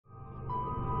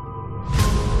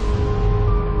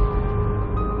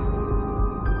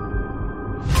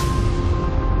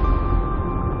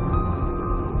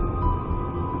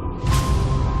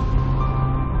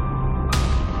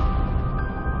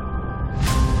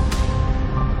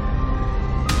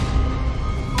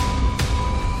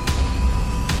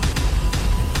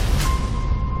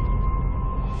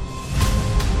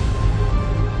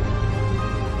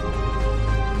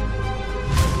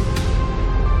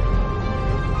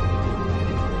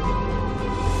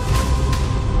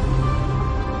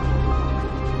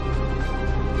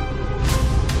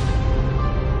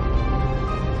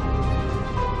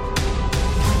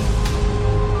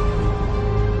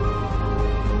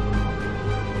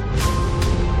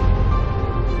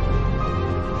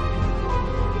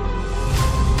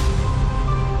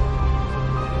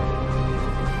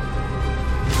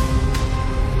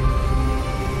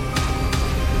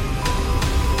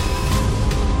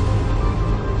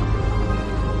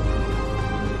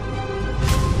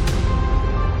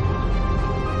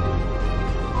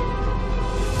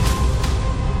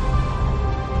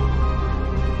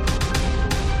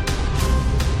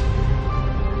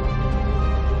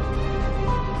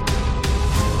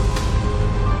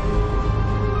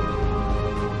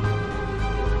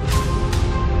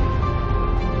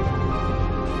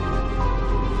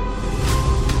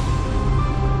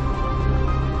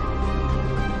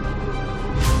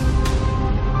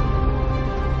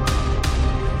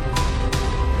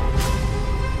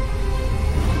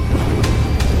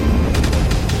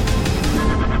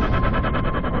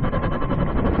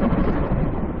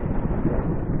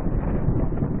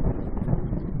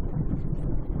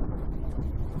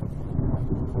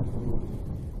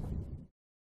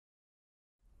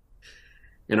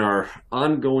In our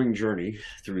ongoing journey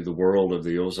through the world of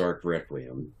the Ozark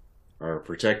Requiem, our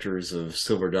protectors of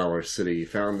Silver Dollar City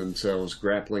found themselves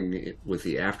grappling with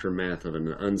the aftermath of an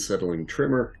unsettling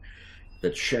tremor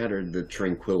that shattered the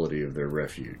tranquility of their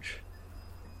refuge.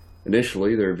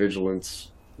 Initially, their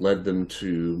vigilance led them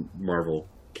to Marvel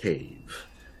Cave,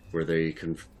 where they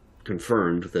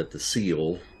confirmed that the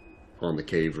seal on the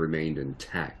cave remained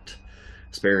intact,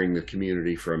 sparing the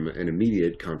community from an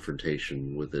immediate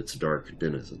confrontation with its dark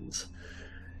denizens.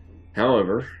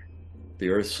 However, the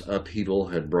Earth's upheaval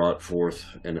had brought forth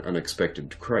an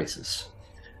unexpected crisis.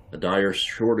 A dire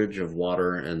shortage of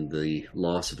water and the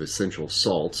loss of essential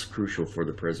salts crucial for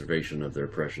the preservation of their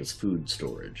precious food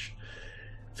storage.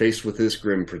 Faced with this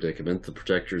grim predicament, the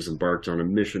protectors embarked on a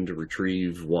mission to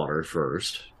retrieve water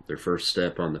first, their first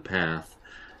step on the path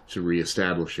to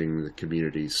reestablishing the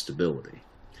community's stability.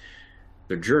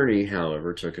 Their journey,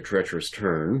 however, took a treacherous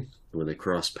turn when they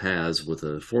crossed paths with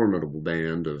a formidable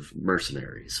band of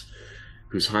mercenaries,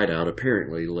 whose hideout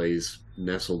apparently lays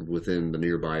nestled within the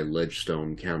nearby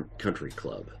Ledgestone Country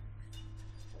Club.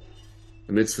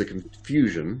 Amidst the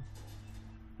confusion,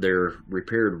 their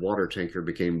repaired water tanker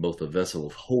became both a vessel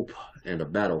of hope and a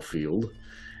battlefield,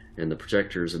 and the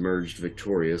protectors emerged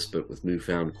victorious, but with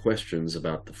newfound questions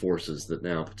about the forces that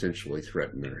now potentially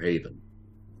threaten their haven.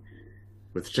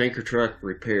 With the tanker truck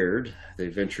repaired, they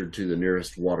ventured to the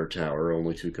nearest water tower,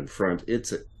 only to confront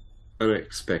its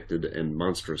unexpected and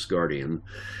monstrous guardian,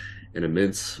 an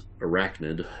immense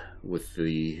arachnid with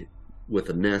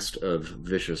a nest of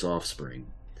vicious offspring.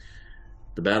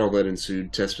 The battle that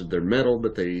ensued tested their mettle,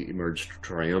 but they emerged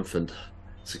triumphant,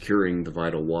 securing the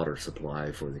vital water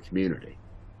supply for the community.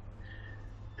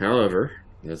 However,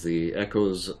 as the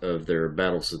echoes of their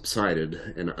battle subsided,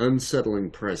 an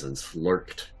unsettling presence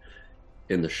lurked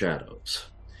in the shadows.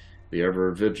 The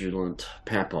ever-vigilant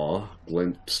Papaw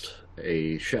glimpsed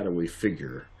a shadowy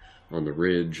figure on the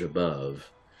ridge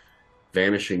above,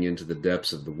 vanishing into the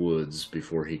depths of the woods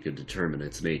before he could determine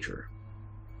its nature.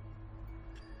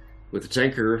 With the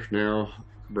tanker now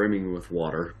brimming with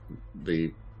water,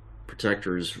 the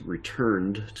protectors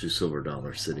returned to Silver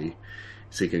Dollar City,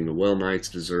 seeking a well-night's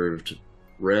deserved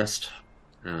rest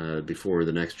before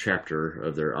the next chapter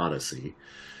of their odyssey,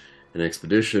 an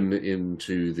expedition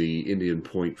into the Indian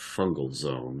Point Fungal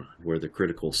Zone, where the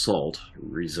critical salt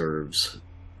reserves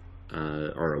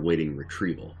are awaiting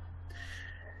retrieval.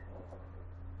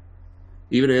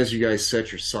 Even as you guys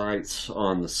set your sights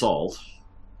on the salt,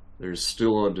 there's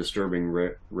still a disturbing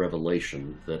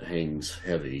revelation that hangs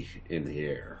heavy in the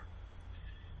air.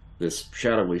 This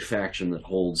shadowy faction that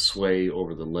holds sway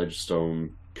over the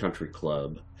Ledgestone Country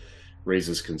Club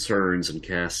raises concerns and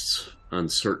casts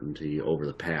uncertainty over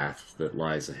the path that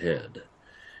lies ahead.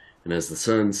 And as the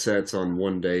sun sets on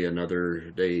one day,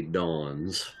 another day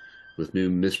dawns with new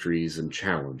mysteries and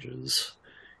challenges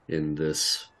in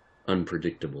this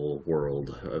unpredictable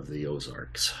world of the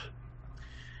Ozarks.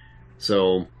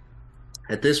 So,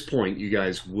 at this point, you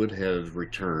guys would have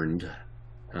returned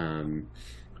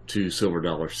to Silver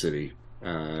Dollar City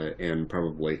and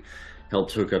probably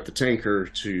helped hook up the tanker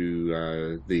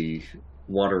to the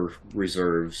water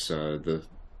reserves. The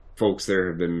folks there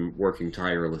have been working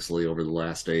tirelessly over the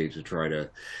last day to try to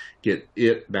get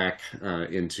it back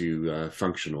into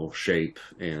functional shape,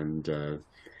 and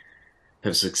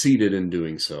have succeeded in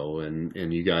doing so.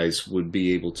 And you guys would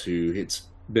be able to, it's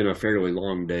been a fairly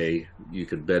long day, you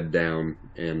could bed down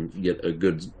and get a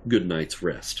good night's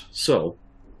rest. So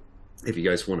if you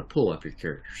guys want to pull up your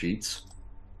character sheets,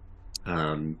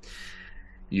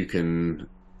 you can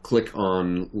click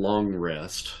on long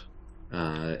rest,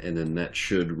 and then that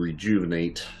should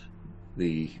rejuvenate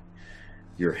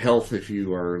your health if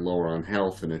you are lower on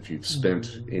health, and if you've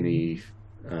spent any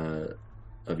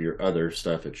of your other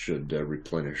stuff, it should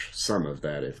replenish some of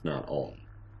that, if not all.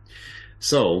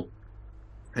 So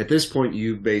at this point,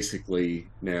 you basically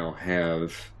now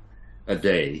have a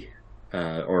day,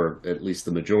 or at least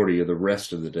the majority of the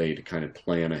rest of the day, to kind of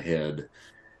plan ahead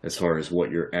as far as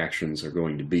what your actions are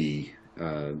going to be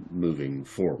moving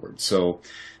forward. So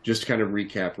just to kind of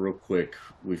recap real quick,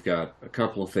 we've got a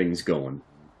couple of things going.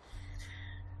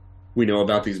 We know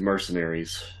about these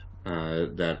mercenaries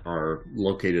that are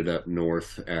located up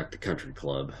north at the country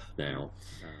club now.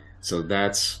 So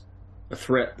that's a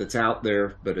threat that's out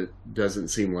there, but it doesn't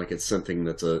seem like it's something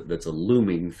that's a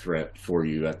looming threat for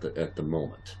you at the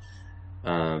moment.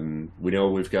 We know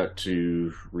we've got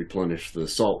to replenish the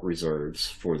salt reserves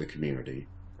for the community.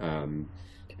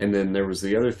 And then there was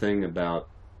the other thing about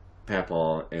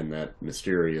Papaw and that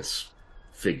mysterious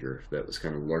figure that was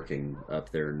kind of lurking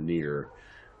up there near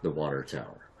the water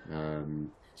tower.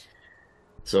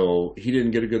 So he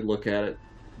didn't get a good look at it.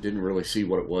 didn't really see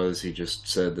what it was. He just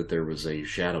said that there was a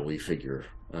shadowy figure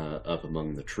up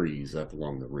among the trees up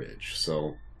along the ridge.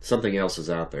 So something else is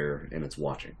out there and it's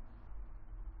watching.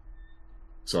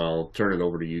 So I'll turn it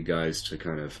over to you guys to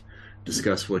kind of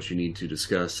discuss what you need to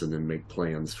discuss, and then make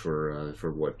plans for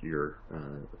what you're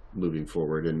moving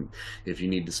forward. And if you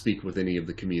need to speak with any of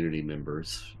the community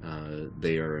members,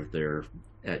 they are there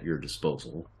at your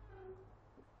disposal.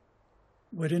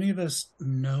 Would any of us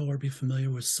know or be familiar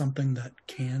with something that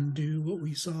can do what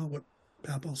we saw, what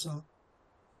Papal saw?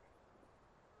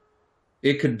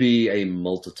 It could be a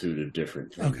multitude of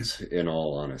different Okay. things, in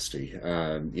all honesty.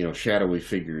 Shadowy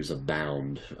figures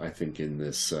abound, I think, in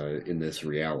this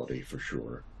reality for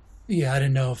sure. Yeah, I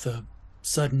didn't know if the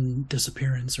sudden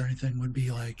disappearance or anything would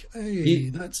be like, hey, He,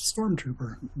 that's a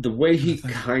stormtrooper the way kind of he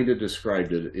thing. kind of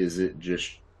described it is it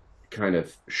just kind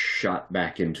of shot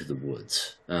back into the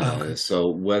woods. Oh, okay. So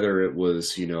whether it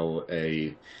was,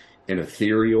 a an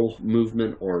ethereal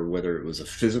movement or whether it was a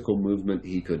physical movement,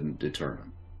 he couldn't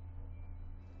determine.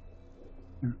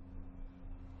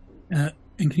 Yeah.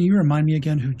 And can you remind me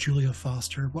again who Julia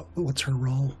Foster? What's her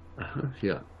role?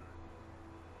 Yeah.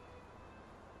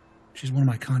 She's one of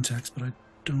my contacts, but I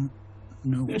don't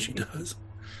know what she does.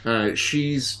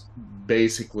 She's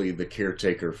basically the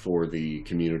caretaker for the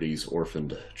community's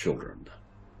orphaned children.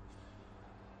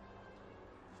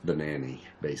 The nanny,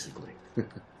 basically.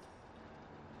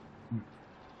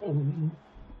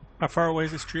 How far away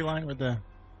is this tree line where the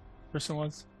person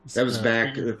was? That was The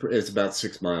back, figure? it's about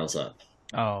 6 miles up.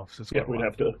 Oh, so it's Yeah, quite a we'd while.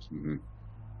 have to Hmm.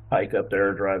 hike up there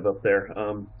or drive up there.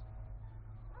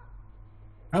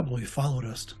 Probably followed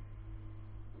us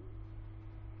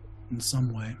in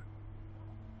some way.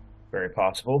 Very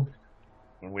possible.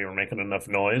 When we were making enough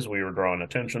noise, we were drawing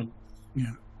attention.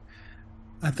 Yeah.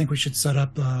 I think we should set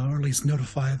up, or at least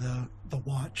notify the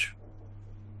watch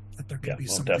that there could Yeah, be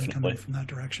well, something definitely. coming from that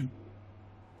direction.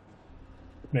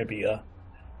 Maybe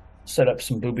set up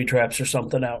some booby traps or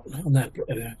something out on that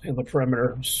in the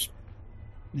perimeter.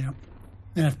 Yeah.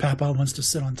 And if Papa wants to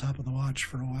sit on top of the watch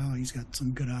for a while, he's got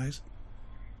some good eyes.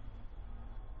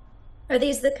 Are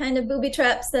these the kind of booby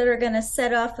traps that are going to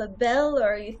set off a bell,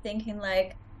 or are you thinking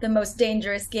like the most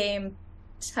dangerous game,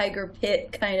 tiger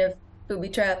pit kind of booby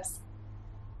traps?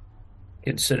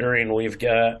 Considering we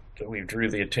drew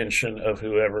the attention of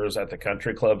whoever is at the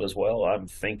country club as well, I'm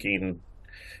thinking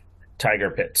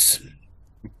tiger pits.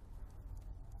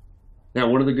 Now,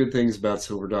 one of the good things about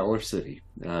Silver Dollar City,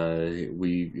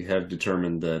 we have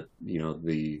determined that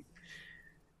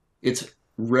it's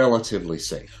relatively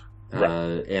safe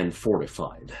Right. and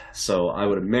fortified. So I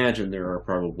would imagine there are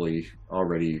probably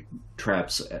already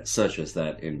traps such as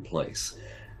that in place.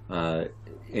 Uh,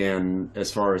 and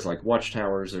as far as like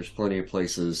watchtowers, there's plenty of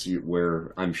places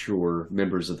where I'm sure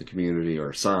members of the community are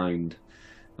assigned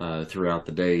throughout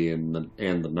the day and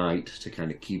the night to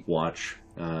kind of keep watch.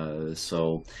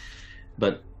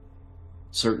 But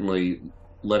certainly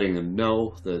letting them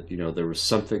know that there was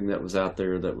something that was out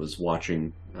there that was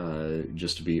watching,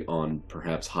 just to be on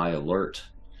perhaps high alert.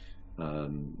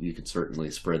 You could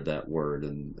certainly spread that word,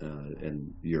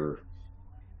 and your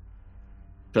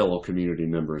fellow community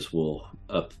members will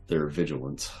up their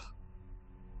vigilance.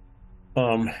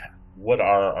 What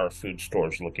are our food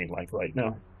stores looking like right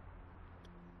now?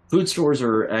 Food stores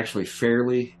are actually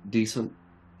fairly decent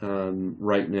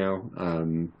right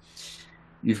now.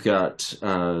 You've got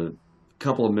a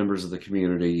couple of members of the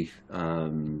community,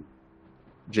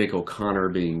 Jake O'Connor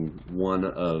being one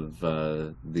of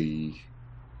the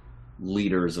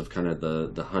leaders of kind of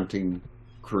the hunting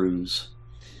crews.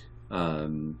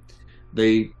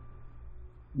 They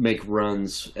make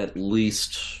runs at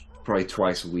least probably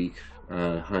twice a week,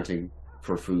 hunting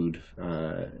for food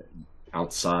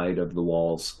outside of the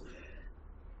walls.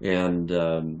 And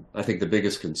I think the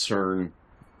biggest concern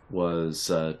was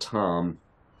Tom,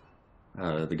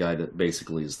 the guy that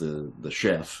basically is the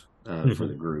chef for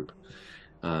the group.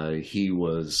 He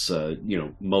was,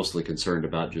 mostly concerned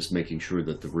about just making sure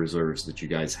that the reserves that you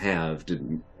guys have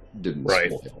didn't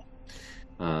Right. spoil.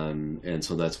 And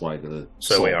so that's why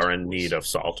So we are in need of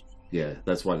salt. Yeah,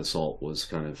 that's why the salt was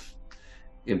kind of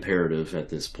imperative at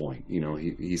this point.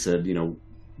 He said,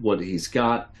 what he's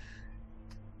got,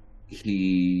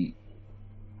 he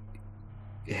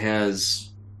has,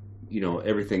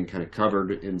 everything kind of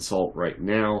covered in salt right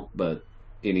now, but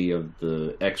any of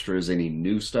the extras, any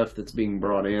new stuff that's being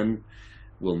brought in,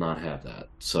 will not have that.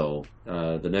 So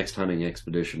the next hunting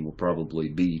expedition will probably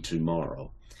be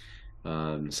tomorrow.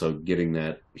 So getting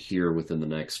that here within the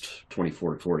next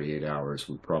 24 to 48 hours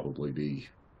would probably be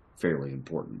fairly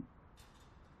important.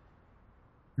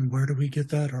 And where do we get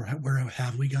that, or where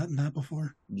have we gotten that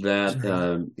before?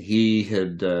 That he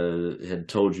had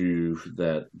told you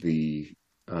that the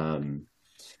down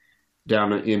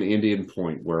in Indian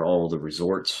Point, where all the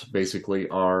resorts basically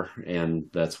are, and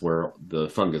that's where the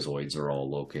fungazoids are all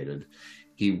located.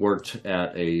 He worked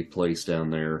at a place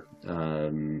down there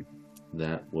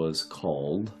that was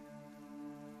called.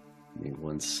 Give me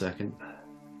 1 second.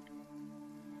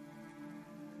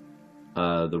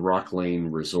 The Rock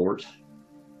Lane Resort.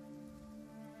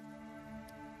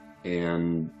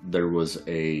 And there was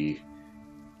a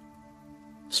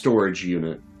storage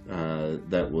unit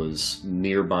that was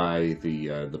nearby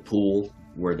the pool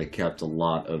where they kept a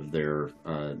lot of their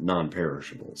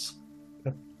non-perishables.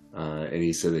 And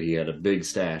he said that he had a big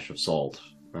stash of salt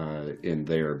in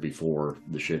there before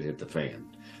the shit hit the fan.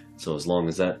 So as long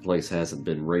as that place hasn't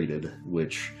been raided,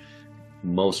 which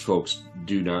most folks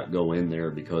do not go in there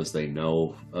because they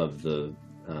know of the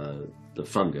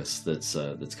fungus that's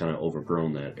kind of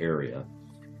overgrown that area,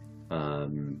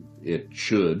 it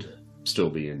should still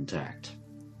be intact.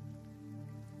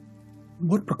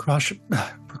 What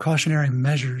precautionary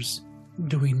measures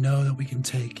do we know that we can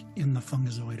take in the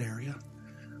fungazoid area?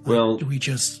 Well, do we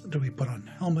put on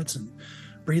helmets and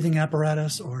breathing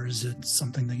apparatus, or is it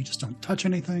something that you just don't touch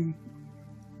anything?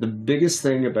 The biggest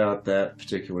thing about that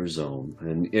particular zone,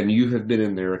 and you have been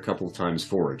in there a couple of times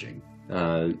foraging.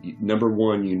 Number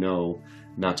one, you know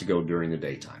not to go during the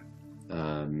daytime.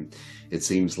 It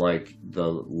seems like the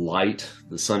light,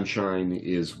 the sunshine,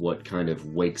 is what kind of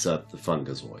wakes up the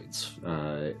fungazoids,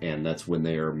 and that's when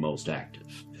they are most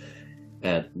active.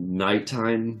 At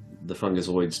nighttime, the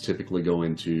fungazoids typically go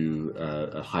into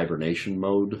a hibernation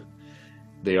mode.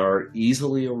 They are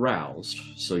easily aroused,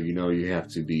 so you know you have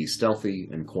to be stealthy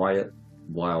and quiet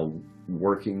while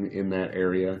working in that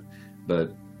area,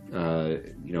 but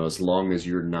as long as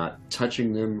you're not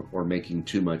touching them or making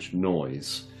too much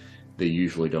noise, they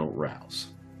usually don't rouse.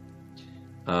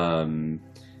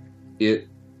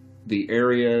 The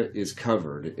area is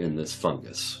covered in this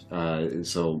fungus,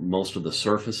 so most of the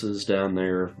surfaces down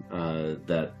there,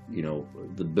 that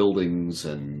the buildings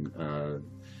and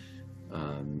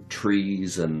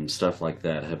trees and stuff like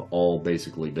that have all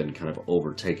basically been kind of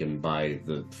overtaken by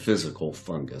the physical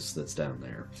fungus that's down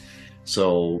there.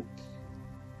 So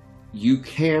you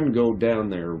can go down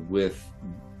there with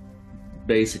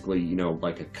basically,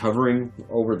 like a covering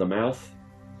over the mouth,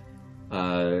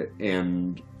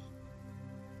 and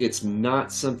it's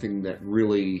not something that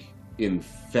really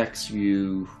infects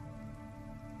you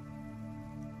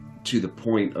to the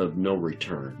point of no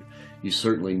return. You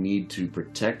certainly need to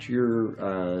protect your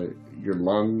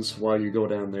lungs while you go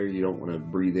down there. You don't want to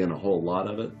breathe in a whole lot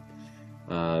of it.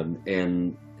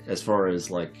 And as far as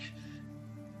like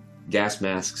gas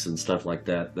masks and stuff like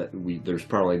that, there's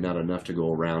probably not enough to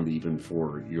go around even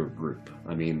for your group.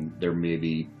 I mean, there may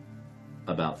be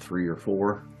about 3 or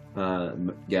 4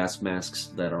 gas masks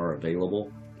that are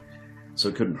available, so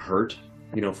it couldn't hurt,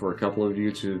 for a couple of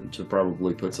you to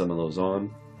probably put some of those on.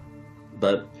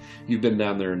 But you've been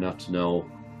down there enough to know,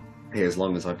 hey, as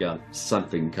long as I've got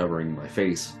something covering my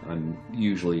face, I'm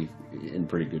usually in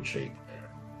pretty good shape.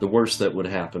 The worst that would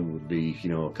happen would be,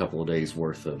 a couple of days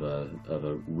worth of a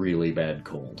really bad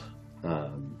cold.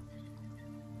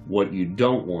 What you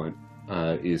don't want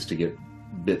is to get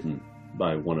bitten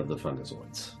by one of the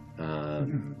fungazoids.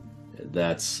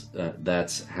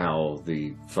 That's how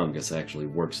the fungus actually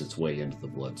works its way into the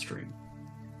bloodstream.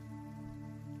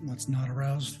 Let's not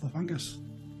arouse the fungus.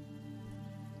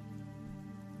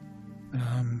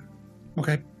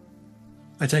 Okay.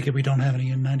 I take it we don't have any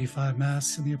N95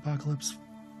 masks in the apocalypse.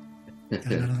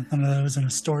 None of those in a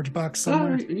storage box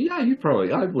somewhere. Yeah, I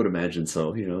would imagine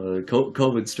so.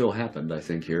 COVID still happened, I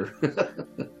think, here.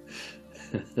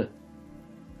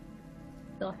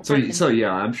 So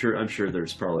yeah, I'm sure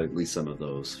there's probably at least some of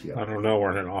those. Yeah. I don't know.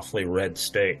 We're in an awfully red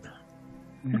state.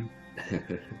 Yeah.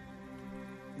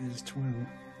 Is true.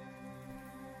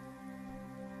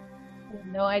 I have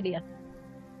no idea.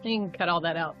 You can cut all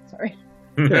that out. Sorry.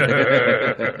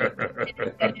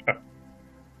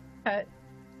 Cut.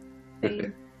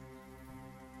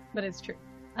 But it's true.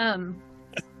 Do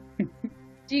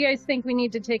you guys think we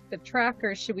need to take the truck,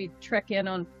 or should we trek in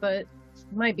on foot?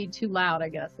 It might be too loud, I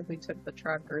guess, if we took the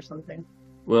truck or something.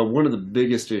 Well, one of the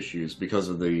biggest issues, because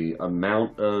of the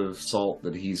amount of salt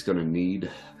that he's going to need,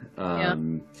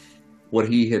 what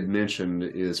he had mentioned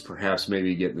is perhaps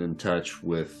maybe getting in touch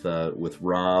with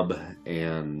Rob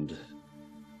and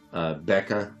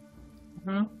Becca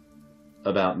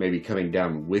about maybe coming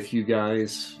down with you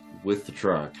guys with the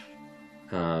truck,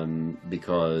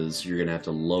 because you're going to have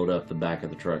to load up the back of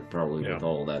the truck probably with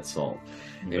all that salt.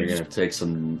 And you're going to have to take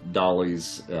some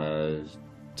dollies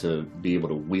to be able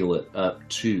to wheel it up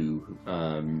to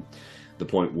the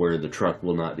point where the truck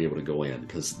will not be able to go in,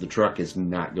 because the truck is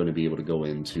not going to be able to go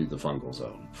into the fungal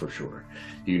zone for sure.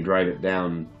 You can drive it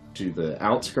down to the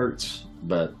outskirts,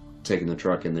 but taking the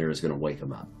truck in there is going to wake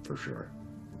them up for sure.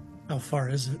 How far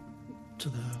is it to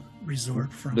the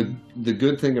resort from? The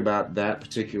good thing about that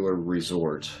particular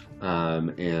resort,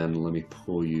 and let me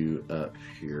pull you up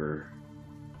here.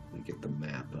 Let me get the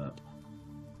map up.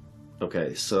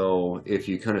 Okay, so if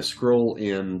you kind of scroll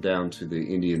in down to the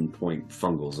Indian Point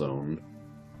fungal zone,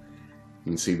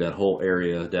 you can see that whole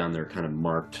area down there kind of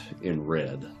marked in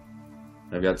red.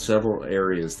 I've got several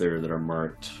areas there that are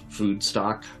marked food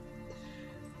stock.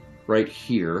 Right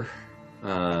here,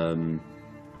 to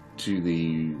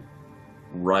the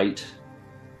right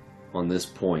on this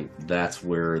point, that's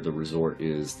where the resort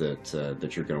is that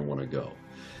you're going to want to go.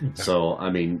 Okay. So, I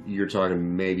mean, you're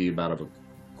talking maybe about a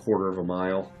quarter of a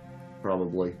mile,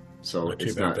 probably. So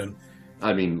it's not.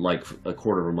 I mean, like a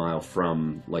quarter of a mile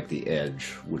from like the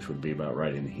edge, which would be about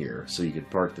right in here. So you could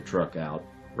park the truck out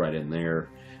right in there,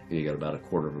 and you got about a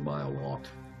quarter of a mile walk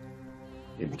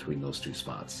in between those two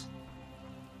spots.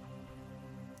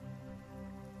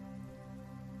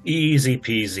 Easy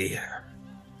peasy.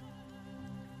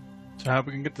 So how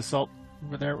we can get the salt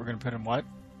over there? We're going to put in what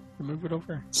to move it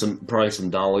over? Probably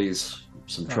some dollies,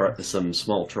 some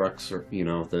small trucks, or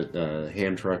that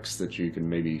hand trucks that you can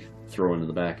maybe throw into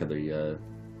the back of the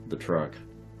truck.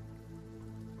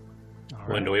 All right.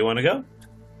 When do we want to go?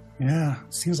 Yeah,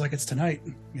 seems like it's tonight.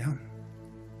 Yeah.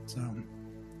 So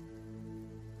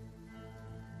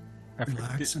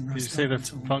relax and did you rest say up the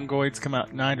until- fungoids come out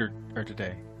at night or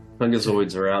today?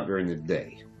 Fungozoids are out during the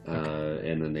day,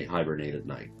 and then they hibernate at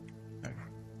night.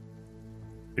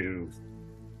 Do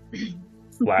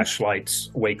flashlights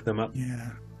wake them up?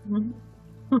 Yeah.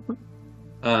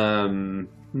 Or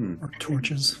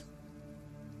torches.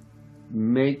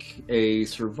 Make a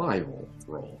survival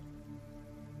roll.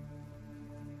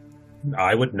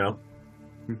 I would know.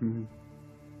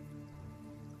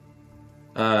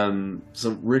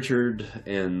 So Richard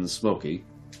and Smokey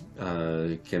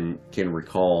can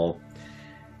recall,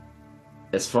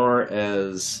 as far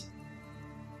as,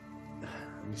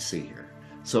 let me see here.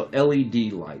 So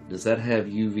LED light, does that have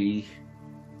UV?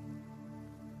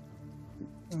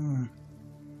 I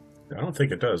don't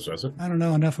think it does it? I don't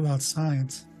know enough about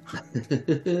science.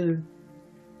 Let's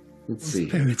see.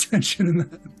 Paying attention in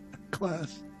that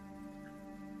class.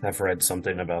 I've read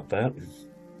something about that.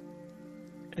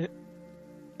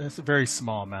 That's a very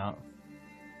small amount,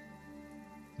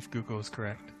 if Google is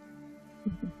correct.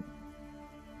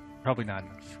 Probably not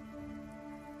enough.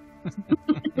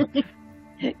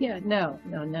 Yeah, no.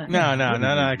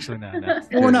 Actually, no.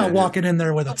 We're not walking in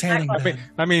there with a tanning bed.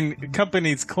 I mean,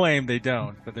 companies claim they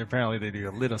don't, but apparently they do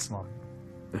a little small.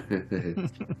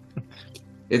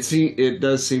 It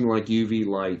does seem like UV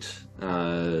light.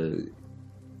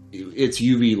 It's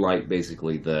UV light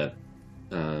basically that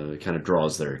kind of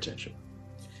draws their attention.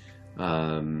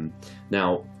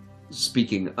 Now,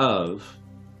 speaking of,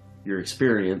 your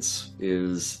experience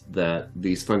is that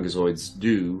these fungozoids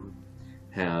do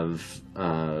have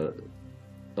a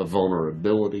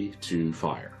vulnerability to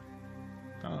fire.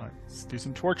 Let's do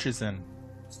some torches then.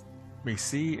 We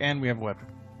see and we have a weapon.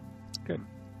 Good.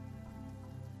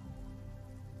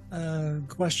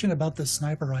 Question about the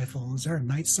sniper rifle. Is there a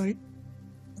night sight?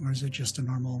 Or is it just a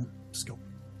normal scope?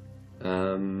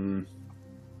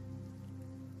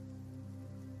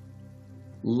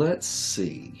 Let's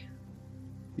see.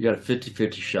 You got a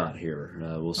 50-50 shot here.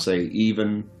 We'll say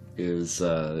even is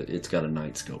it's got a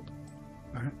night scope.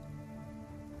 All right.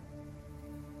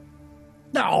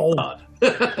 No!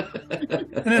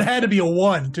 And it had to be a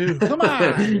 1, too. Come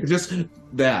on! Just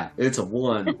that. It's a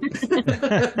 1.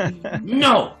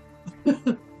 No!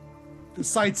 The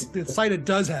sight it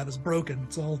does have is broken.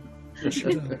 It's all...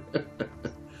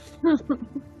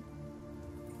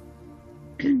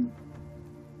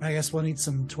 I guess we'll need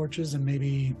some torches and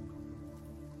maybe...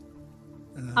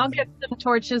 I'll get some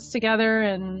torches together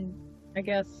and I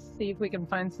guess see if we can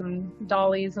find some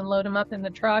dollies and load them up in the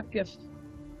truck. If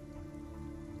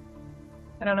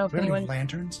I don't know if anyone...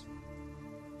 lanterns?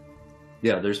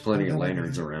 Yeah, there's plenty of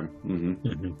lanterns around.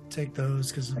 Mm-hmm. Take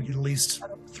those because we can at least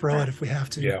throw it if we have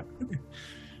to. Yeah.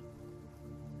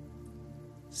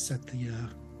 Set the...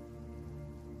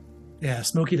 Yeah,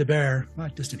 Smokey the Bear, my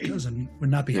distant cousin,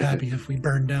 would not be happy if we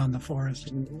burned down the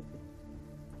forest.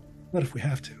 What if we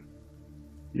have to?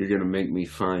 You're going to make me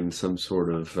find some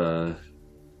sort of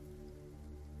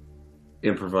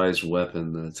improvised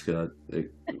weapon that's got an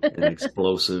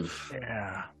explosive.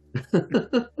 Yeah.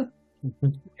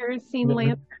 Kerosene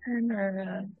lantern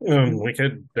or We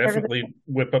could definitely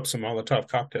whip up some Molotov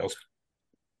cocktails.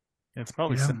 It's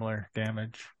probably Yeah. similar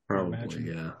damage. I would Probably, imagine.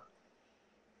 yeah.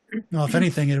 Well, if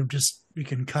anything, it'll just we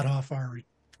can cut off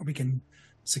we can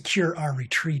secure our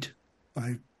retreat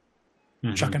by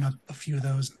chucking up a few of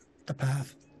those the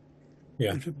path.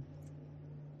 Yeah.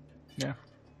 Yeah.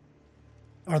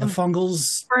 Are the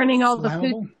fungals burning all the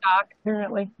flammable? food stock,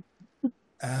 apparently.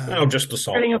 No, just the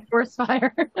salt. Starting a forest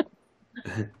fire.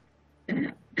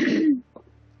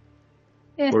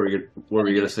 What were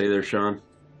you gonna say there, Sean?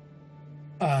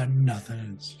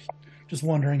 Nothing. It's just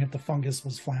wondering if the fungus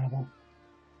was flammable.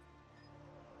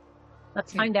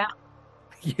 Let's find out.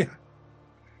 Yeah.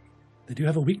 They do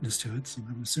have a weakness to it, so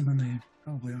I'm assuming they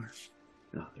probably are.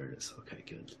 Oh, there it is. Okay,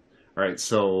 good. All right,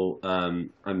 so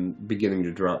I'm beginning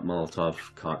to drop Molotov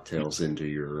cocktails into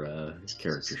your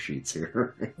character sheets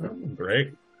here.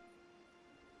 Great.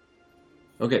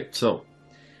 Okay, so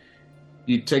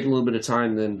you take a little bit of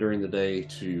time then during the day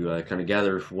to kind of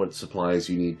gather what supplies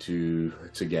you need to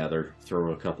gather.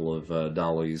 Throw a couple of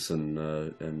dollies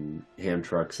and hand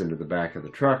trucks into the back of the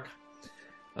truck.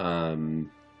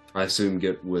 I assume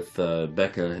get with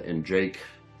Becca and Jake,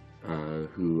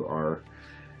 who are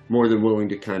more than willing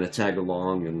to kind of tag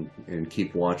along and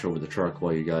keep watch over the truck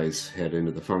while you guys head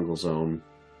into the fungal zone.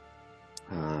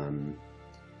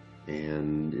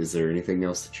 And is there anything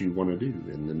else that you want to do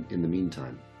in the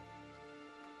meantime?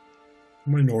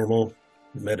 My normal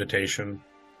meditation,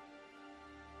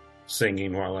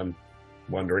 singing while I'm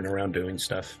wandering around doing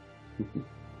stuff.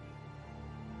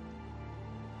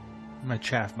 My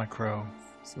chaff, my crow.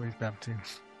 That's what he's been up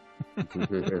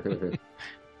to.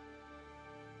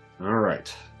 All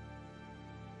right.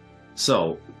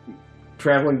 So,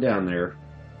 traveling down there,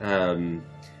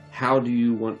 how do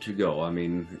you want to go? I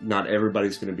mean, not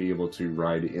everybody's going to be able to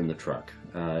ride in the truck.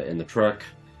 In the truck,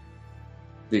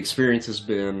 the experience has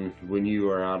been when you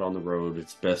are out on the road,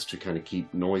 it's best to kind of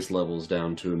keep noise levels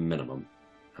down to a minimum.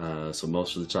 So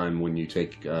most of the time when you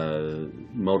take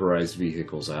motorized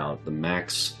vehicles out, the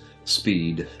max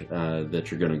speed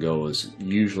that you're going to go is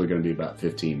usually going to be about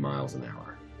 15 miles an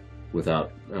hour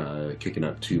without kicking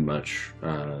up too much,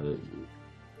 of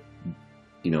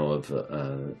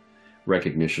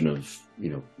recognition of,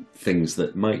 things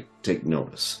that might take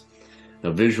notice.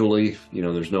 Now, visually,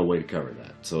 there's no way to cover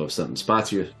that. So if something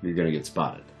spots you, you're going to get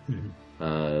spotted.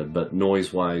 Mm-hmm. But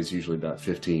noise-wise, usually about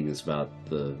 15 is about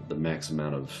the max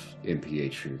amount of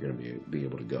MPH you're going to be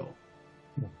able to go.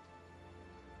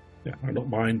 Yeah, I don't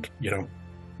mind,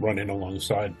 running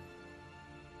alongside.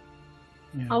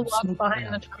 Yeah, I'll walk smoke-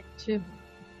 behind the truck too.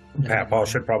 Papa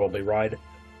should probably ride.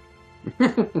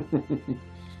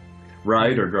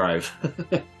 Ride or drive?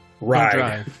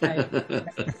 Ride.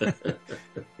 Drive.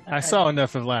 I saw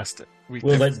enough of last week.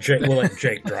 We'll let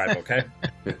Jake drive, okay?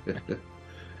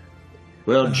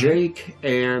 Well, Jake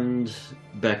and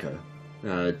Becca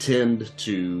tend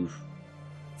to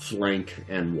flank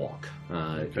and walk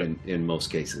in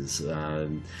most cases,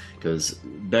 because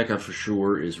Becca for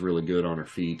sure is really good on her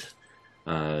feet.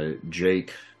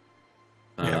 Jake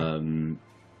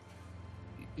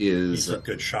He's a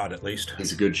good shot, at least.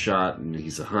 He's a good shot, and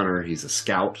he's a hunter. He's a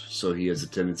scout, so he has a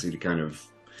tendency to kind of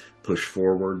push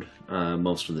forward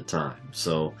most of the time.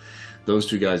 So those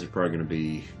two guys are probably going to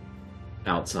be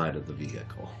outside of the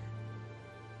vehicle.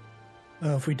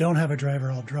 If we don't have a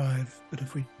driver, I'll drive. But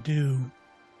if we do,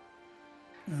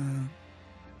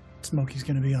 Smokey's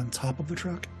going to be on top of the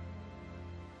truck,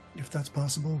 if that's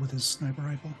possible, with his sniper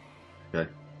rifle. Okay.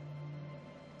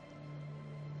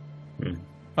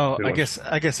 Oh, Who I wants-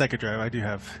 guess I could drive. I do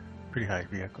have pretty high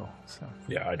vehicle, so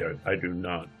Yeah, I do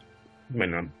not. I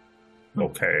mean, I'm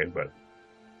okay, but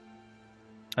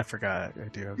I forgot I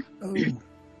do have Oh,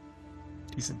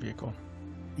 decent vehicle.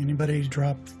 anybody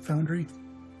drop Foundry?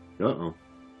 Uh-oh.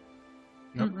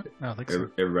 Nope, I don't think so.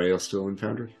 Everybody else still in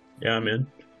Foundry? yeah, I'm in.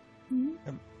 Mhm.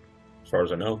 As far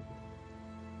as I know.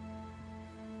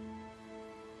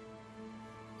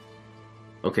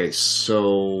 Okay,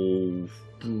 so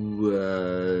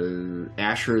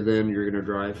Asher, then you're going to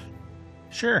drive?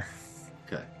 Sure.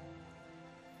 Okay.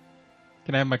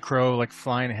 Can I have my crow like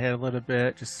flying ahead a little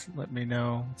bit? Just let me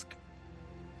know.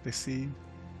 They see.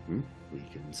 We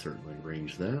can certainly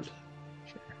arrange that.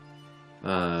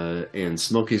 Sure. And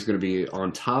Smokey's going to be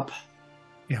on top?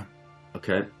 Yeah.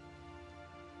 Okay.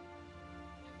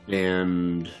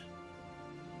 And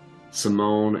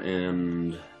Simone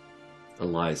and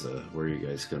Eliza, where are you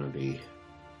guys going to be?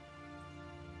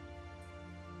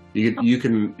 You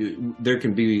can. There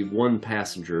can be one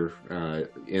passenger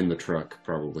in the truck,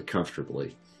 probably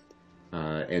comfortably,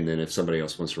 and then if somebody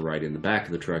else wants to ride in the back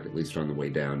of the truck, at least on the way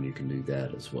down, you can do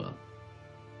that as well.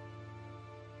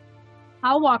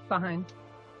 I'll walk behind.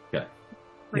 Okay.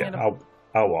 Yeah,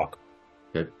 I'll walk.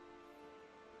 Okay.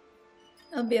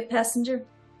 I'll be a passenger.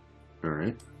 All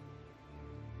right.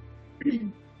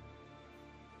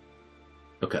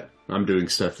 Okay. I'm doing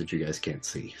stuff that you guys can't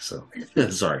see, so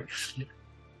sorry.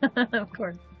 Of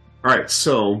course. All right.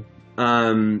 So,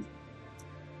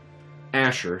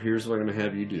 Asher, here's what I'm going to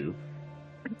have you do.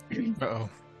 Uh-oh.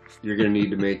 You're going to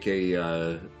need to make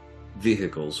a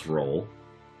vehicles roll.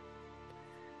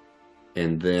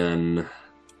 And then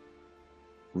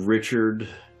Richard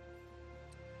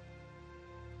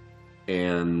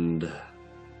and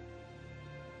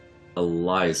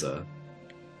Eliza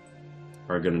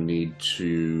are going to need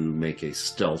to make a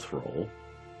stealth roll.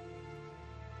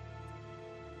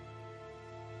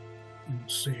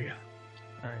 Let's see.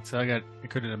 All right, so I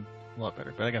could have done a lot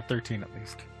better, but I got 13 at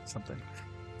least. Something.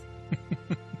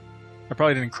 I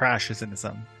probably didn't crash this into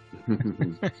something.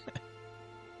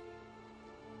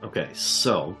 Okay,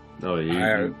 so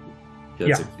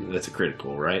that's a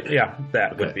critical, right? Yeah,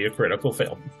 that Okay. would be a critical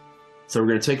fail. So we're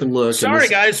going to take a look. Sorry,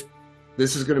 guys.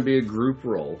 This is going to be a group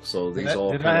roll, so these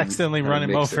all Did kind I of- accidentally kind run of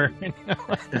him mix over?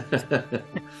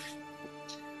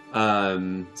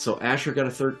 in. So Asher got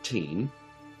a 13.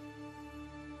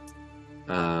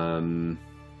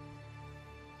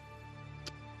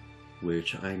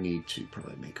 Which I need to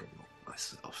probably make a roll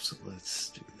myself, so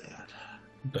let's do that.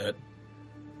 But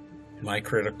my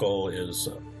critical is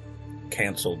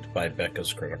canceled by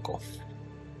Becca's critical.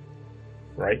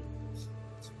 Right?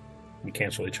 We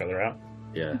cancel each other out.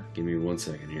 Yeah, give me 1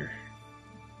 second here.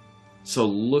 So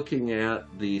looking at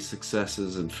the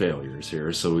successes and failures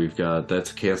here, so we've got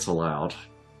that's a cancel out.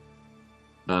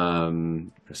 A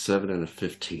 7 and a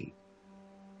 15.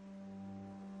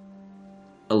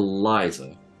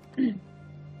 Eliza, I'm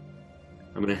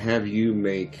going to have you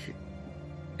make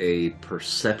a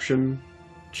perception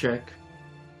check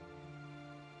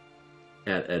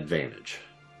at advantage.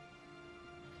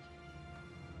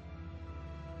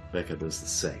 Becca does the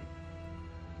same.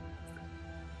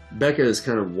 Becca is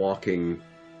kind of walking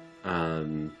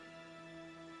kind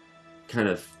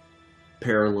of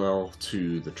parallel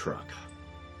to the truck.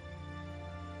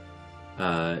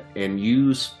 And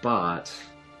you spot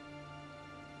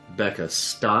Becca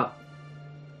stop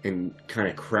and kind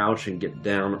of crouch and get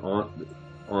down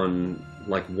on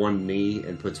like one knee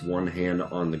and puts one hand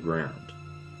on the ground.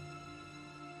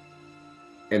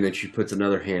 And then she puts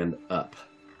another hand up,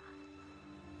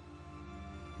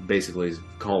 basically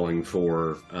calling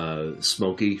for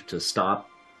Smokey to stop.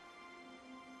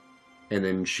 And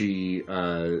then she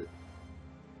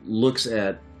looks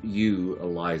at you,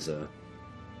 Eliza,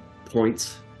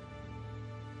 points,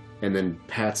 and then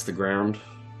pats the ground.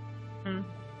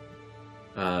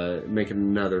 Make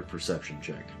another perception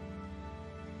check.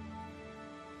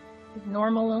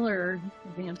 Normal or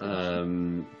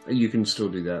advantage? You can still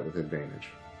do that with advantage.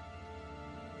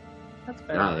 That's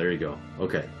better. Ah, there you go.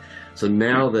 Okay. So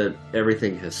now that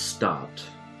everything has stopped,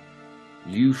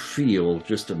 you feel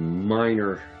just a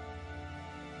minor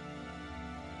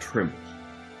tremble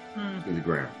in the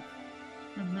ground.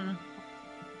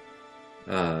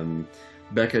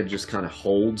 Becca just kind of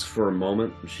holds for a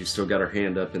moment. She's still got her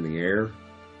hand up in the air.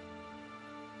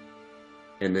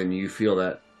 And then you feel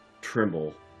that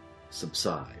tremble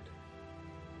subside.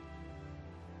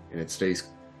 And it stays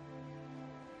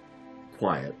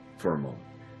quiet for a moment.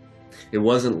 It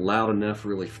wasn't loud enough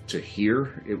really to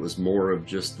hear. It was more of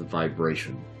just the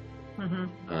vibration.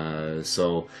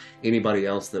 So anybody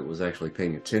else that was actually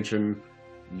paying attention,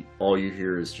 all you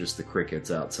hear is just the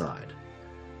crickets outside.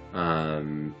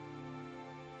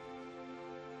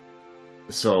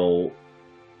 So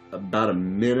about a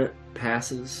minute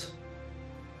passes,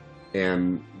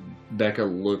 and Becca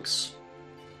looks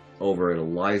over at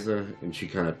Eliza, and she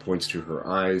kind of points to her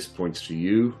eyes, points to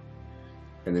you,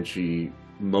 and then she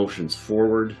motions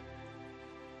forward,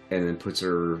 and then puts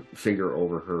her finger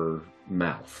over her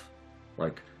mouth,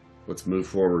 like, let's move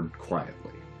forward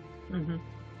quietly.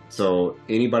 So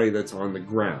anybody that's on the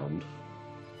ground,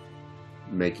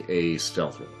 make a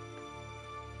stealth roll.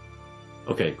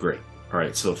 Okay, great. All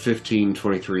right, so 15,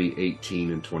 23,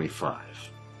 18, and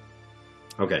 25.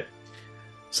 Okay,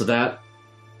 so that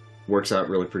works out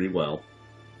really pretty well.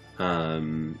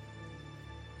 You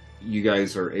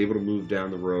guys are able to move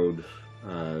down the road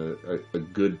a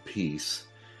good piece,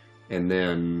 and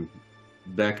then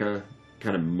Becca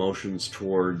kind of motions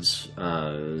towards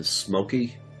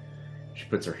Smokey. She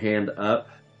puts her hand up,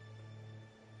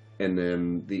 and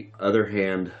then the other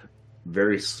hand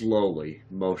very slowly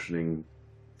motioning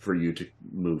for you to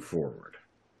move forward.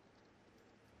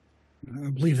 I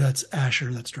believe that's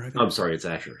Asher that's driving. I'm sorry, it's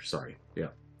Asher. Sorry. Yeah.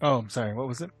 Oh, I'm sorry. What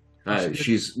was it?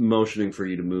 She's motioning for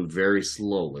you to move very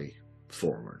slowly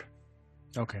forward.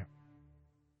 Okay.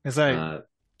 As I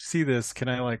see this, can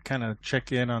I like kind of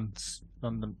check in on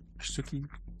the Suki?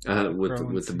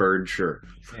 With the bird, sure.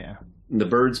 Yeah. The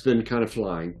bird's been kind of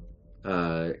flying,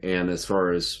 and as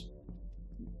far as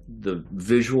the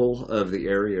visual of the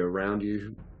area around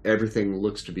you, everything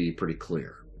looks to be pretty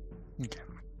clear. Okay.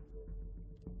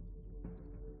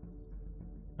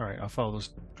 All right, I'll follow those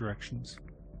directions.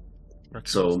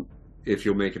 So, if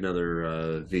you'll make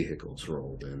another vehicles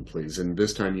roll, then please. And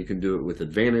this time you can do it with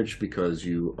advantage because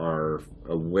you are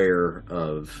aware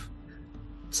of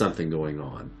something going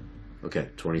on. Okay,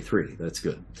 23. That's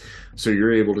good. So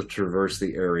you're able to traverse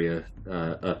the area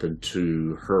up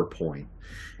into her point.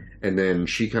 And then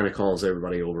she kind of calls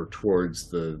everybody over towards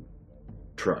the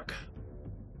truck.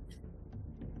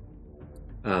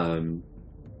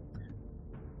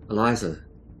 Eliza,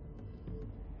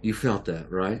 you felt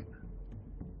that, right?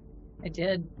 I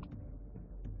did.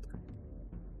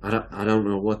 I don't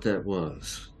know what that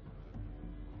was.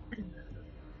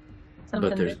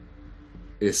 Something But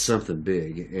it's something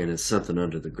big, and it's something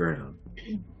under the ground.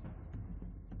 I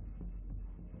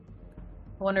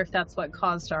wonder if that's what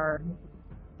caused our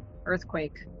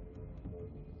earthquake.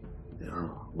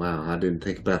 Oh, wow, I didn't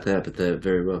think about that, but that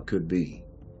very well could be.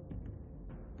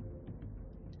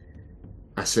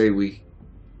 I say we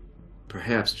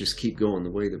perhaps just keep going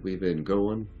the way that we've been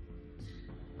going.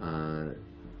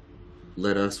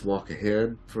 Let us walk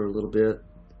ahead for a little bit,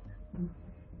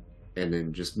 and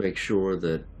then just make sure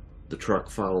that the truck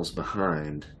follows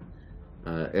behind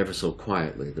ever so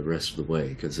quietly the rest of the way,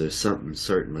 because there's something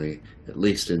certainly, at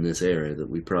least in this area, that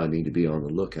we probably need to be on the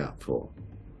lookout for.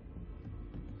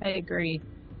 I agree.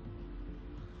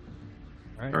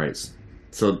 All right.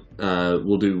 So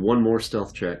we'll do one more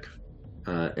stealth check,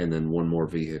 and then one more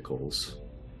vehicles.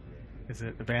 Is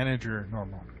it advantage or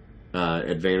normal?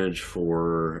 Advantage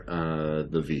for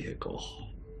the vehicle.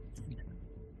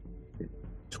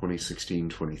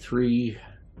 2016-23.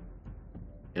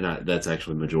 And that's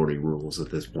actually majority rules at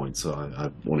this point, so I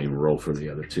won't even roll for the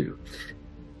other two.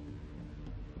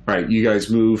 All right, you guys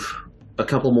move a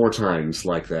couple more times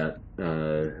like that,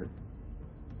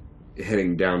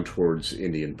 heading down towards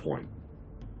Indian Point.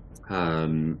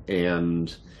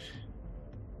 And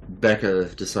Becca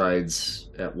decides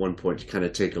at one point to kind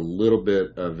of take a little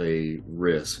bit of a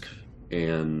risk,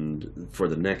 and for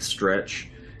the next stretch,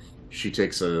 she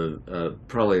takes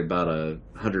probably about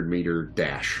 100-meter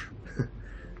dash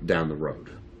down the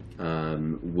road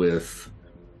with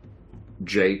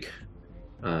Jake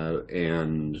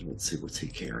and let's see, what's he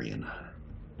carrying?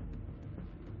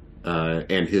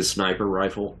 And his sniper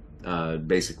rifle,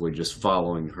 basically just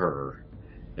following her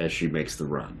as she makes the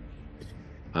run.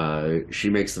 She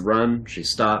makes the run, she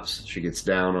stops, she gets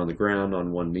down on the ground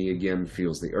on one knee again,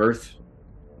 feels the earth,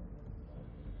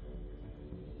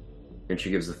 and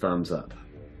she gives a thumbs up.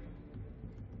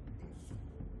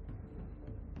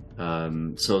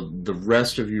 So the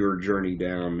rest of your journey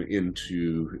down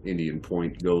into Indian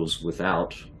Point goes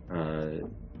without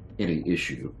any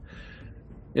issue.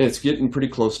 It's getting pretty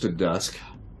close to dusk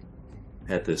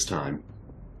at this time,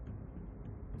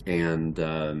 and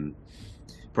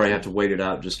probably have to wait it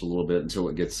out just a little bit until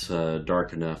it gets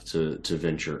dark enough to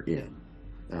venture in.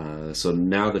 So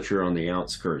now that you're on the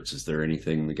outskirts, is there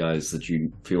anything, the guys, that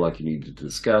you feel like you need to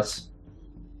discuss?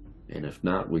 And if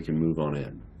not, we can move on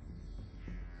in.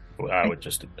 I would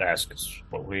just ask,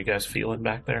 what were you guys feeling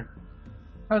back there?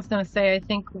 I was going to say, I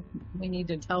think we need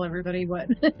to tell everybody what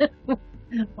what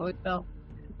we felt.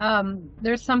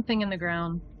 There's something in the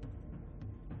ground.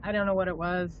 I don't know what it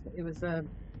was. It was a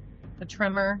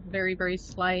tremor, very, very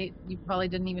slight. You probably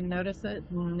didn't even notice it,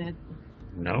 and it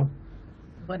No.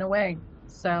 went away.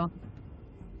 So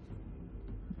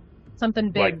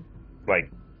something big.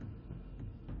 Like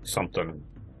something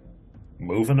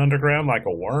moving underground, like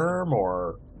a worm,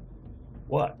 or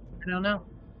what? I don't know.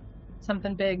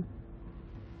 Something big.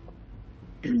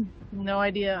 No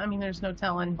idea. I mean, there's no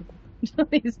telling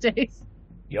these days.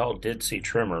 Y'all did see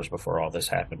tremors before all this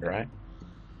happened, right?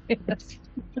 Yes.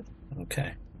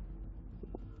 Okay.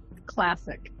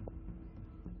 Classic.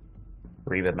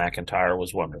 Reba McEntire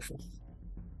was wonderful.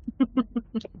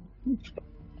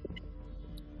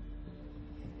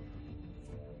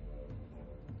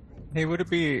 Hey, would it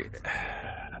be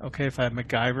okay if I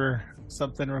MacGyver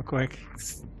something real quick?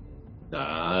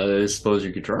 I suppose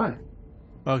you could try.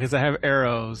 Well, because I have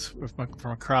arrows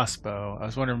from a crossbow. I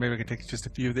was wondering maybe I could take just a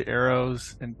few of the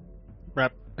arrows and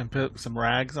wrap and put some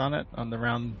rags on it on the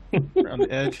around the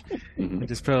edge, and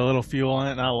just put a little fuel on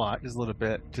it, not a lot, just a little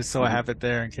bit, just so I have it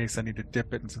there in case I need to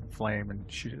dip it in some flame and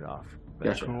shoot it off.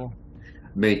 That's Gotcha. cool.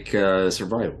 Make a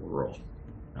survival roll.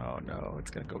 Oh no, it's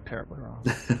gonna go terribly wrong.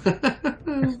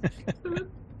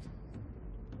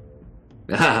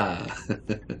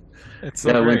 It's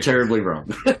so that went great. terribly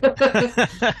wrong.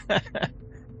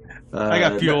 I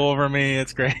got fuel over me.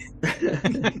 It's great.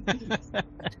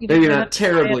 Maybe not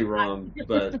terribly wrong,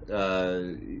 but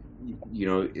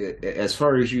as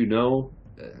far as you know,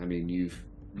 I mean, you've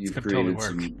created totally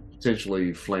some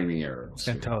potentially flaming arrows. It's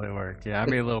gonna totally work. Yeah, I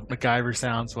made a little MacGyver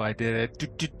sound, so I did it. Do,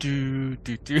 do, do,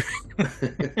 do, do.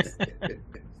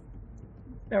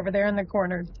 Over there in the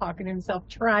corner, talking to himself,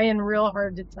 trying real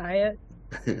hard to tie it.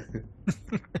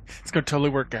 It's gonna totally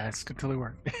work, guys. It's gonna totally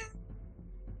work.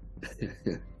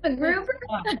 MacGruber?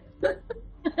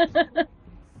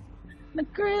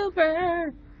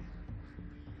 MacGruber!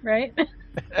 Right?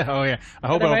 Oh yeah. I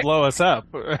hope it'll blow us up.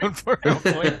 I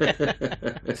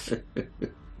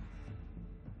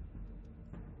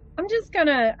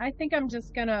think I'm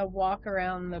just gonna walk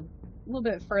around a little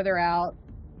bit further out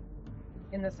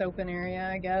in this open area,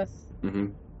 I guess. Mm-hmm.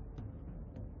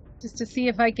 Just to see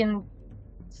if I can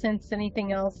sense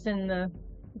anything else in the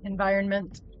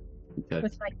environment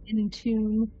with my in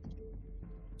tune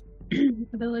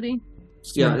ability.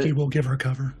 Smoky will give her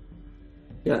cover.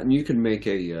 Yeah, and you can make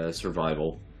a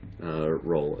survival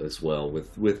roll as well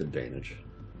with advantage.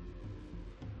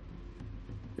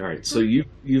 All right, so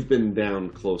you've been down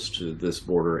close to this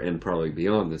border and probably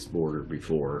beyond this border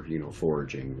before,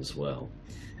 foraging as well.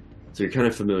 So you're kind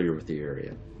of familiar with the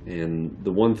area. And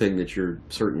the one thing that you're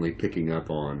certainly picking up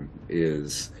on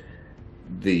is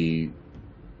the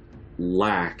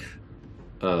lack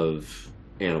of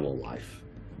animal life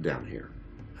down here.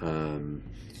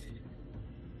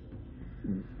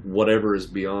 Whatever is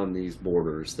beyond these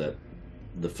borders, that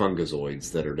the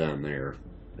fungazoids that are down there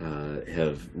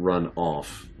have run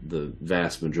off the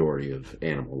vast majority of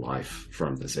animal life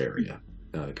from this area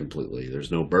completely. There's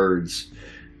no birds,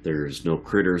 there's no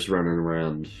critters running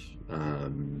around,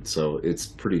 so it's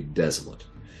pretty desolate.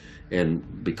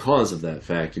 And because of that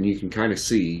fact, and you can kind of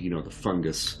see, the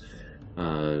fungus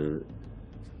kind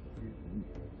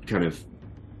of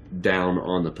down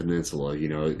on the peninsula,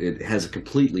 it has a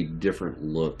completely different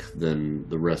look than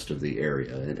the rest of the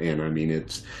area. And I mean,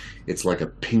 it's like a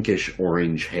pinkish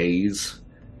orange haze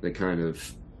that kind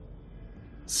of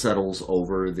settles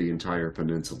over the entire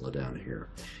peninsula down here.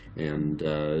 And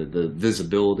the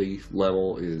visibility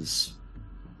level is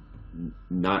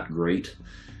not great.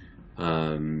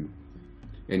 And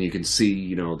you can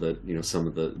see, that, some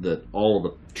of that all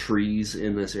the trees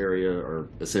in this area are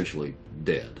essentially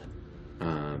dead.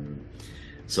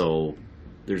 So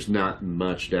there's not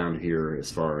much down here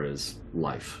as far as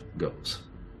life goes.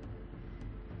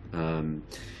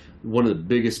 One of the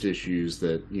biggest issues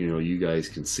that, you guys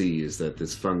can see is that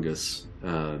this fungus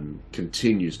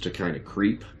continues to kind of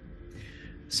creep.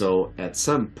 So at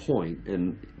some point,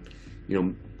 and,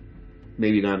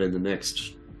 maybe not in the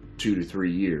next 2 to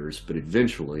 3 years, but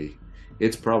eventually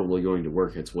it's probably going to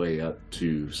work its way up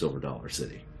to Silver Dollar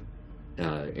City.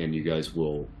 And you guys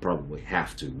will probably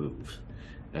have to move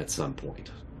at some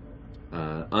point,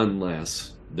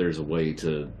 unless there's a way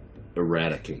to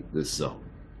eradicate this zone.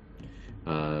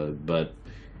 But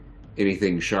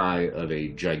anything shy of a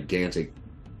gigantic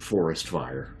forest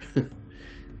fire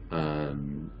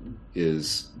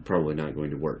is probably not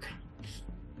going to work.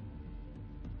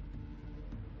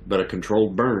 But a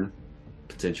controlled burn,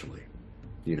 potentially,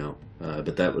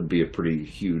 but that would be a pretty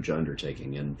huge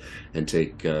undertaking and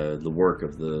take the work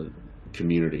of the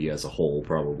community as a whole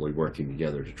probably working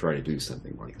together to try to do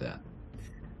something like that.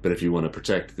 But if you want to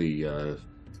protect the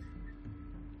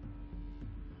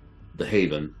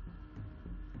haven,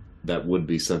 that would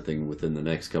be something within the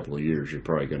next couple of years you're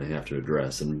probably going to have to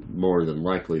address, and more than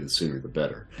likely the sooner the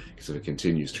better, because if it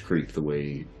continues to creep the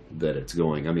way that it's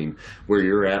going, I mean, where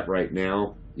you're at right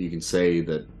now, you can say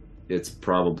that it's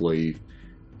probably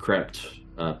crept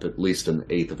up at least an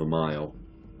eighth of a mile,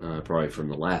 probably from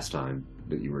the last time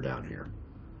that you were down here.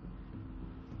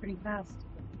 Pretty fast.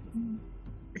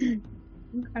 Okay.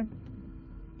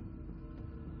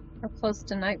 How close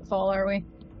to nightfall are we?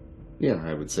 Yeah,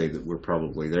 I would say that we're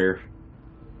probably there.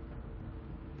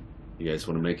 You guys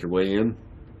want to make your way in?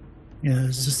 Yeah,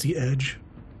 is this the edge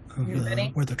of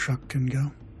where the truck can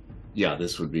go? Yeah,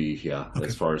 this would be, okay.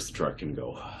 As far as the truck can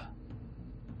go.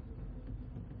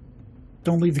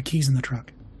 Don't leave the keys in the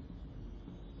truck.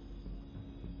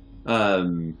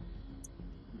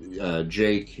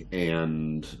 Jake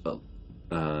and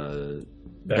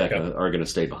Becca are going to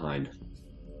stay behind.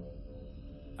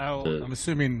 I'm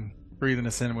assuming breathing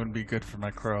us in wouldn't be good for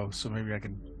my crow, so maybe I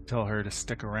can tell her to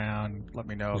stick around, let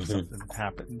me know if something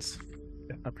happens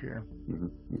up here.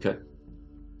 Okay.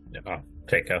 I'll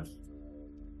take a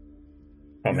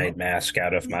homemade mask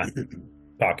out of my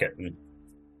pocket and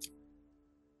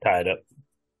tie it up.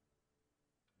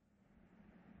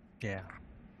 Yeah.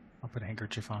 I'll put a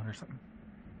handkerchief on or something.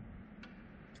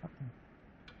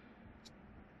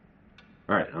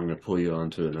 All right, I'm going to pull you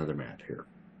onto another map here.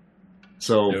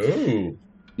 So Ooh.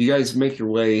 you guys make your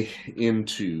way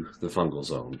into the fungal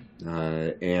zone.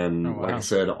 And like I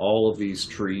said, all of these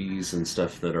trees and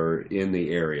stuff that are in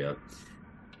the area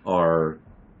are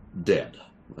dead.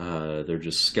 They're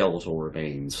just skeletal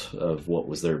remains of what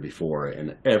was there before,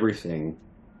 and everything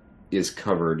is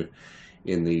covered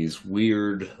in these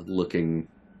weird-looking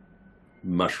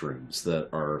mushrooms that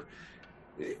are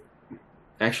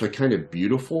actually kind of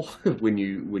beautiful when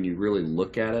you really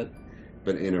look at it,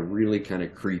 but in a really kind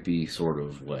of creepy sort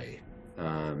of way.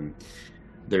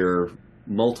 They're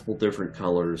multiple different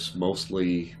colors,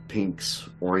 mostly pinks,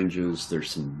 oranges.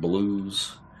 There's some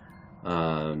blues.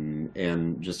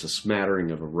 And just a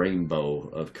smattering of a rainbow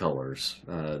of colors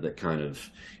that kind of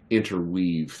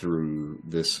interweave through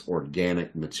this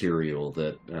organic material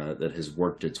that has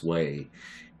worked its way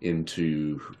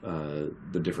into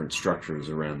the different structures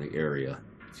around the area.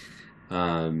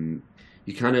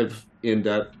 You kind of end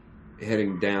up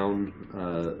heading down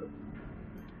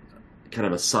kind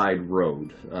of a side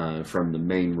road from the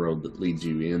main road that leads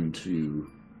you into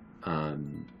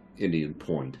Indian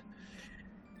Point.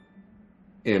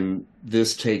 And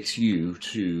this takes you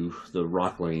to the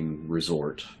Rock Lane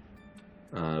Resort,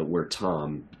 where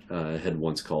Tom had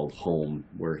once called home,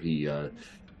 where he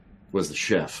was the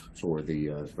chef for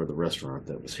the restaurant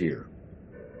that was here.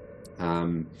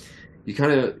 You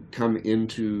kind of come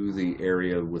into the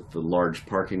area with the large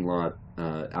parking lot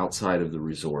outside of the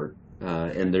resort,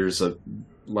 and there's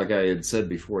like I had said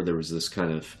before, there was this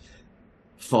kind of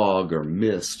fog or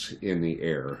mist in the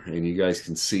air, and you guys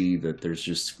can see that there's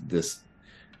just this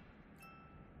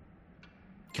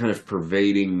kind of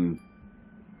pervading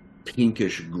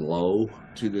pinkish glow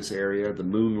to this area. The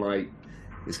moonlight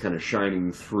is kind of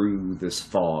shining through this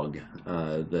fog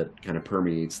that kind of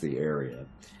permeates the area.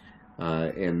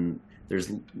 And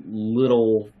there's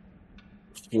little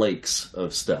flakes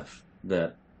of stuff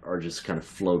that are just kind of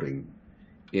floating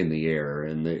in the air,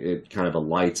 and it kind of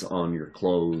alights on your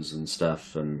clothes and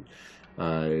stuff, and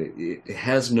it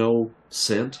has no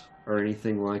scent or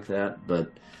anything like that,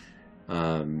 but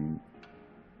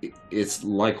it's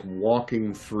like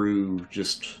walking through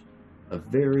just a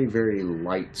very, very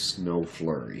light snow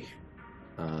flurry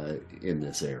in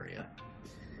this area.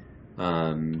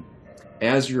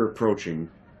 As you're approaching,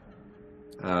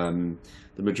 the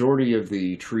majority of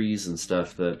the trees and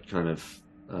stuff that kind of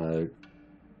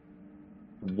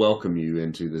welcome you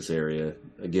into this area,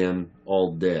 again,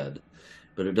 all dead,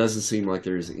 but it doesn't seem like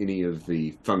there's any of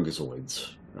the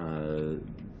fungusoids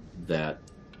that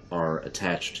are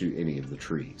attached to any of the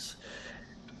trees.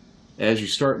 As you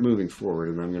start moving forward,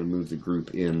 and I'm going to move the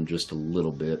group in just a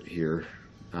little bit here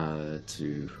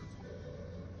to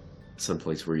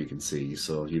someplace where you can see,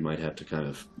 so you might have to kind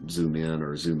of zoom in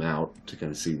or zoom out to kind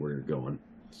of see where you're going.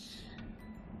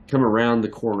 Come around the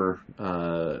corner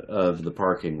of the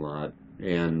parking lot,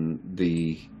 and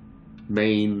the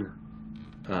main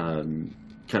kind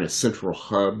of central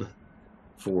hub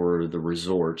for the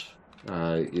resort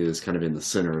is kind of in the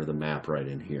center of the map right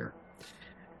in here.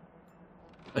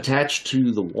 Attached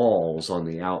to the walls on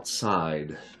the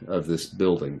outside of this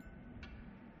building,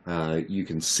 you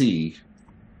can see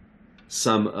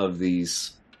some of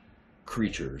these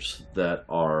creatures that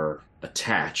are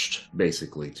attached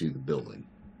basically to the building.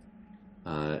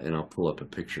 And I'll pull up a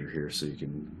picture here so you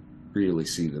can really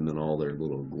see them in all their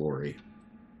little glory.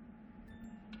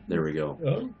 There we go.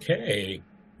 Okay.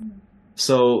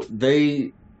 So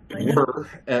they were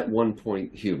at one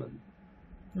point human.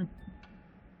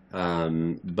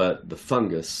 But the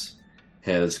fungus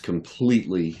has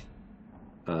completely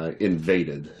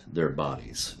invaded their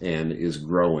bodies and is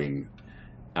growing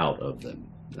out of them.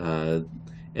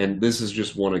 And this is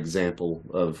just one example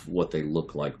of what they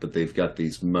look like, but they've got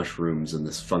these mushrooms and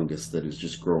this fungus that is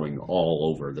just growing all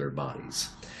over their bodies.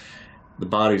 The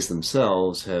bodies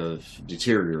themselves have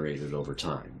deteriorated over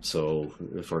time, so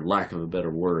for lack of a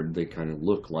better word, they kind of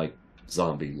look like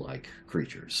zombie-like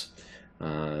creatures.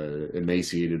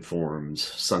 Emaciated forms,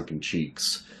 sunken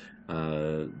cheeks.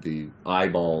 The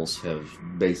eyeballs have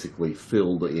basically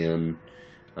filled in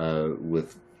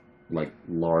with like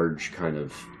large kind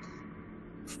of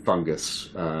fungus,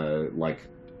 like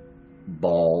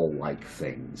ball-like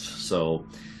things. So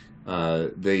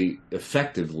They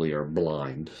effectively are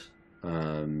blind,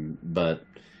 but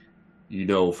you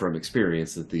know from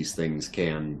experience that these things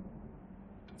can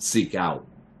seek out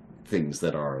things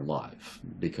that are alive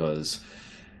because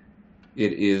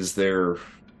it is their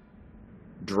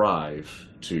drive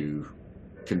to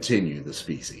continue the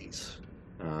species.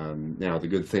 Now, the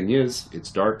good thing is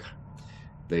it's dark.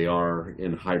 They are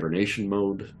in hibernation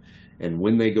mode. And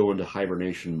when they go into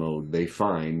hibernation mode, they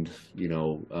find,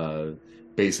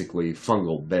 basically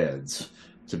fungal beds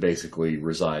to basically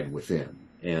reside within.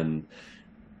 And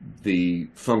the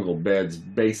fungal beds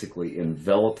basically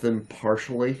envelop them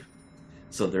partially.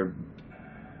 So they're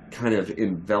kind of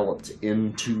enveloped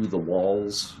into the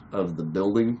walls of the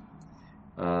building.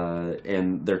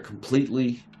 And they're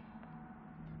completely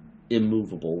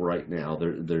immovable right now.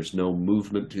 There's no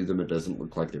movement to them. It doesn't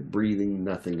look like they're breathing,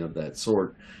 nothing of that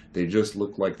sort. They just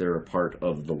look like they're a part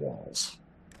of the walls.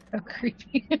 Oh,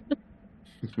 creepy.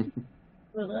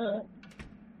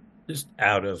 Just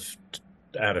out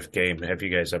of game, have you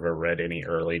guys ever read any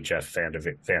early Jeff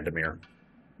Vandermeer?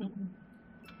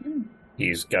 Mm-hmm.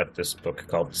 He's got this book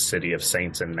called City of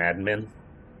Saints and Madmen.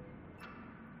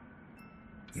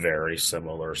 Very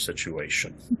similar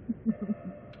situation.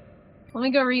 Let me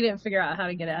go read it and figure out how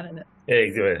to get out of it.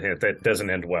 Hey, that doesn't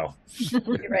end well.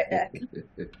 Be right back.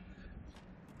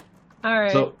 All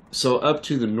right. So up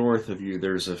to the north of you,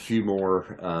 there's a few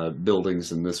more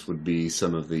buildings, and this would be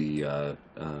some of the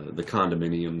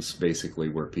condominiums, basically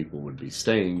where people would be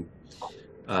staying.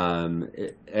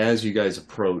 As you guys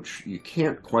approach, you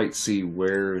can't quite see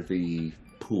where the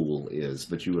pool is,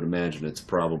 but you would imagine it's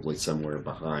probably somewhere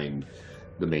behind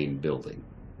the main building.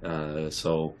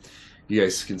 So you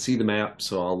guys can see the map,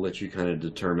 so I'll let you kind of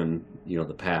determine, the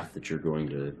path that you're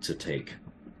going to take.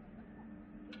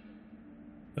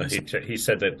 He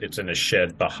said that it's in a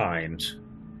shed behind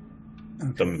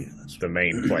the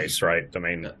main place, right? The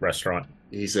main restaurant.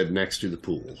 He said next to the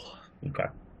pool. Okay.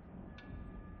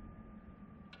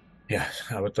 Yeah,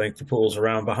 I would think the pool's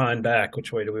around behind back.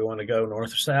 Which way do we want to go,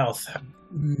 north or south?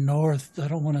 North. I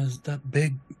don't want that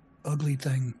big, ugly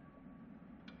thing.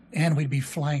 And we'd be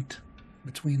flanked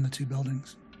between the two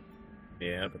buildings.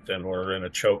 Yeah, but then we're in a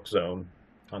choke zone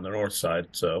on the north side,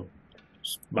 so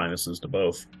minuses to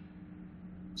both.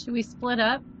 Should we split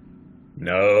up?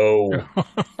 No.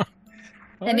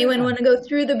 Anyone want to go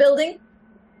through the building?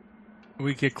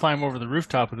 We could climb over the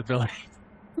rooftop of the building.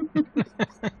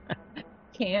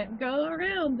 Can't go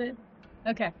around it.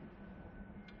 Okay.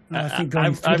 I think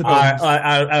going through the out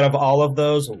buildings. of all of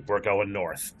those, we're going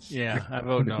north. Yeah, I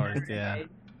vote north. Yeah.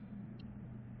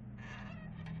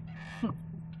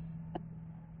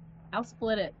 I'll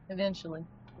split it eventually.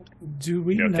 Do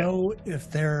we Okay. know if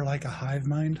they're like a hive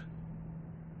mind?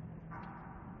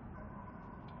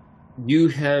 You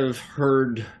have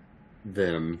heard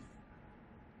them,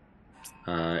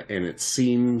 and it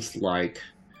seems like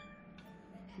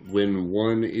when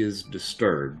one is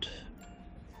disturbed,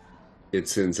 it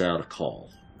sends out a call.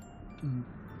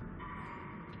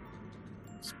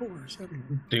 Spores.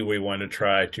 Do we want to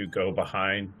try to go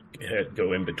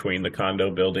in between the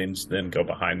condo buildings, then go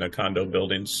behind the condo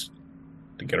buildings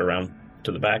to get around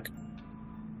to the back,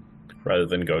 rather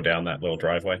than go down that little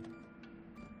driveway?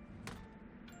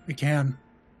 We can,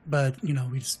 but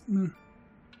we just.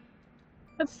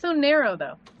 That's so narrow,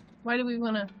 though. Why do we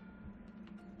want to?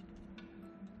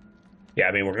 Yeah,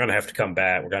 I mean, we're going to have to come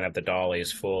back. We're going to have the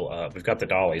dollies full. We've got the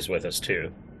dollies with us,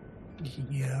 too.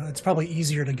 Yeah, it's probably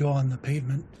easier to go on the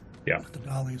pavement. Yeah. With the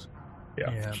dollies.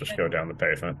 Yeah, Yeah. let's just go down the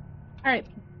pavement. All right,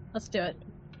 let's do it.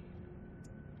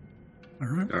 All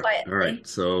right. All right.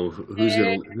 So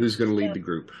who's gonna lead the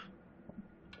group?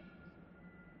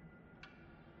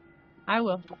 I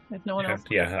will, if no one else.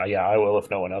 Yeah, I will if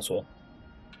no one else will.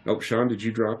 Oh, Sean, did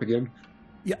you drop again?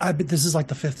 Yeah, but this is like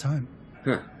the 5th time.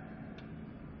 Huh.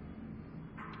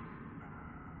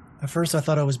 At first, I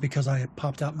thought it was because I had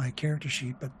popped out my character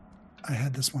sheet, but I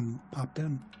had this one popped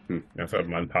in. I thought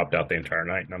mine popped out the entire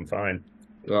night, and I'm fine.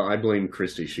 Well, I blame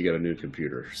Christy. She got a new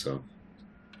computer, so.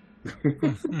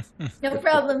 No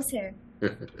problems here.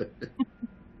 Oh,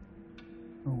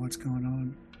 what's going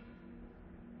on?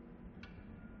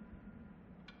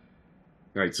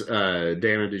 All right, so,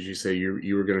 Dana, did you say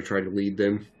you were going to try to lead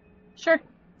them? Sure.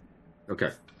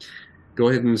 Okay. Go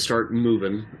ahead and start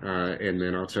moving, and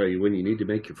then I'll tell you when you need to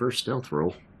make your first stealth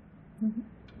roll.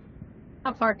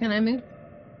 How far can I move?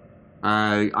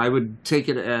 I would take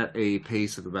it at a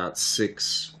pace of about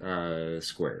 6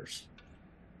 squares.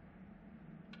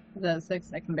 Is that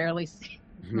 6? I can barely see.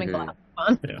 My glasses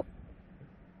on.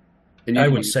 And you I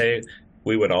can would use- say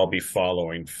we would all be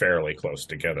following fairly close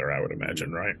together, I would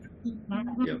imagine, right?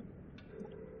 Yep.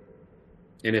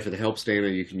 And if it helps, Dana,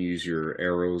 you can use your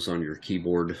arrows on your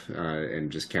keyboard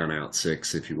and just count out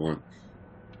 6 if you want.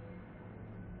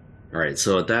 All right,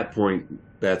 so at that point,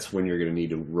 that's when you're going to need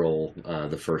to roll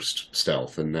the first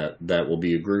stealth, and that will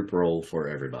be a group roll for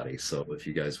everybody. So if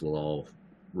you guys will all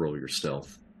roll your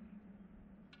stealth.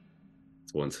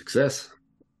 It's 1 success.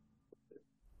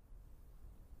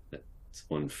 It's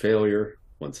 1 failure,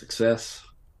 1 success.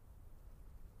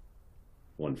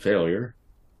 1 failure.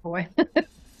 Boy.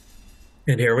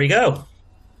 And here we go.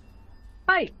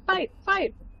 Fight, fight,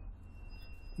 fight.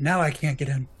 Now I can't get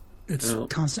in. It's Oh.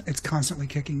 It's constantly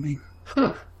kicking me.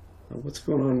 Huh. What's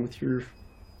going on with your...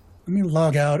 Let me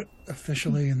log out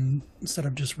officially and instead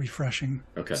of just refreshing.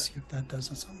 Okay. See if that does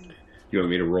something. You want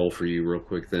me to roll for you real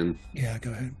quick then? Yeah,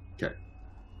 go ahead. Okay.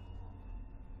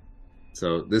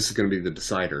 So this is going to be the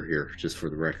decider here, just for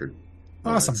the record.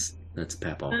 Awesome. That's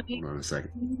Papa. Hold on a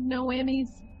second. No whammies.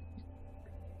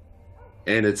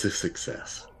 And it's a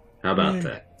success. How about Yay.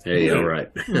 that? Hey, all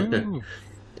right. Ooh.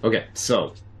 Okay,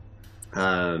 so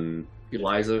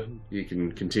Eliza, you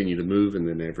can continue to move, and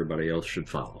then everybody else should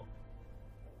follow.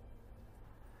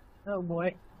 Oh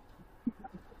boy.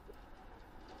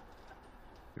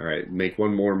 All right, make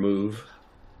 1 more move.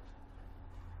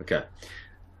 Okay.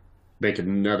 Make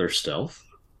another stealth.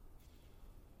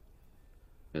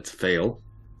 That's a fail.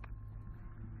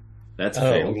 That's a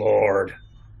Oh, fail. Lord.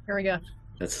 Here we go.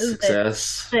 That's a This is it. success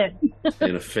Sit.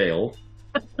 and a fail.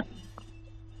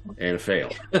 And a fail.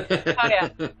 yeah.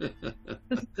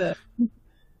 This is it.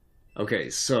 Okay,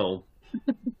 so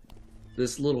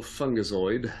this little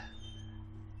fungazoid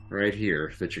right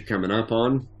here that you're coming up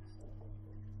on,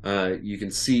 you can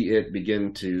see it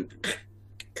begin to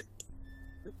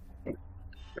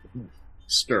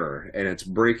stir, and it's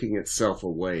breaking itself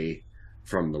away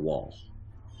from the wall.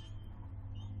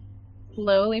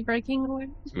 Slowly breaking away.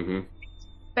 Mm-hmm.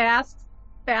 Fast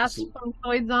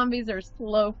fungoid zombies or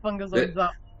slow fungozoid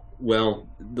zombies? Well,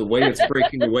 the way it's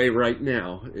breaking away right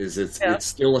now is it's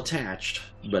still attached,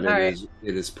 but it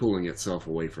is pulling itself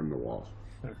away from the wall.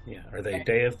 Yeah. Are they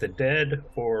Day of the Dead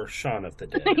or Shaun of the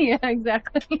Dead? Yeah,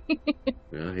 exactly.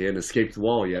 Well, he hadn't escaped the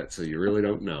wall yet, so you really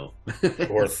don't know.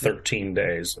 Or 13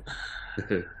 days?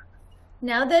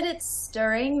 Now that it's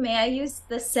stirring, may I use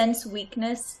the sense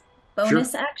weakness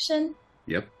bonus action?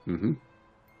 Yep. Mm-hmm.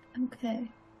 Okay.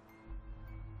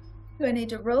 Do I need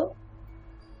to roll?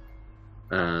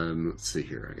 Let's see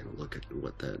here. I gotta look at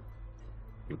what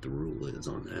the rule is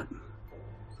on that.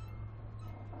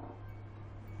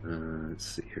 Let's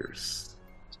see here.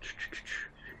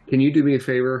 Can you do me a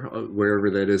favor, wherever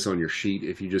that is on your sheet?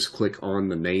 If you just click on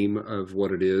the name of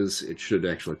what it is, it should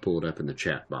actually pull it up in the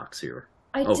chat box here.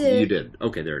 I Oh, did. you did.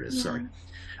 Okay, there it is. Yeah. Sorry.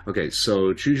 Okay,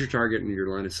 so choose your target in your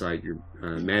line of sight. Your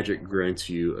magic grants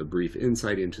you a brief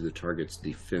insight into the target's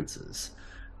defenses.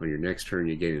 On your next turn,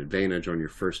 you gain advantage on your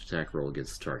first attack roll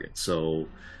against the target. So,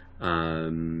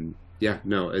 yeah,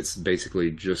 no, it's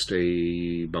basically just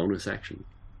a bonus action.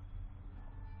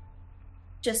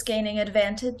 Just gaining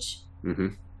advantage. Mm-hmm.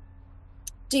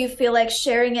 Do you feel like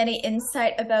sharing any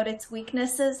insight about its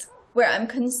weaknesses where I'm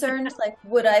concerned? Like,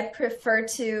 would I prefer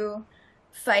to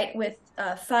fight with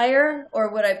fire, or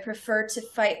would I prefer to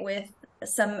fight with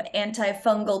some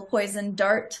antifungal poison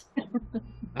dart?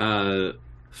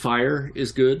 Fire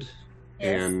is good,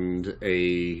 Yes. and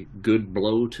a good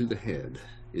blow to the head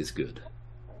is good.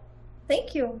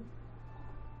 Thank you.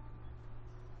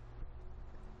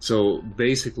 So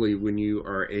basically, when you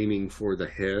are aiming for the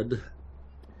head,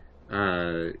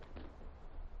 an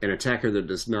attacker that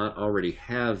does not already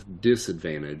have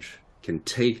disadvantage can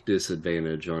take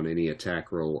disadvantage on any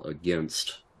attack roll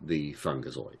against the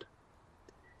fungazoid.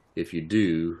 If you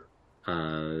do,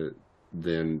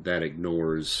 then that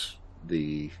ignores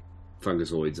the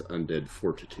fungazoid's undead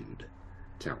fortitude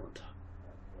talent.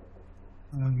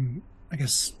 I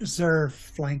guess, is there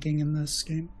flanking in this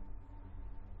game?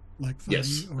 Like fighting,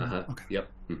 Yes. or- Okay.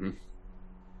 Yep. Mm-hmm.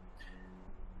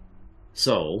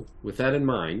 So, with that in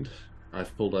mind,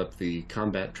 I've pulled up the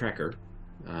combat tracker.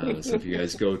 So if you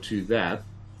guys go to that,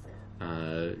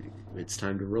 it's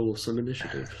time to roll some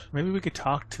initiative. Maybe we could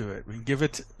talk to it. We can give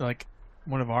it like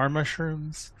one of our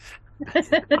mushrooms.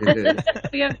 We're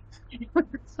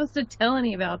supposed to tell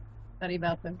anybody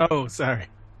about them. Oh, sorry.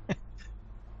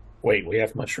 Wait, we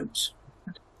have mushrooms.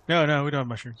 No, we don't have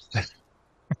mushrooms.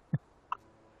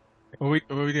 What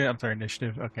we did? I'm sorry,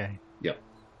 initiative. Okay. Yep.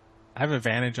 I have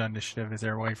advantage on initiative. Is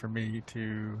there a way for me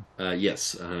to?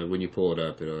 Yes, when you pull it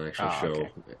up, it'll actually show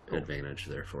okay. Cool. advantage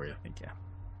there for you. Thank you.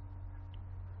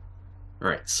 All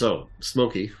right, so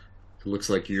Smokey, it looks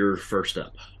like you're first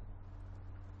up.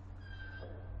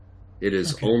 It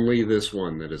is Okay. only this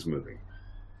one that is moving.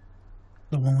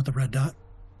 The one with the red dot.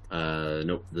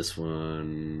 Nope, this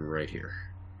one right here.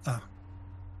 Oh.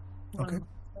 Okay.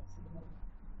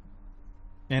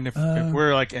 And if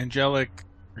we're like angelic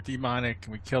or demonic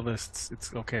and we kill this,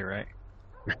 it's okay, right?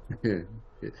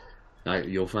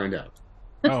 You'll find out.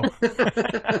 Oh.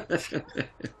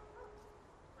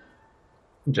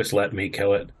 Just let me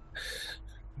kill it.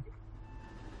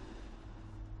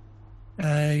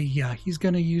 Yeah, he's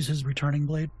going to use his returning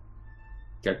blade.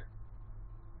 Okay.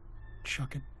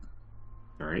 Chuck it.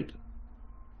 All right.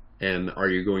 And are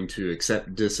you going to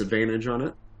accept disadvantage on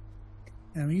it?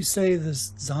 And when you say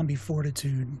this zombie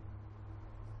fortitude,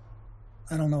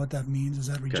 I don't know what that means. Is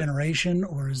that regeneration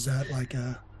or is that like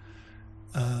a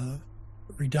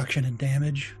reduction in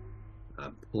damage?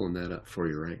 I'm pulling that up for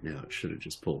you right now. It should have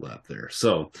just pulled up there.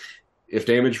 So, if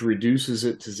damage reduces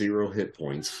it to 0 hit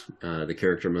points, the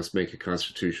character must make a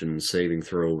Constitution saving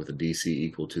throw with a DC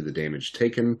equal to the damage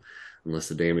taken, unless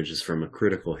the damage is from a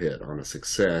critical hit. On a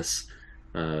success,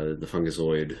 the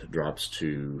fungazoid drops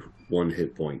to 1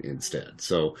 hit point instead.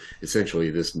 So essentially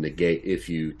this if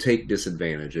you take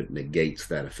disadvantage, it negates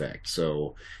that effect.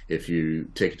 So if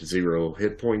you take it to 0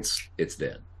 hit points, it's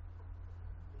dead.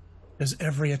 Does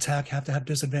every attack have to have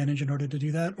disadvantage in order to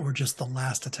do that, or just the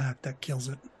last attack that kills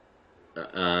it?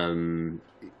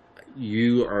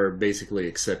 You are basically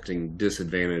accepting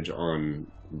disadvantage on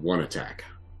one attack.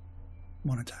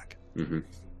 One attack. Mm-hmm.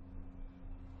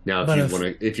 Now,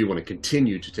 if you want to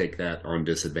continue to take that on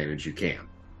disadvantage, you can.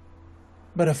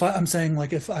 But I'm saying,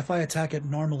 like, if I attack it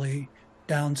normally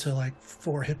down to like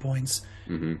 4 hit points,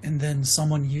 and then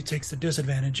someone takes the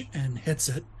disadvantage and hits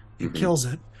it and kills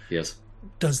it, yes,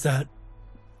 does that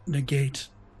negate,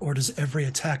 or does every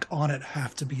attack on it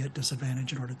have to be at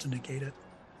disadvantage in order to negate it?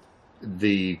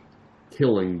 The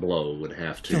killing blow would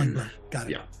have to. Killing blow. Got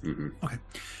it. Yeah. Mm-hmm. Okay.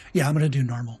 Yeah, I'm going to do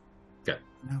normal. Okay.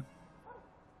 Yeah.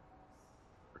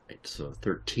 Right, so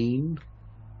 13.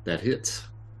 That hits.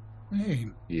 Hey.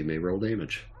 You may roll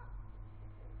damage.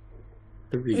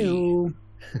 3. Ew.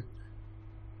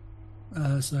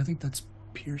 So I think that's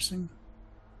piercing.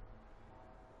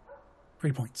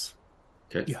 3 points.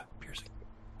 Okay. Yeah, piercing.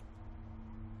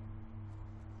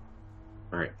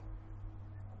 All right.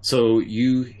 So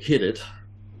you hit it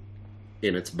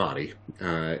in its body,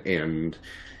 and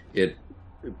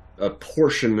a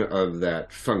portion of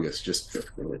that fungus just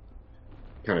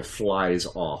kind of flies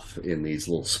off in these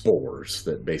little spores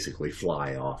that basically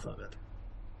fly off of it.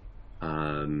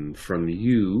 From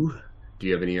you, do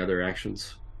you have any other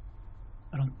actions?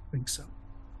 I don't think so.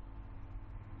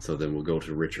 So then we'll go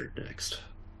to Richard next.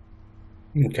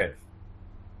 Okay.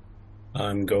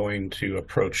 I'm going to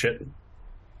approach it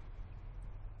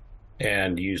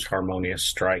and use Harmonious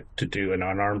Strike to do an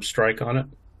unarmed strike on it.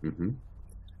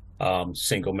 Mm-hmm.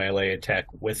 Single melee attack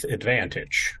with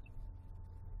advantage.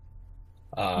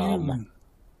 That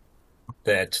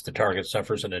the target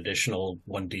suffers an additional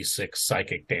 1d6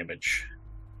 psychic damage,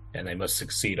 and they must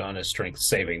succeed on a strength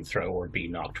saving throw or be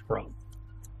knocked prone.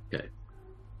 Okay.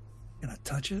 Can I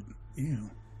touch it? Ew.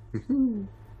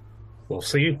 We'll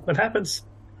see what happens.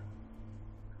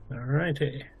 All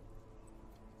righty.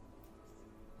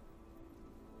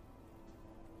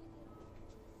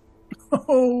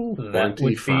 Oh, That would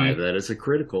 25. be, That is a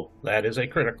critical. that is a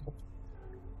critical.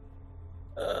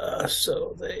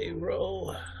 So they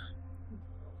roll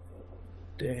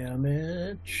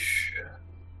damage.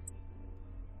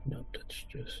 Nope, that's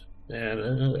just,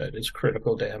 and that is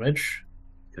critical damage.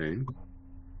 Okay.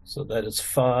 So that is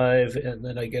 5, and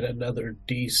then I get another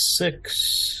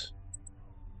d6.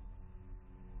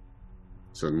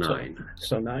 So 9.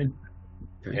 So 9.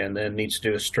 Okay. And then needs to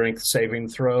do a strength saving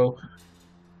throw.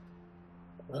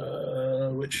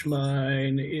 Which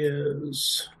mine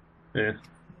is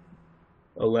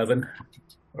 11.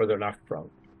 Or they're knocked prone.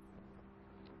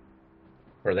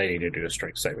 Or they need to do a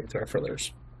strength saving throw for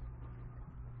theirs.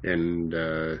 And,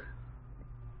 okay,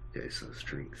 so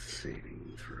strength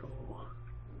saving throw.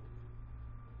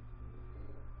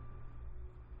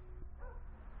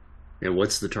 And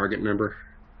what's the target number?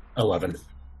 11.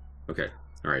 Okay.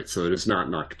 All right. So it is not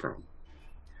knocked prone.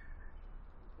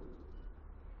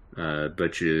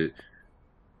 But you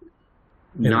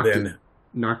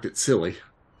knocked it silly.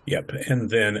 Yep. And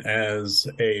then as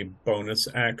a bonus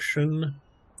action,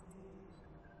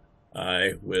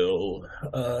 I will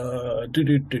what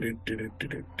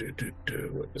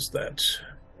is that?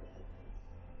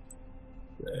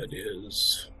 That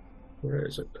is, where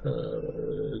is it?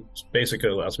 It basically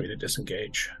allows me to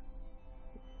disengage.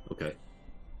 Okay.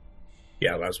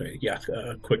 Yeah,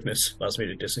 quickness allows me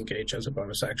to disengage as a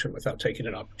bonus action without taking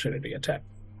an opportunity attack.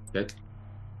 Okay.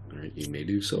 All right. You may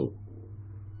do so.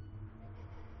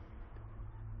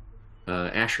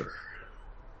 Asher.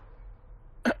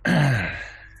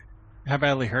 How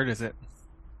badly hurt is it?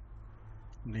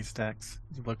 These stacks,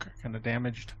 does it look kind of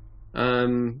damaged?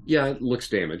 Yeah, it looks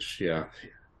damaged. Yeah.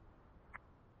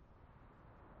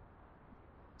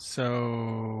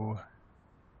 So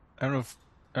I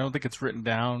don't think it's written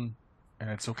down, and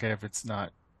it's okay if it's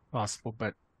not possible.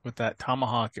 But with that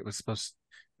tomahawk, it was supposed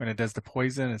when it does the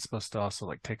poison, it's supposed to also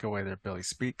like take away their ability to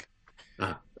speak.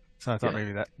 So I thought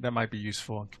maybe that might be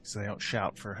useful so they don't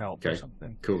shout for help or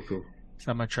something. Cool. So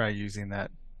I'm gonna try using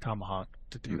that tomahawk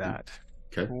to do that.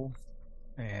 Okay. Cool.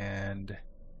 And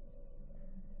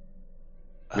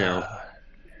now,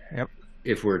 yep.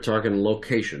 If we're talking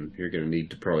location, you're going to need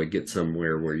to probably get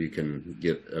somewhere where you can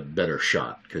get a better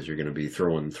shot because you're going to be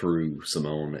throwing through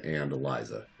Simone and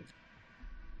Eliza.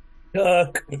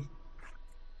 Duck.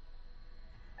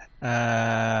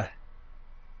 Yeah,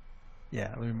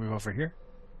 let me move over here.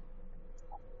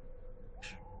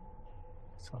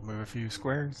 So I'll move a few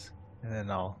squares, and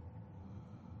then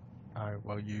I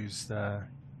will use I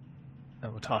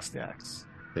will toss the axe.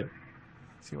 Okay.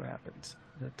 See what happens.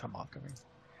 The tomahawk, I mean.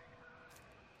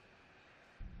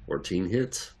 14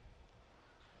 hits.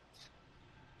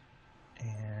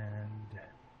 And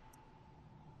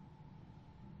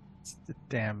it's the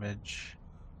damage.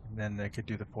 And then they could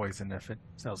do the poison if it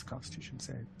sells Constitution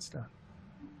save and stuff.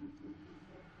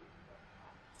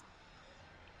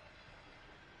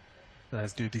 So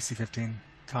let's do DC 15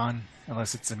 con,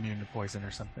 unless it's immune to poison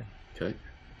or something. Okay.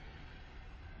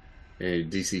 A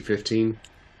DC 15?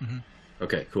 Mm-hmm.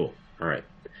 Okay, cool. All right.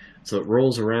 So it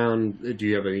rolls around. Do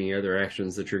you have any other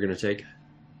actions that you're going to take?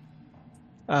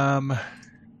 Am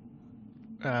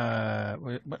I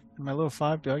level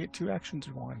 5? Do I get 2 actions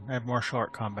or 1? I have martial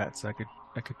art combat, so I could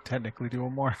technically do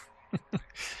one more.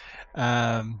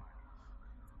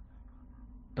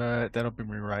 But that'll bring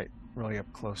me really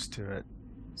up close to it.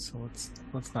 So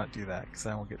let's not do that because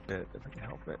I won't get bit if I can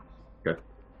help it. Okay.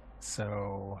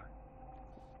 So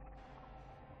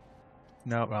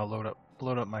no, I'll load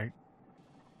up my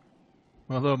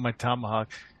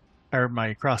tomahawk or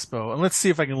my crossbow, and let's see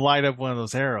if I can light up one of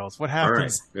those arrows. What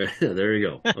happens? All right. There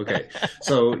you go. Okay.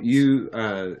 So you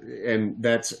and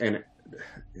that's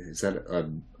is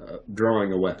that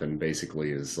drawing a weapon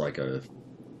basically is like a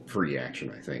free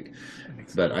action, I think.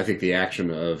 But I think the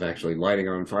action of actually lighting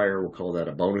on fire, we'll call that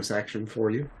a bonus action for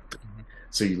you. Mm-hmm.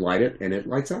 So you light it and it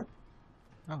lights up.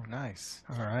 Oh, nice.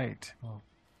 All right. Well,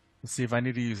 let's see if I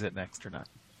need to use it next or not.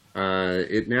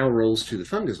 It now rolls to the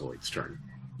fungazoid's turn.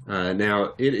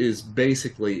 Now, it has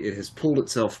pulled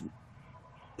itself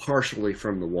partially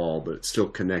from the wall, but it's still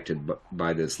connected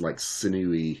by this like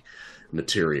sinewy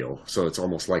material. So it's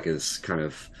almost like this kind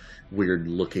of weird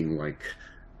looking like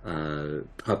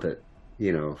puppet,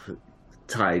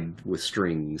 tied with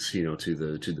strings, to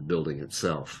the building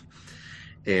itself.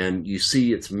 And you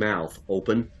see its mouth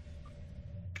open,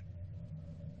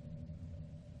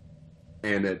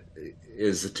 and it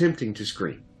is attempting to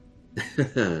scream.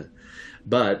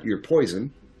 But your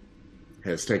poison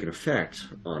has taken effect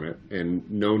on it, and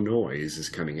no noise is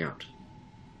coming out.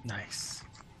 Nice.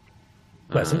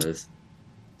 Pleasant.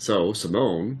 So,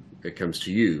 Simone, it comes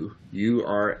to you. You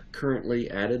are currently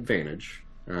at advantage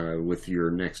with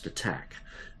your next attack.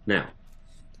 Now,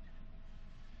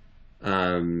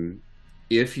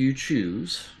 if you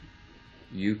choose,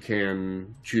 you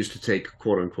can choose to take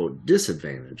quote-unquote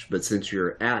disadvantage, but since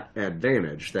you're at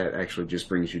advantage, that actually just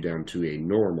brings you down to a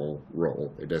normal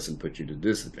roll. It doesn't put you to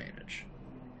disadvantage.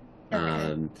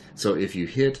 Okay. So if you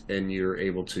hit and you're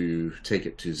able to take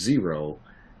it to 0,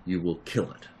 you will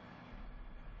kill it.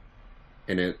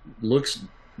 And it looks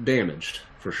damaged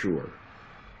for sure.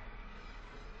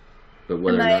 But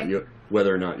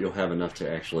whether or not you'll have enough to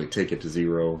actually take it to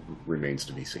 0 remains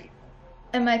to be seen.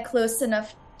 Am I close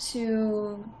enough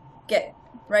to get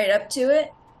right up to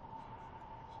it?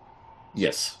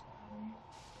 Yes.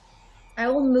 I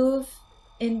will move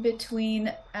in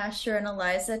between Asher and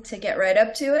Eliza to get right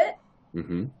up to it.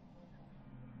 Mm-hmm.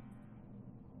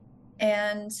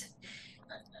 And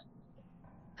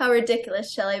how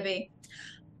ridiculous shall I be?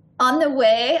 On the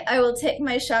way, I will take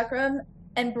my chakram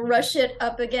and brush it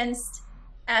up against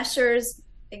Asher's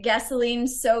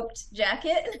gasoline-soaked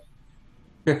jacket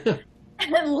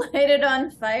and light it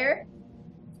on fire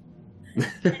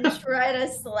and try to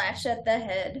slash at the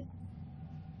head.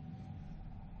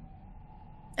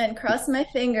 And cross my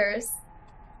fingers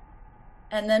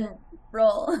and then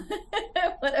roll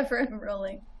whatever I'm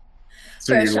rolling.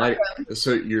 So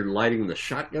you're lighting the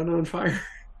shotgun on fire?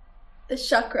 The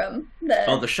chakram. The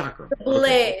chakram. The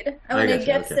blade. Okay. I want to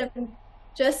get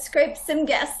just scrape some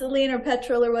gasoline or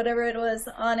petrol or whatever it was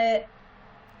on it.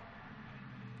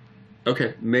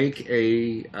 Okay, make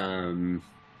a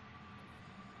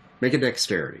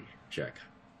dexterity. check.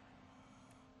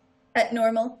 At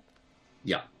normal.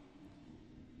 Yeah.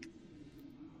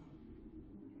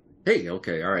 Hey,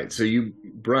 okay, all right. So you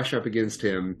brush up against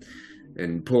him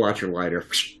and pull out your lighter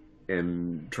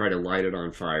and try to light it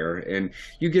on fire, and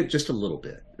you get just a little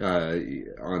bit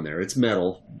on there. It's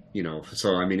metal,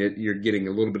 so I mean, you're getting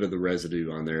a little bit of the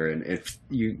residue on there, and if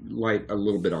you light a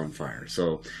little bit on fire.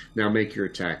 So now make your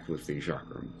attack with the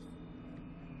chakram.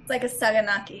 It's like a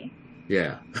Saganaki.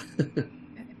 Yeah.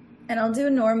 And I'll do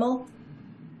normal.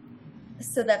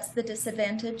 So that's the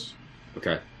disadvantage.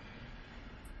 Okay.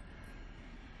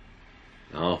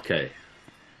 Okay.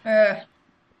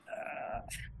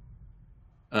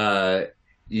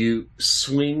 You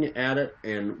swing at it,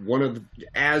 and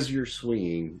as you're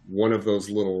swinging, one of those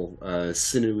little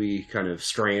sinewy kind of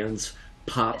strands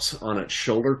pops on its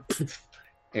shoulder,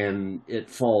 and it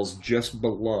falls just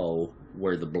below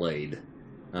where the blade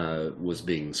was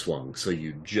being swung. So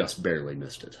you just barely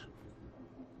missed it.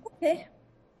 Okay.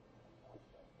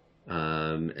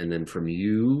 And then from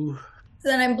you. So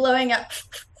then I'm blowing up.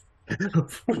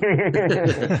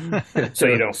 So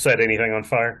you don't set anything on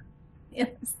fire? Yes.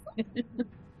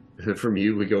 From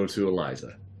you, we go to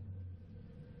Eliza.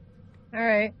 All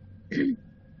right.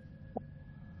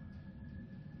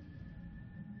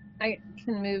 I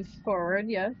can move forward,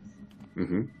 yes.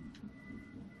 Mm-hmm.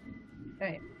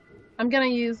 Okay. I'm going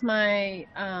to use my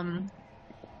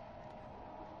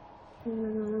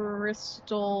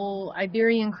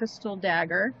Iberian crystal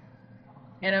dagger,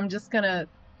 and I'm just going to,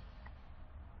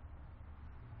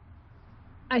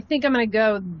 I think I'm going to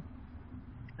go,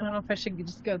 I don't know if I should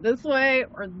just go this way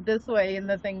or this way in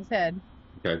the thing's head.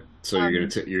 Okay, so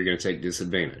you're gonna take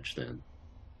disadvantage then.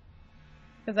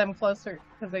 Because I'm closer.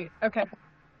 Okay.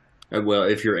 Well,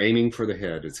 if you're aiming for the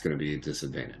head, it's going to be a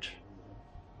disadvantage.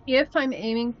 If I'm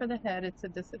aiming for the head, it's a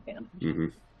disadvantage. Mm-hmm.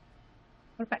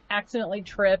 What if I accidentally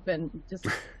trip and just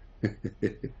a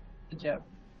joke?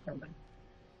 Never mind.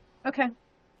 Okay.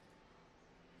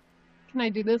 Can I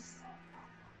do this?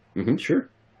 Mm-hmm. Sure.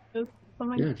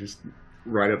 Something? Yeah, just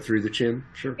right up through the chin.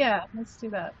 Sure. Yeah, let's do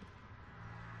that.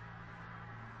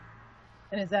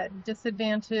 And is that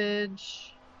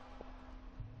disadvantage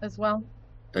as well?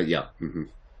 Yeah. Mm-hmm.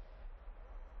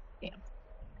 Damn.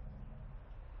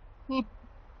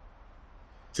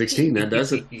 16, that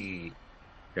does it.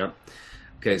 Yep.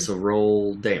 Okay, so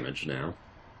roll damage now.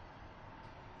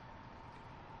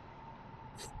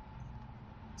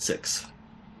 6.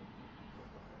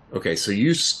 Okay, so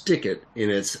you stick it in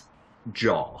its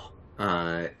jaw,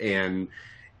 and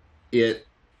it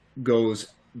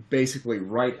goes basically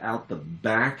right out the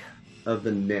back of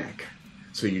the neck.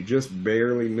 So you just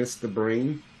barely missed the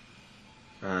brain,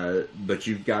 but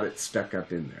you've got it stuck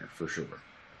up in there for sure.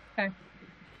 Okay.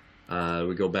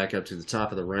 We go back up to the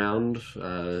top of the round,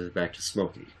 back to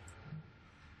Smokey.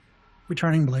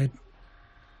 Returning blade.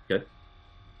 Okay.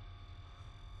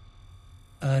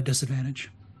 Disadvantage.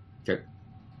 Okay.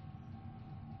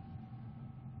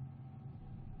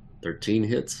 13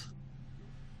 hits.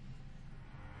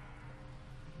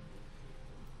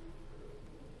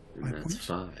 And 5 that's points.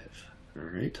 5. All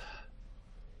right.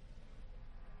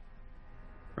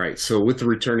 All right, so with the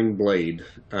returning blade,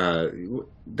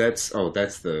 that's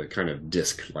the kind of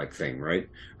disc-like thing, right?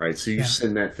 All right, so you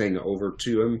send that thing over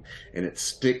to him, and it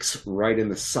sticks right in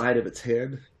the side of its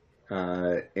head,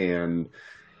 and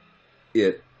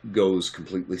it goes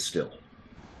completely still.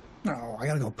 Oh, I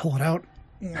gotta go pull it out.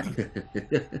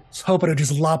 Just hoping to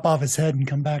just lop off his head and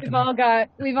come back. We've all got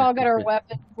our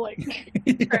weapons, like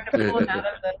trying to pull it out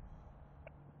of the.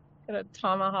 Got a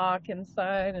tomahawk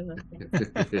inside, and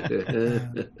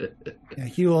Yeah,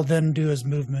 he will then do his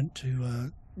movement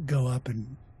to go up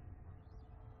and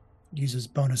use his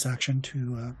bonus action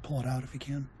to pull it out if he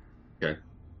can. Okay.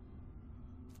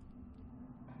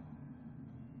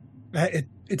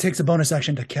 It takes a bonus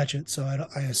action to catch it, so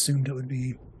I assumed it would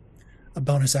be a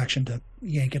bonus action to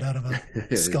yank it out of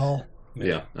a skull.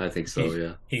 Yeah, I think so,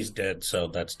 yeah. He's dead, so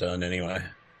that's done anyway.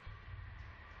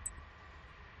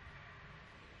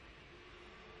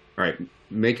 All right,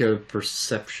 make a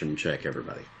perception check,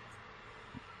 everybody.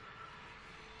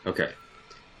 Okay.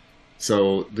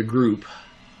 So the group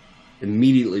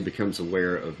immediately becomes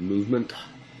aware of movement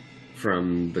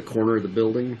from the corner of the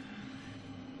building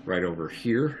right over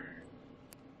here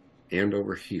and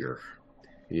over here.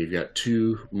 And you've got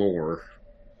 2 more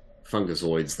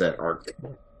fungazoids that are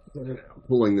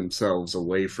pulling themselves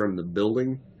away from the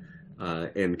building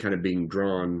and kind of being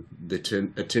drawn,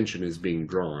 attention is being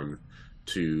drawn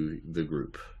to the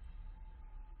group.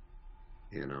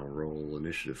 And I'll roll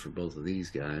initiative for both of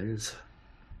these guys.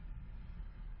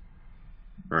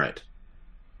 All right.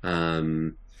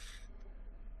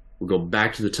 We'll go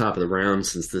back to the top of the round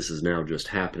since this is now just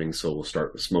happening, so we'll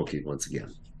start with Smokey once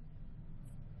again.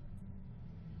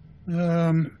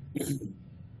 I'm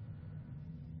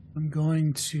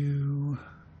going to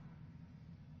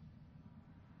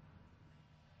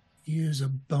use a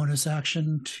bonus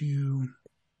action to...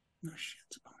 Oh, shit,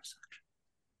 it's a bonus action.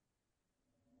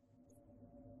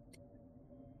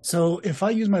 So if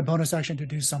I use my bonus action to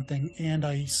do something and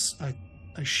I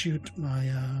shoot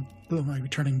my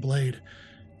returning blade,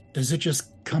 does it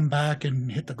just come back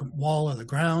and hit the wall or the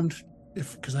ground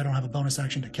because I don't have a bonus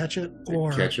action to catch it?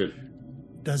 Or catch it.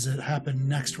 Does it happen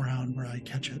next round where I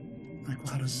catch it? Like,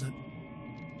 how does it...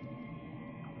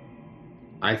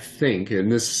 I think,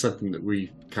 and this is something that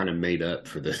we kind of made up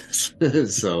for this.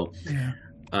 So, yeah.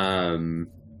 Let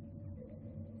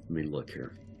me look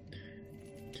here.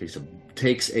 It's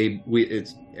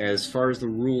as far as the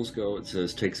rules go, it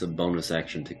says takes a bonus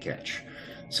action to catch.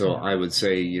 So I would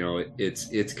say,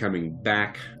 it's coming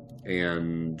back,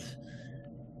 and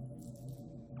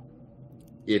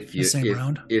if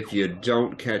you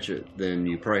don't catch it, then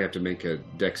you probably have to make a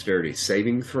dexterity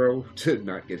saving throw to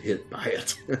not get hit by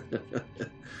it.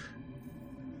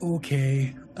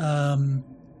 Okay.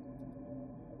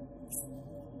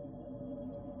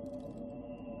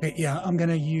 Yeah, I'm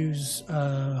gonna use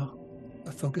a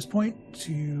focus point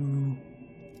to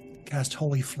cast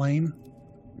Holy Flame.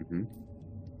 Mm-hmm.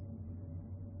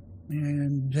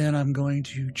 And then I'm going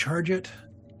to charge it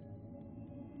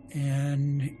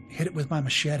and hit it with my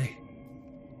machete.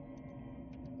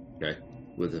 Okay,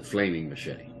 with a flaming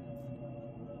machete.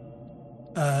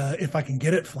 If I can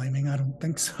get it flaming, I don't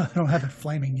think so. I don't have it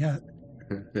flaming yet.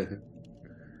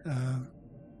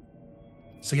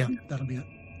 So yeah, that'll be it.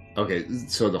 Okay,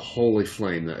 so the Holy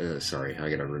Flame, sorry, I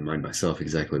gotta remind myself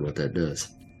exactly what that does.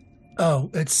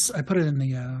 Oh, I put it in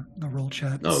the roll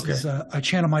chat. Oh, okay. I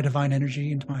channel my divine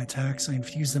energy into my attacks. I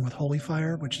infuse them with Holy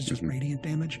Fire, which is just radiant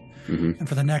damage. Mm-hmm. And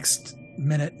for the next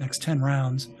 10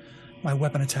 rounds, my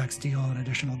weapon attacks deal an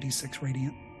additional d6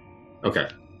 radiant. Okay.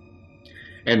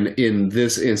 And in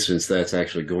this instance, that's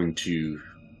actually going to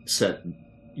set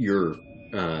your...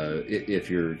 if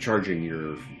you're charging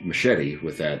your machete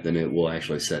with that, then it will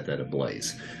actually set that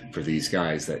ablaze. For these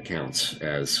guys, that counts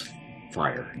as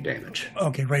fire damage.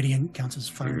 Okay, radiant counts as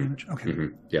fire damage. Okay.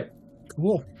 Mm-hmm. Yep.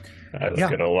 Cool. I look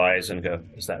at Eliza and go,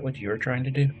 is that what you were trying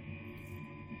to do?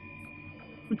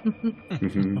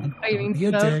 Be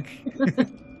a dick.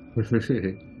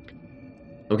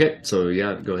 Okay, so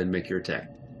yeah, go ahead and make your attack.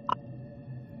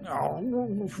 Oh,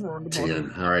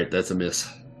 10. All right, that's a miss.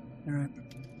 All right.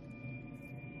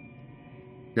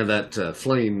 Now that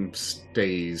flame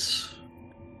stays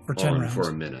For 10 on rounds. for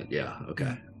a minute. Yeah, okay.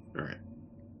 Yeah. All right.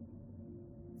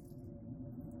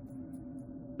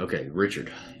 Okay,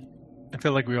 Richard. I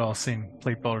feel like we all seen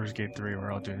Plate Baldur's Gate 3.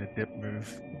 We're all doing the dip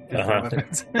move.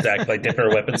 Exactly, dip our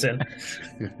weapons in.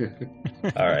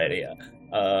 Alrighty, yeah.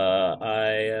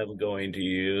 I am going to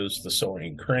use the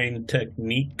soaring crane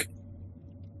technique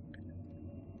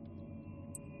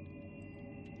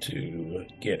to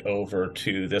get over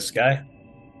to this guy.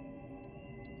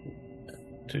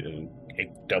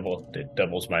 It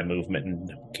doubles my movement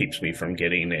and keeps me from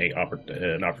getting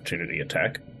an opportunity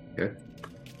attack. Okay.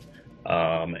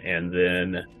 And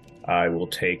then I will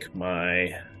take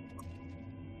my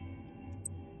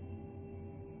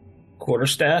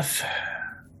quarterstaff,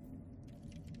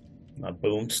 my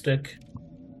boomstick,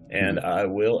 and I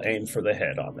will aim for the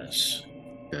head on this.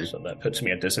 Okay. So that puts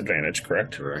me at disadvantage,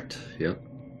 correct? Correct. Yep.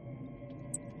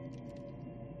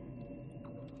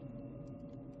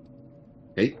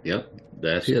 Hey, yep,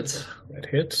 that hits. That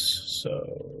hits,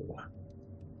 so...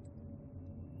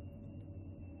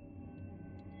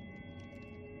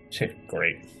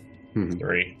 Great.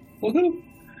 3. Woohoo!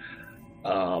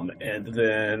 And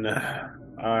then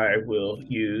I will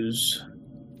use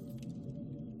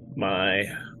my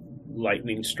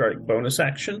lightning strike bonus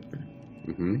action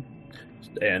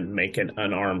and make an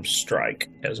unarmed strike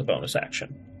as a bonus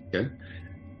action. Okay.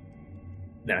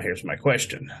 Now here's my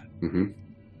question.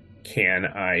 Can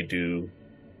I do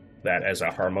that as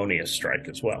a harmonious strike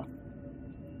as well?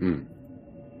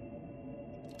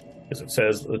 Because it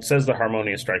says the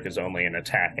harmonious strike is only an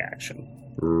attack action.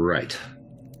 Right.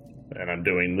 And I'm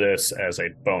doing this as a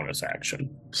bonus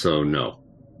action. So no.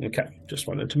 Okay, just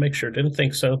wanted to make sure. Didn't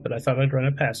think so, but I thought I'd run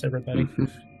it past everybody.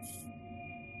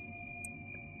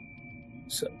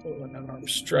 So an unarmed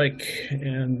strike,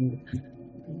 and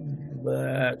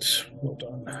that, hold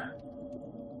on,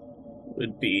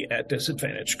 would be at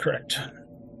disadvantage, correct?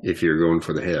 If you're going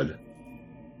for the head.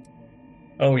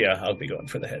 Oh yeah, I'll be going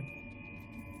for the head.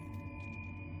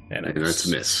 And that's a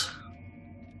miss.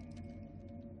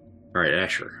 All right,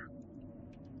 Asher.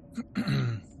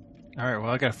 All right. Well,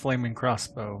 I got a flaming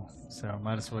crossbow, so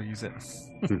might as well use it.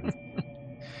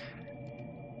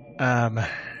 Can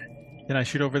I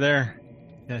shoot over there?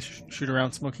 Can I shoot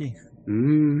around Smokey?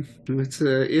 It's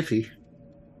iffy.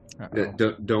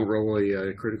 Uh-oh. Don't roll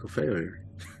a critical failure.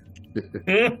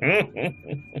 I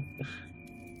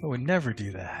would never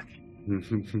do that.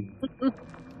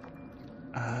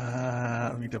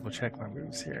 Let me double check my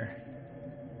moves here.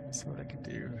 See what I can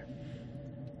do.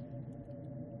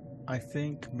 I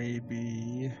think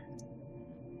maybe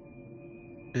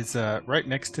is right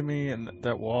next to me and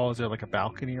that wall. Is there like a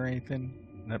balcony or anything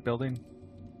in that building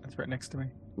that's right next to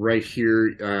me? Right here,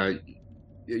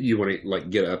 you want to like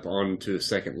get up onto a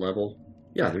second level?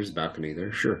 Yeah, there's a balcony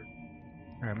there. Sure.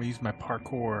 All right, I'm gonna use my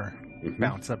parkour,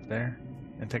 bounce up there,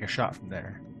 and take a shot from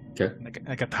there. Okay.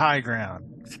 Like a high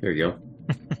ground. There you go.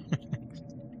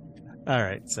 All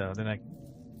right, so then I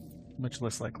much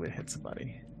less likely to hit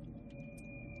somebody.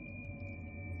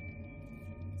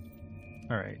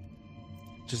 All right,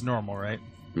 just normal, right?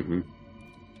 Mm-hmm.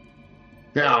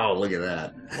 Oh, look at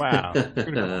that! Wow.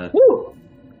 Woo!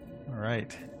 All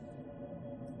right,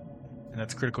 and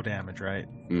that's critical damage, right?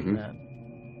 Mm-hmm.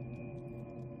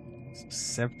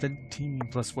 17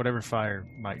 plus whatever fire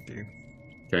might do.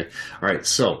 Okay. All right.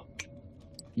 So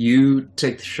you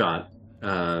take the shot,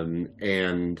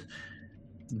 and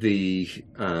the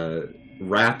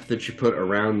wrap that you put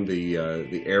around the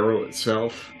arrow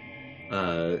itself,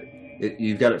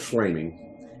 you've got it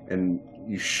flaming, and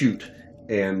you shoot,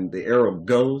 and the arrow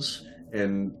goes,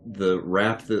 and the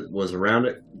wrap that was around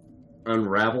it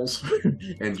unravels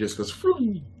and just goes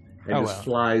and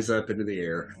flies up into the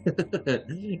air.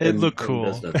 It looked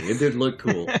cool. It did look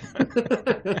cool.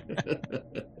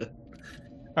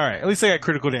 All right, at least I got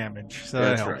critical damage, so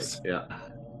that helps. Right. Yeah.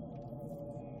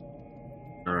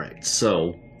 All right,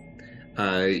 so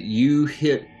you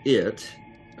hit it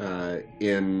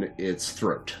in its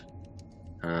throat.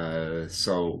 Oh,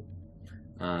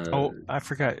 I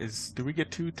forgot. Do we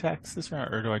get 2 attacks this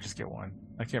round, or do I just get 1?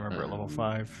 I can't remember. At level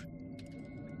 5,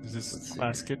 does this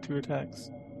class get 2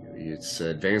 attacks? It's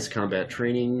advanced combat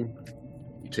training.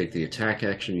 You take the attack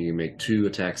action. You make 2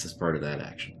 attacks as part of that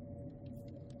action.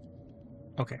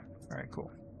 Okay. All right. Cool.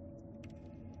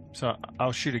 So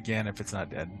I'll shoot again if it's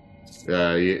not dead.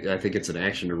 I think it's an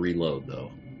action to reload, though.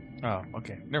 Oh,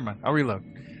 okay. Never mind. I'll reload.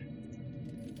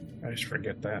 I just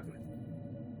forget that.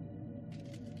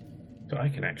 So I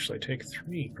can actually take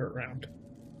 3 per round.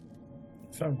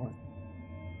 If I want.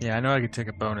 Yeah, I know I could take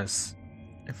a bonus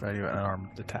if I do an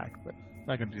armed attack, but I'm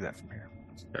not going to do that from here.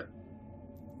 Okay.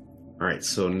 All right,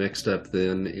 so next up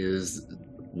then is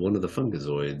one of the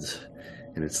fungazoids,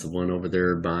 and it's the one over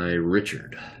there by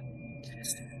Richard.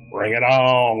 Bring it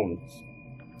on!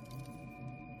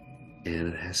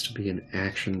 And it has to be an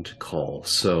action to call.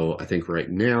 So I think right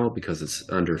now, because it's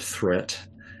under threat,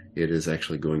 it is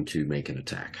actually going to make an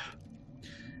attack.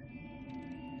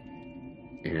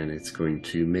 And it's going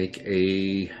to make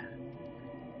a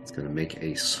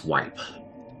swipe.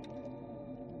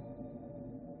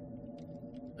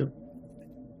 Oop.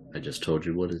 I just told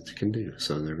you what it can do,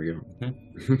 so there we go.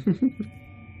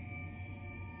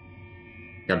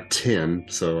 Got 10,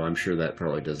 so I'm sure that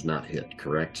probably does not hit,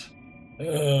 correct?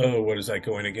 What is that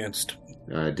going against?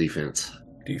 Defense.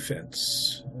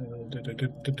 Defense.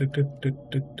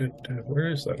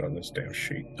 Where is that on this damn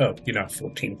sheet? Oh,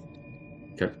 14.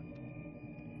 Okay.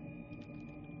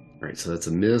 All right, so that's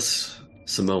a miss.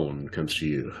 Simone, comes to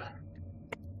you.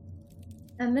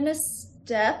 I'm gonna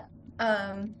step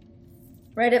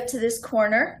right up to this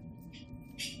corner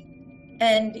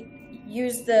and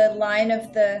use the line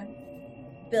of the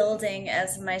building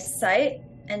as my sight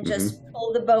and just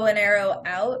pull the bow and arrow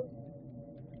out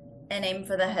and aim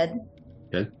for the head.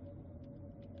 Okay.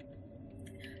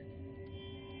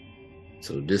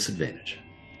 So disadvantage.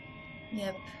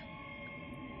 Yep.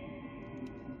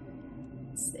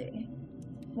 Let's see.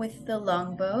 With the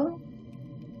longbow.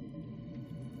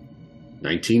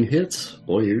 19 hits.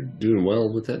 Boy, you're doing well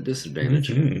with that disadvantage.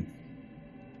 Mm-hmm.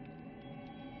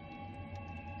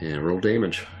 And roll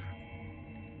damage.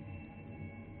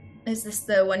 Is this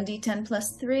the 1d10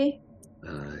 plus 3?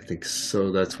 I think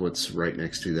so. That's what's right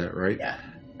next to that, right? Yeah.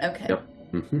 Okay. Yep.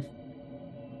 Mm-hmm.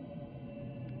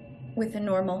 With a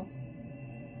normal.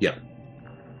 Yep.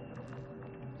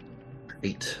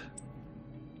 8.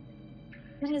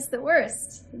 That is the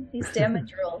worst. These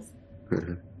damage rolls.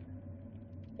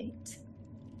 8.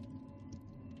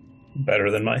 Better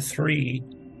than my 3.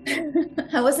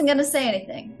 I wasn't going to say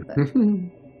anything.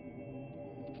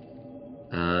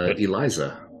 But...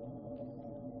 Eliza.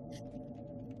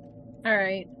 All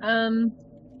right.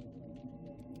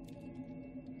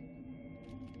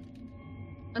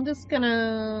 I'm just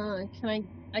gonna.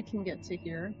 I can get to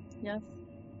here. Yes.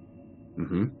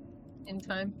 Mm-hmm. In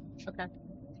time. Okay.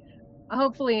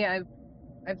 Hopefully,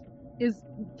 is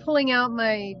pulling out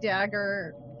my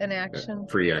dagger an action.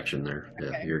 Free action there. Yeah,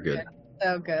 Okay, you're good.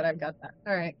 Oh, good. I've got that.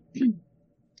 All right.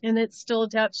 And it's still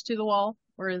attached to the wall,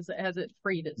 or has it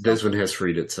freed itself? This one has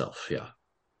freed itself. Yeah.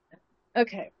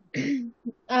 Okay.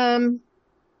 All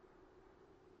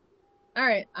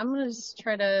right. I'm gonna just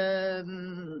try to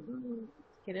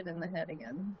get it in the head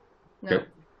again. No. Yep.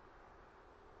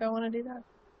 Don't want to do that.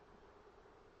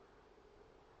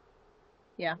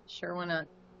 Yeah, sure. Why not?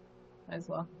 Might as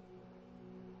well.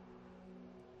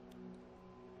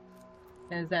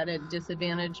 Is that a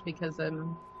disadvantage because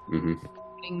I'm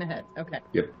hitting the head? Okay.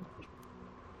 Yep.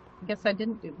 I guess I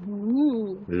didn't do.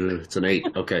 Ooh. It's an 8.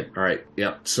 Okay. All right.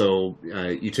 Yep. So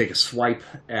you take a swipe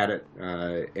at it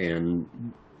and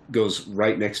goes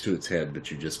right next to its head, but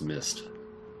you just missed.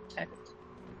 Okay.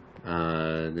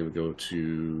 Then we go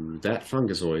to that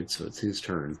fungazoid, so it's his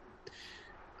turn.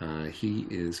 He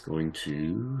is going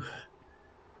to.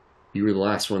 You were the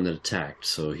last one that attacked,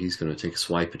 so he's going to take a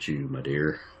swipe at you, my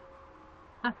dear.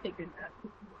 I figured that.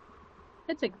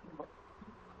 It's a.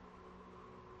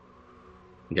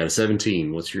 You got a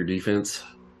 17. What's your defense?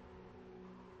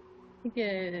 I think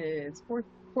it's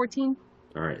 14.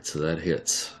 All right, so that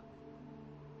hits.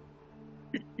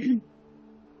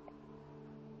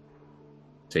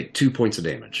 Take 2 points of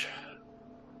damage.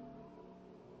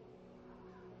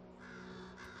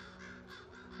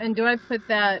 And do I put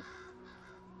that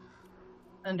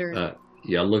under?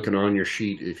 Yeah, looking on your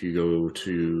sheet, if you go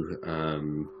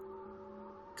to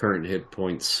current hit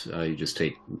points, you just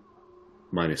take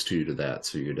 -2 to that,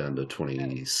 so you're down to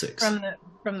 26.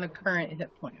 From the current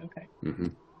hit point. Okay. Mm-hmm.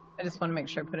 I just want to make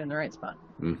sure I put it in the right spot.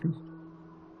 Mm-hmm.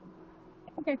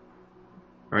 Okay.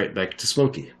 All right, back to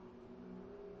Smokey.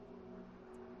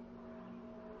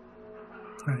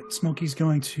 All right, Smokey's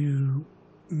going to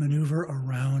maneuver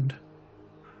around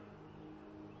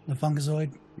the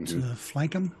fungazoid to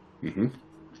flank him,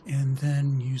 and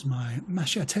then use my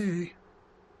machete.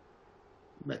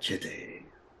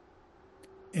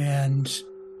 And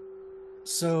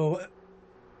so,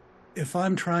 if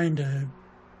I'm trying to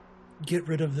get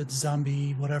rid of the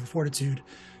zombie, whatever fortitude,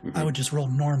 I would just roll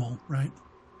normal, right?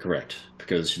 Correct,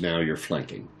 because now you're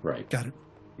flanking, right? Got it.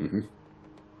 Mm-hmm.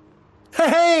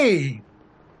 Hey!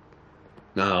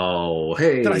 No,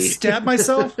 hey! Did I stab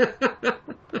myself?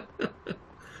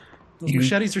 Those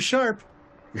machetes are sharp.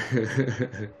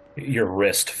 Your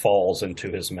wrist falls into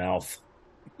his mouth.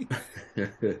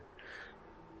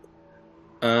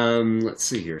 Let's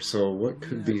see here. So what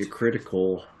could be a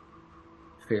critical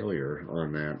failure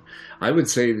on that? I would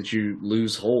say that you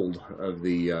lose hold of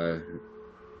the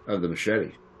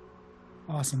machete.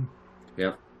 Awesome.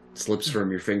 Yep. Slips from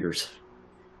your fingers.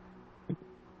 Do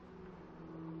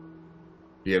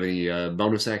you have any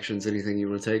bonus actions, anything you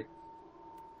want to take?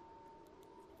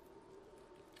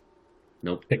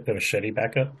 Nope. Pick the machete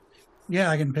back up. Yeah,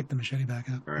 I can pick the machete back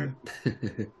up. All right.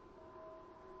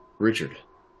 Richard.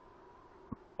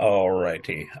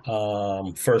 Alrighty.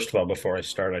 First of all, before I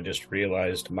start, I just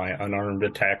realized my unarmed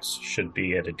attacks should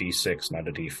be at a D6, not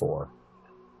a D4.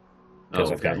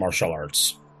 Because I've got martial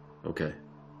arts. Okay.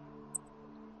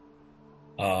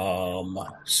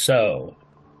 So,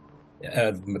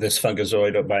 this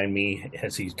fungazoid by me,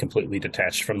 has he completely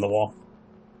detached from the wall?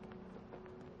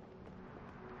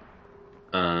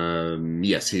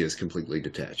 Yes, he is completely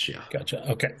detached, yeah. Gotcha.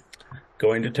 Okay.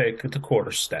 Going to take the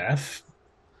quarterstaff.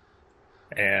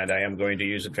 And I am going to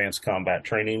use advanced combat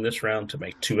training this round to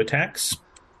make 2 attacks.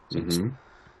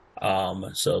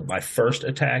 So my first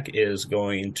attack is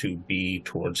going to be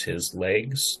towards his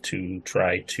legs to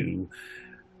try to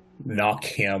knock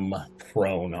him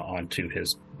prone onto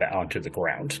the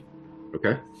ground.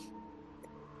 Okay.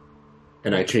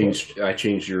 And I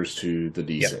changed yours to the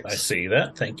D6. Yep, I see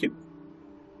that. Thank you.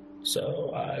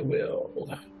 So I will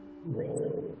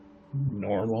roll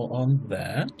normal on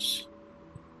that.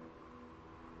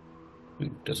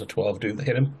 Does a 12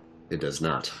 hit him? It does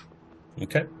not.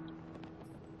 Okay.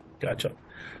 Gotcha.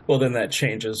 Well, then that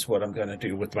changes what I'm going to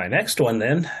do with my next one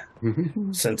then.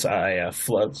 Since I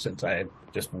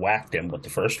just whacked him with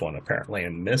the first one apparently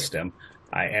and missed him,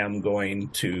 I am going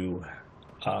to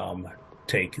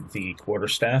take the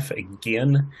quarterstaff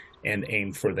again and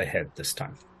aim for the head this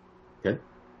time. Okay.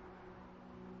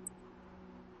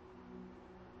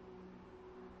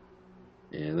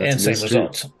 And same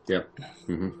results. Yep.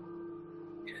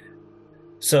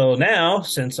 So now,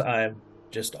 since I'm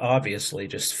just obviously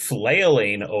just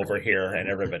flailing over here and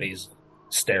everybody's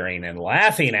staring and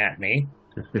laughing at me,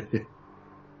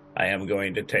 I am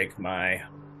going to take my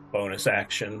bonus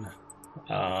action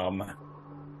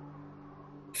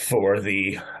for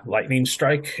the lightning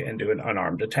strike and do an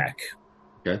unarmed attack.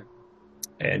 Okay.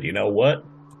 And you know what?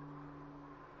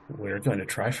 We're going to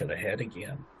try for the head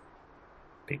again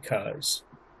because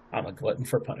I'm a glutton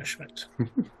for punishment.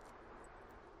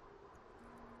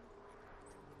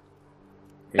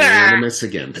 And a miss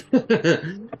again.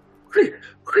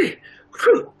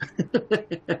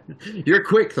 You're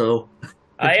quick, though.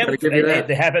 I am. Gotta give you that.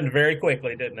 It happened very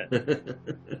quickly, didn't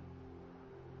it?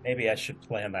 Maybe I should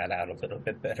plan that out a little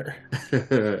bit better.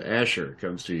 Asher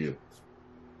comes to you.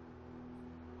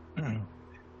 All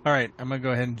right, I'm gonna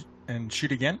go ahead and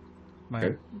shoot again. My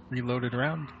Okay. reloaded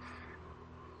round.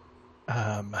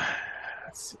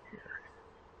 Let's see here.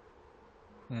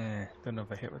 Don't know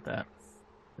if I hit with that.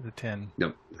 It's a 10.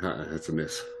 Nope, that's a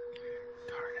miss.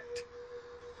 Darn it.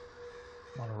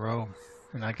 I'm on a row.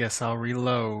 And I guess I'll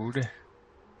reload.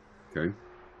 Okay.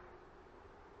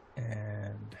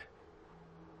 And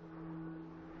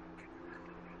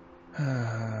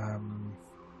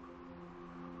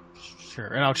sure.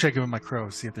 And I'll check in with my crow,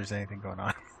 see if there's anything going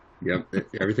on. Yep,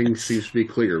 everything seems to be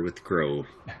clear with the crow.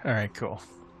 All right, cool.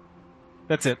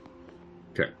 That's it.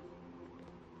 Okay.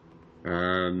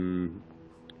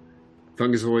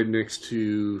 Fungazoid next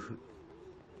to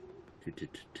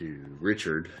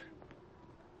Richard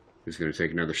is going to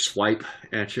take another swipe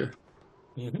at you.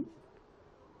 Mm-hmm.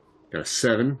 Got a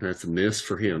 7. That's a miss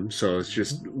for him. So it's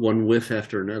just one whiff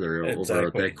after another over at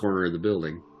Exactly. that corner of the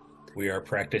building. We are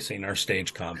practicing our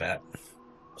stage combat.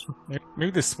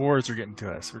 Maybe the spores are getting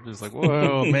to us. We're just like,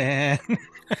 whoa, man.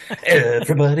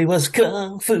 Everybody was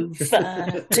kung fu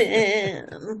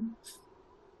fighting.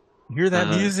 Hear that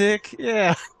music?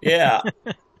 Yeah. Yeah.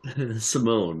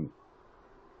 Simone,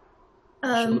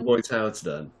 show the boys how it's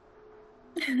done.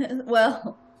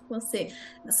 Well, we'll see.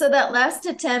 So that last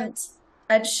attempt,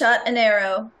 I'd shot an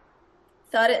arrow,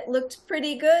 thought it looked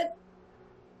pretty good,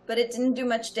 but it didn't do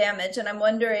much damage, and I'm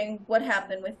wondering what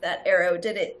happened with that arrow.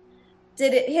 Did it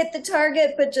hit the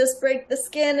target but just break the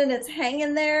skin and it's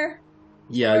hanging there?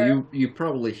 Yeah, Or- you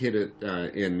probably hit it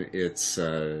in its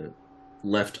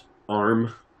left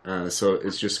arm, so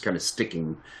it's just kind of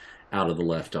sticking out of the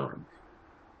left arm.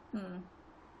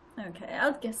 Okay,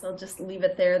 I guess I'll just leave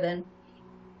it there then.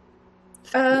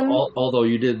 Although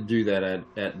you did do that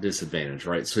at disadvantage,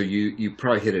 right? So you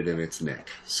probably hit it in its neck.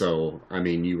 So I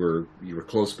mean, you were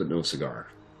close, but no cigar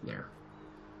there.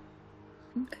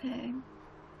 Okay.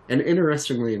 And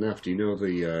interestingly enough, do you know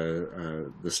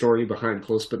the story behind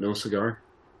Close But No Cigar?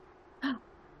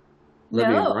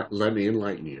 No. Let me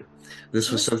enlighten you.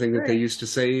 This was Oh, something that they sure. used to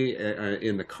say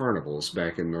in the carnivals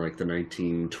back in like the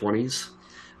 1920s.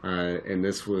 And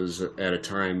this was at a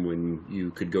time when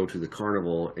you could go to the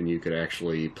carnival and you could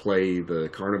actually play the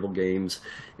carnival games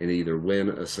and either win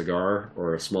a cigar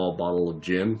or a small bottle of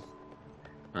gin.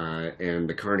 And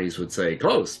the carnies would say,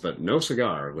 close, but no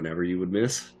cigar, whenever you would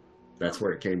miss. That's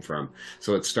where it came from.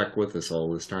 So it stuck with us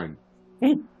all this time.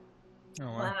 Oh,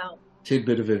 wow. Wow.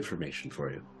 Tidbit of information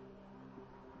for you.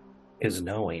 His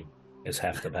knowing is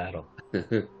half the battle.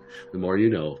 The more you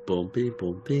know. Boom, beep,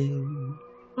 boom, beep.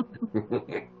 All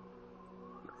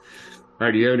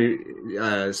right, do you have any...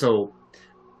 so,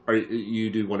 you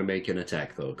do want to make an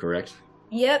attack, though, correct?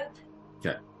 Yep.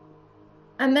 Okay.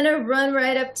 I'm gonna run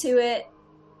right up to it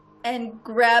and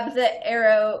grab the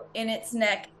arrow in its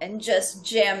neck and just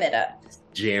jam it up.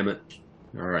 Jam it.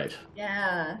 All right.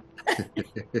 Yeah.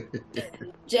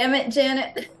 Jam it,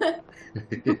 Janet.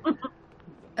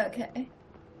 Okay.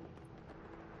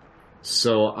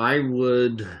 So I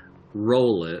would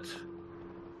roll it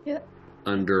Yep.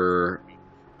 under...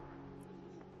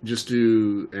 Just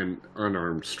do an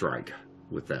unarmed strike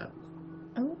with that.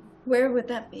 Oh, where would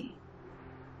that be?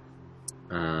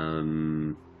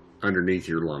 Underneath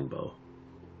your longbow.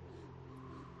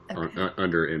 Okay.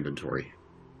 Under inventory.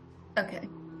 Okay.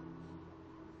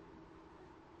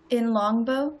 In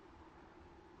longbow?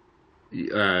 You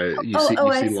I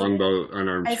see see. longbow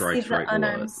unarmed I strikes see the right below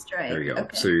unarmed it. strike. There you go.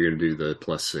 Okay. So you're going to do the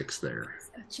 +6 there.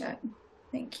 Gotcha.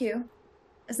 Thank you.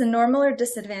 Is it normal or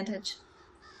disadvantage?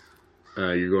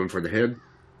 You're going for the head?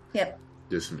 Yep.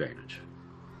 Disadvantage.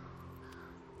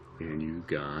 And you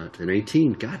got an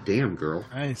 18. God damn, girl.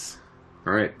 Nice.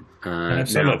 All right. I have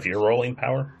some of your rolling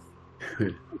power.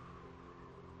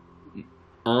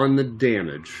 On the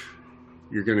damage,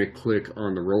 you're going to click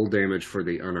on the roll damage for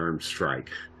the unarmed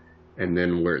strike. And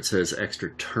then where it says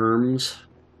extra terms,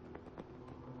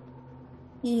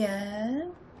 Yeah.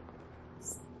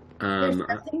 There's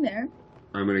nothing there.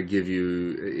 I'm going to give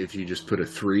you, if you just put a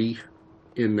 3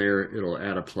 in there, it'll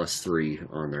add a +3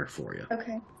 on there for you.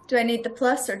 Okay. Do I need the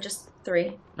plus or just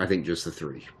 3? I think just the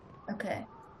 3. Okay.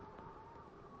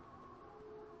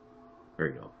 There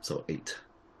you go. So 8.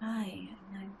 Aye.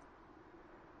 All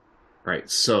right,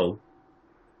 so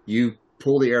you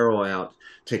pull the arrow out,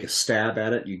 take a stab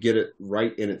at it. You get it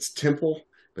right in its temple,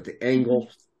 but the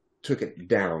angle took it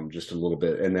down just a little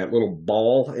bit, and that little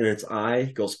ball in its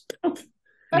eye goes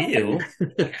Ew.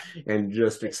 and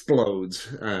just explodes.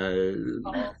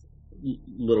 Little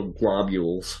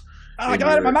globules. Oh, I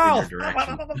got it in my mouth.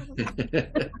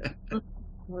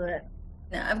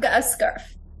 Now I've got a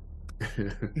scarf.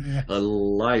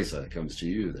 Eliza comes to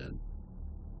you then.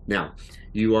 Now,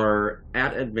 you are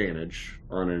at advantage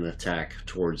on an attack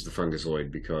towards the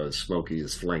fungazoid because Smokey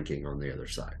is flanking on the other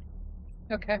side.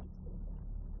 Okay.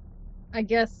 I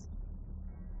guess.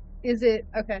 Is it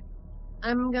okay?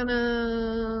 I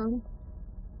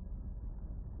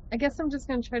guess I'm just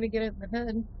gonna try to get it in the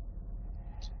head.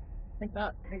 Like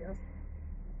that, I guess.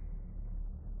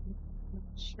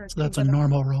 Sure. So that's a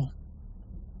normal roll.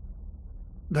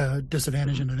 The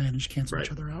disadvantage and advantage cancel each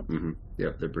other out. Mm-hmm.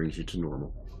 Yep, that brings you to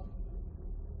normal.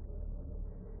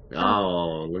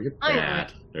 Oh, look at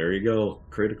that. There you go.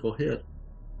 Critical hit.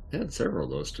 Had several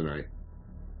of those tonight.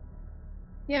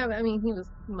 Yeah, but I mean, he was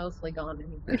mostly gone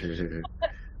anyway.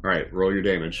 All right, roll your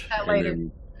damage. Later.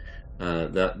 And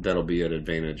then, that'll be an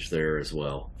advantage there as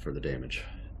well for the damage.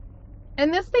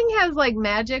 And this thing has like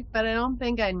magic, but I don't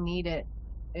think I need it.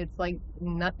 It's like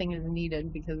nothing is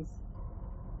needed because.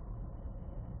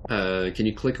 Can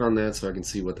you click on that so I can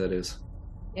see what that is?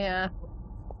 Yeah.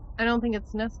 I don't think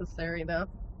it's necessary though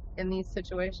in these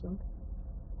situations.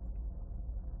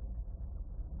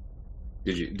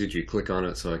 Did you click on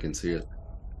it so I can see it?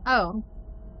 Oh.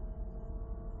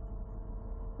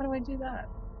 How do I do that?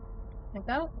 Like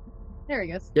that? There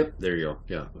he goes. Yep, there you go.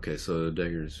 Yeah. Okay, so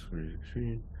daggers.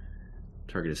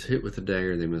 Target is hit with a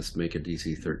dagger. They must make a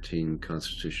DC 13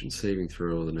 Constitution saving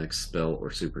throw. The next spell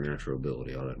or supernatural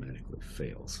ability automatically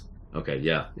fails. Okay,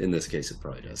 yeah. In this case, it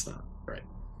probably does not. Right.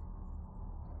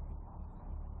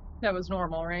 That was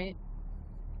normal, right?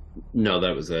 No,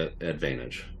 that was at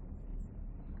advantage.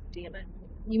 Damn it.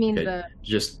 You mean Okay.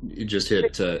 Just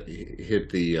hit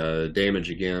the damage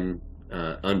again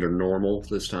under normal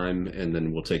this time, and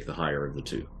then we'll take the higher of the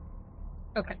two.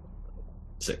 Okay.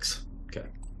 6. Okay.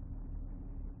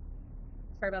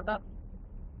 Sorry about that.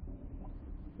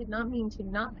 Did not mean to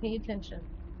not pay attention.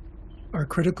 Are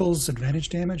criticals advantage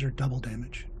damage or double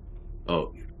damage?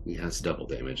 Oh, yeah, it's double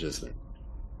damage, isn't it?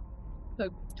 So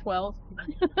 12.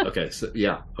 Okay, so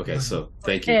yeah. Okay, so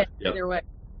thank you. Yeah, Yep. either way.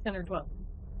 10 or 12.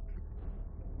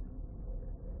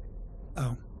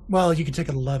 Oh, well, you can take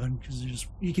an 11 because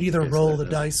you can either Okay, so roll that the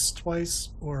doesn't- dice twice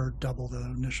or double the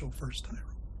initial first die roll.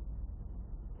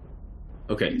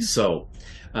 Okay, so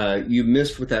you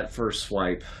missed with that first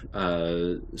swipe.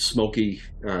 Smokey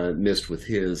missed with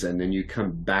his, and then you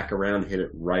come back around, hit it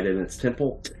right in its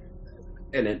temple,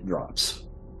 and it drops.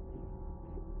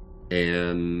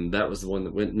 And that was the one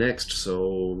that went next,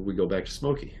 so we go back to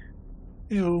Smokey.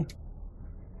 Ew.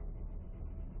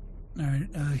 All right,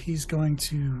 he's going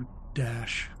to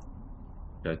dash.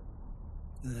 Okay.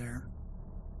 There.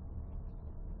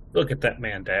 Look at that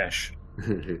man dash.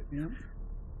 Yeah.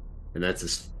 And that's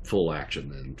his full action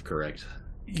then, correct?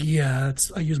 Yeah,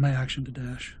 I use my action to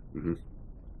dash. Mm-hmm.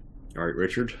 All right,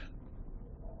 Richard.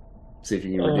 See if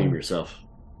you can redeem yourself.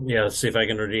 Yeah, let's see if I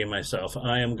can redeem myself.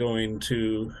 I am going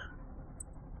to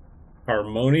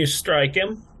harmonious strike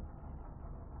him.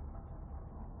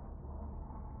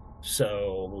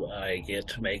 So I get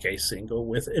to make a single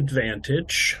with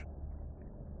advantage.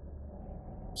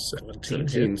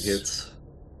 17 hits.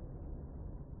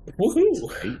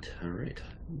 Woohoo! 8. All right.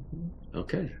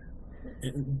 Okay.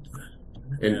 And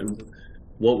And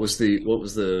what was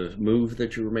the move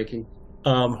that you were making?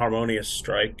 harmonious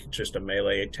strike, just a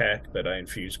melee attack, but I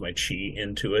infuse my chi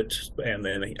into it, and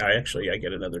then I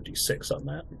get another d6 on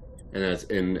that.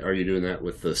 And are you doing that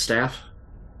with the staff?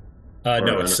 No,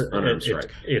 Or it's unarmed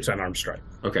strike? It's unarmed strike.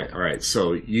 Okay, all right.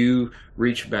 So you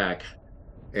reach back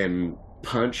and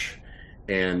punch,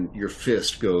 and your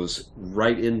fist goes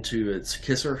right into its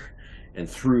kisser and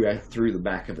through the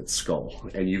back of its skull,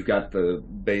 and you've got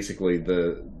basically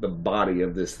the body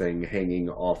of this thing hanging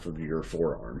off of your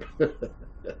forearm.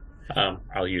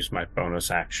 I'll use my bonus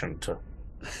action to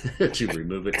to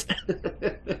remove it.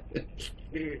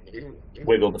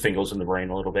 wiggle the fingers in the brain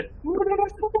a little bit.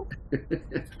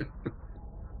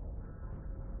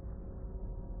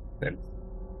 Then,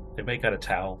 anybody got a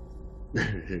towel?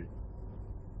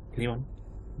 Anyone?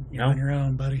 You're on your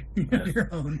own, buddy. You're on your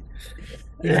own.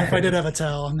 Even if I did have a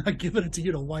towel, I'm not giving it to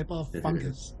you to wipe off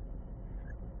fungus.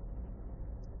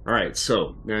 All right,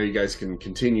 so now you guys can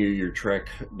continue your trek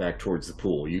back towards the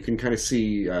pool. You can kind of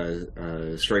see,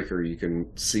 Striker, you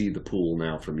can see the pool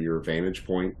now from your vantage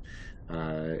point,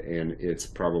 and it's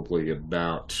probably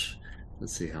about,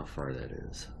 let's see how far that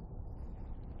is.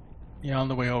 Yeah, on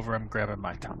the way over, I'm grabbing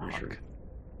my tomahawk. Sure.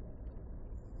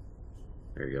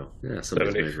 There you go. Yeah,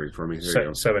 somebody's measuring for me. There you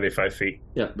go. 75 feet.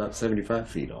 Yeah, about 75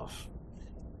 feet off.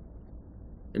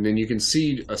 And then you can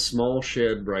see a small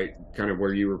shed right kind of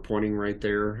where you were pointing right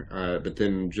there. But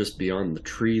then just beyond the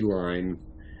tree line,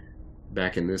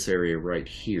 back in this area right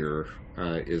here,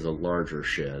 is a larger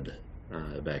shed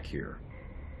back here.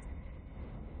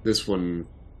 This one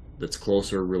that's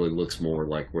closer really looks more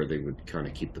like where they would kind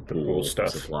of keep the pool stuff.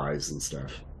 Supplies and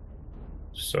stuff.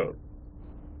 So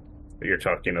you're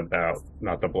talking about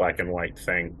not the black and white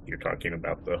thing. You're talking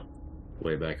about the...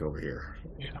 Way back over here.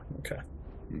 Yeah, okay.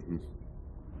 Mm-hmm.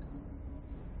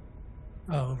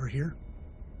 Oh, over here?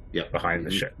 Yeah. Behind the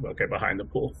shed. Okay, behind the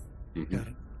pool. Mm-hmm. Got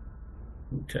it.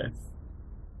 Okay.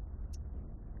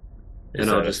 And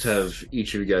I'll just have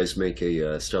each of you guys make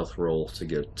a stealth roll to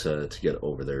get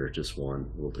over there. Just one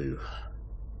will do.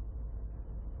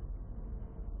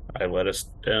 I let us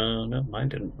down. No, mine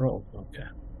didn't roll. Okay.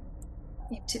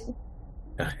 Me too.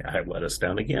 I let us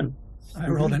down again. I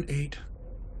rolled an 8.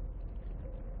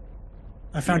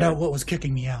 I found out what was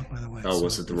kicking me out, by the way. Oh, so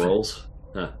was it the rolls?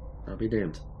 Huh. I'll be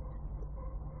damned.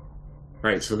 All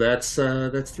right, so that's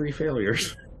 3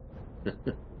 failures.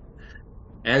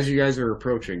 As you guys are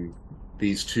approaching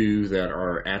these two that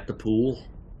are at the pool,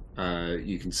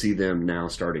 you can see them now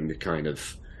starting to kind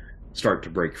of start to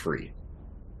break free.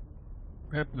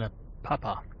 Grabbing the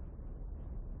papa.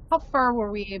 How far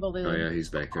were we able to? Oh yeah, he's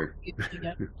back there.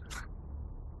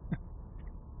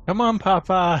 Come on,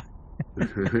 papa.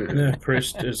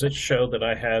 Chris, does it show that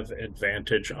I have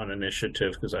advantage on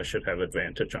initiative? Because I should have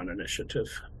advantage on initiative.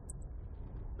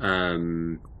 I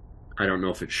don't know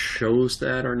if it shows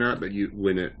that or not, but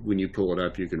when you pull it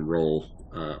up, you can roll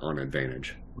on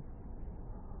advantage.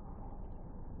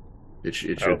 It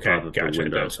should pop up gotcha. the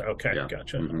window. It does. Okay, Yeah.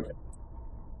 gotcha. Mhm. All right.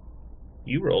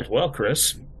 You rolled well,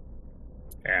 Chris.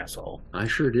 Asshole. I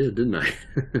sure did, didn't I?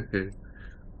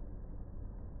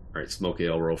 All right, Smokey,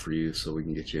 I'll roll for you so we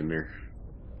can get you in there.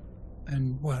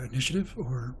 And what, initiative?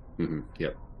 Or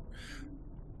Yep.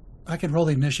 I can roll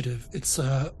the initiative. It's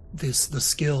the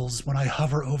skills. When I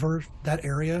hover over that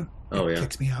area, it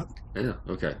kicks me out. Yeah,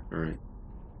 okay, all right.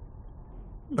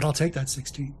 But I'll take that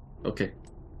 16. Okay,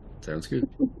 sounds good.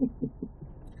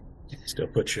 Still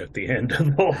puts you at the end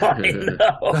of the line.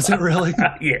 though. Does it really?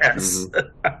 Yes.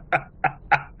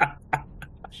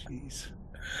 Jeez.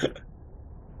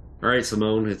 All right,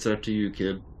 Simone, it's up to you,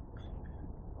 kid.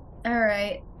 All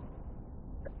right.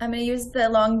 I'm going to use the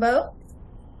longbow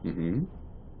Mm-hmm.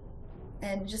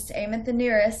 and just aim at the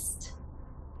nearest.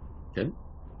 Okay.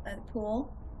 By the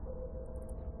pool.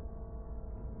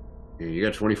 Yeah, you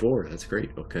got 24. That's great.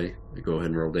 Okay, go ahead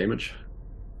and roll damage.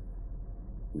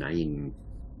 9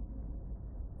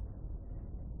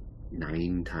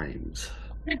 times.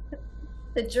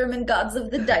 The German gods of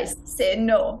the dice say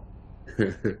no.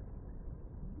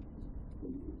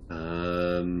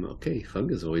 Okay,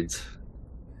 fungazoids.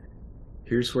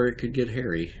 Here's where it could get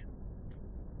hairy.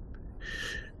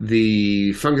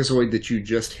 The fungazoid that you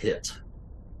just hit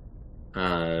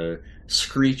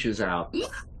screeches out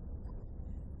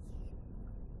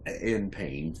in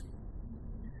pain.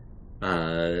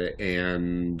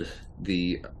 And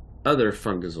the other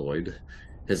fungazoid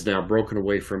has now broken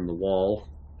away from the wall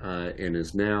and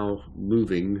is now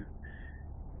moving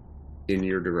in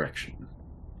your direction.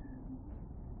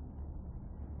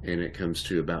 And it comes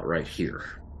to about right here.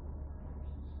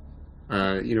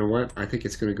 You know what? I think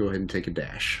it's going to go ahead and take a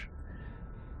dash.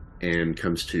 And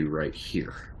comes to right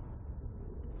here.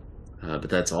 But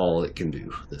that's all it can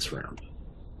do this round.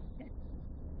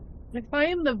 If I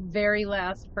am the very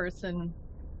last person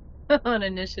on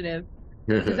initiative,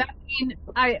 does that mean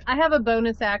I have a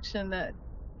bonus action that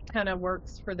kind of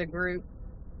works for the group?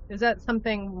 Is that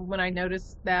something when I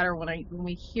notice that, or when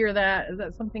we hear that, is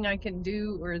that something I can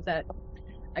do, or is that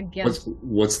against?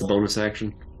 What's the bonus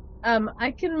action?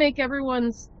 I can make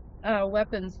everyone's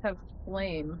weapons have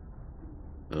flame.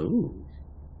 Oh.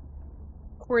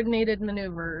 Coordinated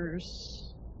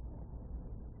maneuvers.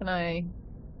 Can I?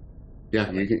 Yeah,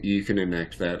 you can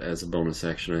enact that as a bonus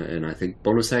action, and I think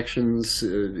bonus actions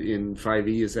in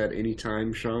 5e, is that any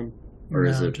time, Sean, or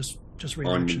is it just on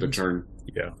reactions. the turn?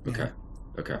 Yeah. Okay.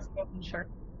 Okay. Sure.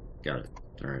 Got it.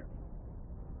 All right.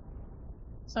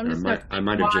 So I'm just I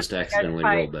might have just accidentally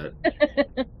rolled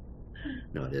that.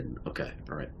 No, I didn't. Okay.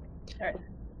 All right. All right.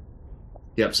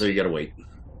 Yep. So you got to wait.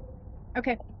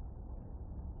 Okay.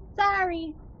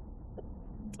 Sorry.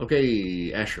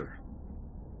 Okay, Asher.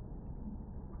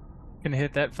 Gonna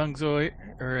hit that fungoid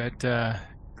or at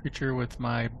creature with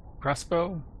my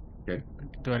crossbow. Okay.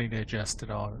 Do I need to adjust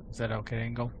at all? Is that okay,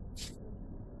 Angle?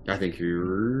 I think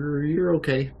you're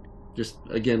okay. Just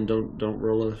again, don't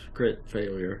roll a crit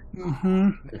failure.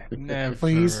 Never.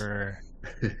 Please.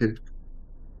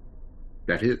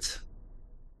 That hits.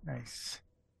 Nice.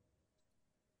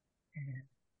 And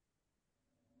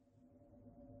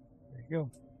there you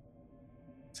go.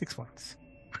 6 points.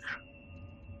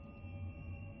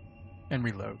 And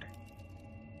reload.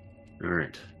 All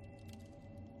right.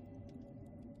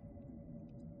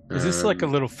 Is this like a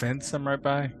little fence I'm right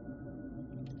by?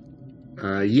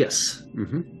 Yes.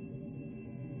 Mm-hmm.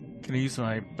 Can I use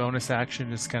my bonus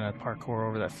action just kind of parkour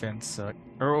over that fence?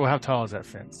 Or how tall is that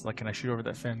fence? Like, can I shoot over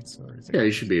that fence? Or is it... Yeah,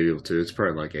 you should be able to. It's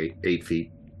probably like 8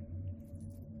 feet.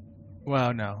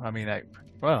 Well, no. I mean,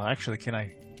 actually, can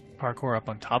I parkour up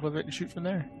on top of it and shoot from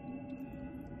there?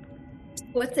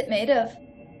 What's it made of?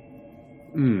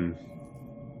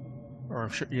 Or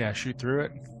shoot through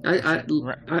it? I'm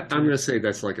going to say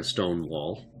that's like a stone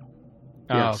wall.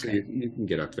 Yeah, okay. So you can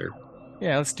get up there.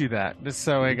 Yeah, let's do that. Just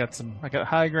so I got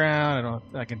high ground.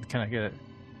 I can kind of get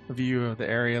a view of the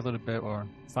area a little bit while I'm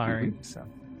firing. So,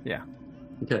 yeah.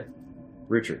 Okay,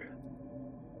 Richard.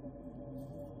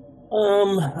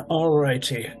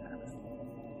 Alrighty.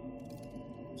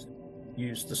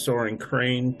 Use the soaring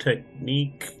crane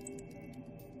technique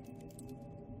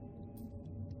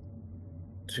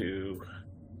to.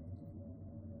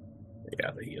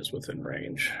 Yeah, he is within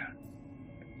range.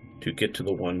 To get to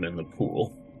the one in the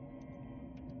pool.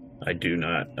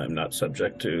 I'm not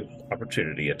subject to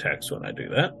opportunity attacks when I do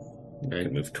that. Okay. I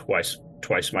can move twice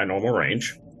my normal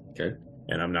range. Okay.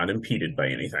 And I'm not impeded by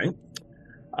anything.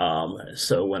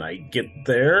 So when I get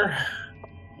there,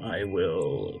 I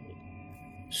will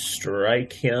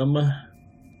strike him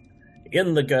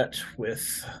in the gut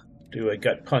do a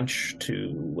gut punch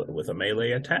with a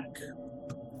melee attack.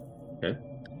 Okay.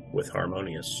 With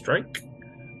harmonious strike.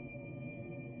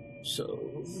 So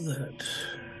that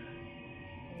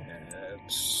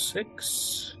adds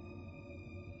 6.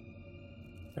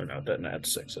 Oh no, it doesn't add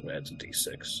 6, it adds a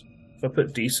d6. If I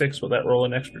put d6, will that roll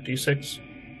an extra d6?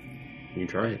 You can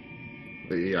try it.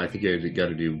 But yeah, I think you got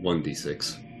to do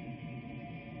 1d6.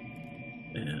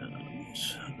 And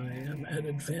I am at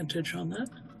advantage on that.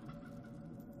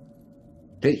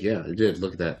 Hey, yeah, it did.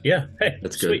 Look at that. Yeah, hey,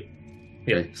 that's sweet.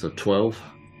 Good. Okay, so 12.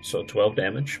 So 12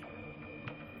 damage.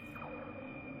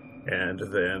 And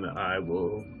then I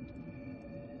will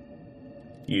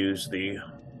use the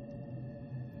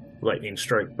lightning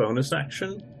strike bonus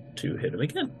action to hit him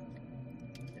again.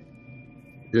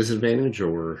 Disadvantage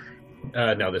or?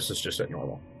 No, this is just at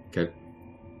normal. Okay.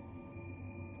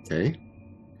 Okay.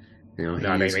 Now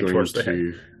Not he's aiming going towards the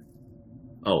to. head.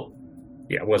 Oh,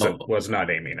 Yeah, was not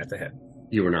aiming at the head.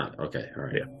 you were not. Okay, all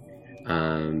right. Yeah.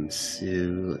 So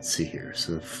let's see here.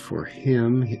 So for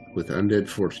him with Undead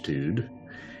Fortitude,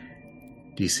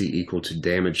 DC equal to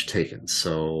damage taken.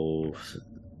 So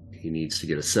he needs to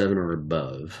get a 7 or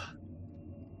above.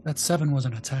 That 7 was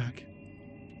an attack.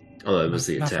 Oh, that was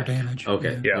the Not attack. for damage.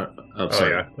 Okay. Yeah. I'm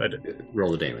sorry. Oh, yeah.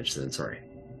 Roll the damage then. Sorry.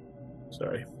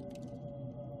 Sorry.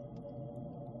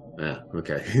 Yeah.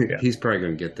 Okay. Yeah. He's probably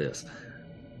going to get this.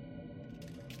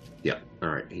 Yeah. All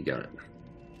right. He got it.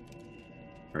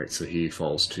 All right. So he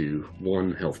falls to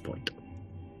 1 health point.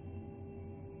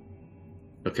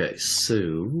 Okay.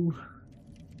 So,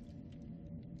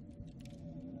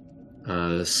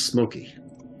 Smokey.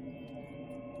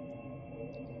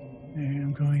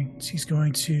 And he's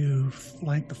going to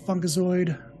flank the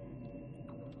Fungazoid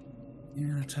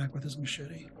and attack with his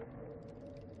machete.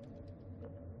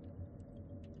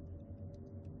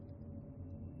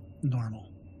 Normal.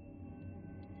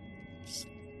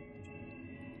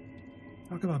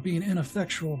 Talk about being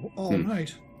ineffectual all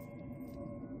night.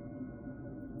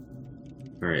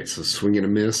 All right. So swing and a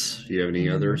miss. Do you have any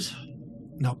others?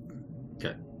 Nope.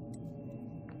 Okay.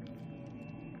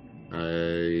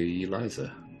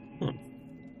 Eliza.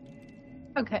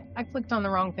 Okay, I clicked on the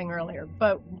wrong thing earlier,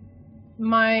 but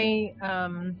my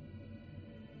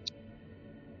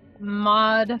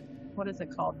mod, what is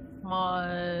it called?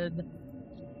 Mod.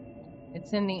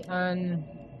 It's in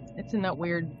that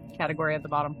weird category at the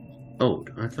bottom. Oh,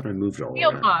 I thought I moved all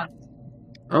Field of that. mod.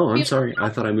 Oh, I'm Field sorry. mod.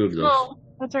 I thought I moved those. No,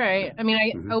 that's all right. I mean,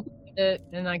 I Mhm. opened it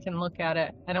and I can look at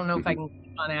it. I don't know if I can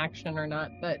click on action or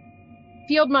not, but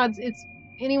field mods, it's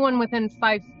anyone within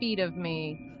 5 feet of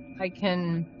me. I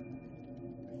can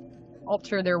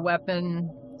alter their weapon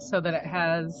so that it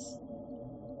has,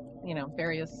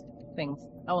 various things,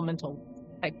 elemental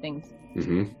type things.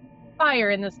 Mm-hmm.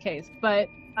 Fire in this case, but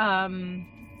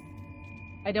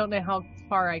I don't know how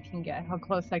far I can get, how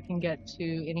close I can get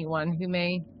to anyone who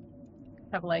may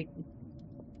have like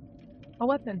a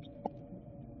weapon.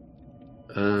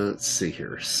 Let's see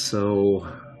here. So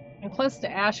I'm close to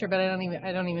Asher, but I don't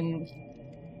even.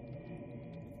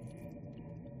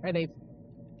 Are they?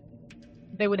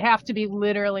 They would have to be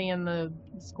literally in the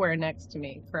square next to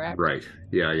me, correct? right,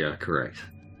 yeah, correct.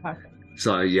 Okay.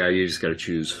 So yeah, you just got to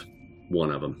choose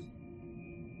one of them.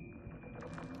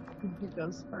 Who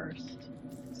goes first?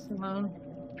 Simone.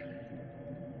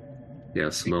 Yeah,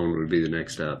 Simone would be the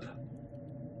next up.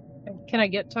 Can I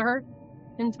get to her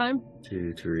in time?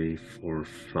 2, 3, 4,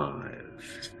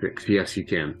 5, 6. Yes, you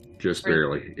can. Just Great.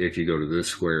 barely. If you go to this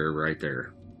square right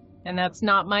there. And that's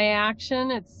not my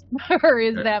action. It's or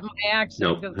is that my action?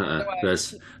 Nope. 'Cause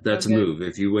otherwise That's a good. move.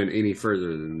 If you went any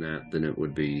further than that, then it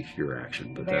would be your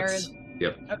action. But There that's is-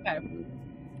 yep. Okay.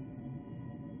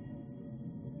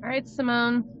 All right,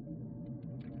 Simone.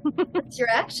 It's your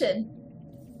action.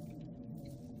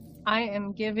 I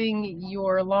am giving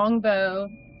your longbow.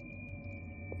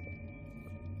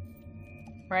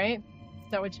 Right?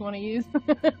 Is that what you want to use?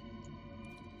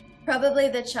 Probably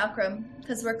the chakram,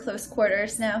 because we're close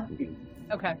quarters now.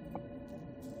 Okay.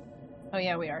 Oh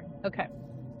yeah, we are. Okay.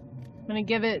 I'm gonna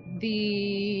give it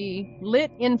the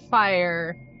lit in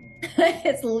fire.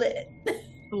 It's lit.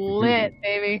 Lit,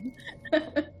 baby.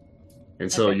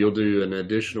 And so Okay. you'll do an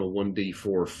additional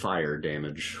 1d4 fire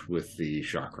damage with the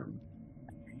chakram.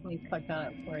 Let me click on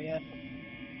it for you.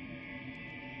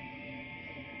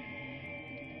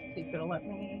 See if it'll let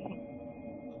me.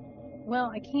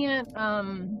 Well, I can't.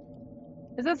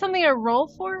 Is that something I roll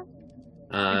for?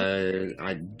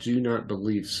 I do not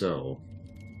believe so.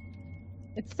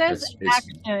 It says It's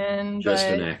action. just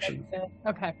but an action.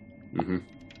 Okay. Mm-hmm.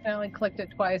 I only clicked it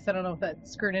twice. I don't know if that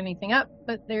screwed anything up,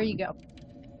 but there you go.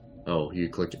 Oh, you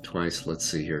clicked it twice. Let's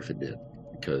see here if it did,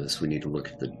 because we need to look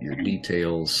at your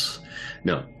details.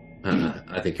 No,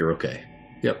 I think you're okay.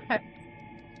 Yep. Okay.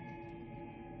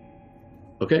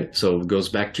 Okay, so it goes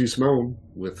back to Simone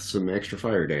with some extra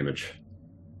fire damage.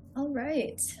 All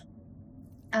right.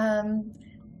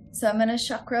 So I'm gonna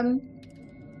chakram.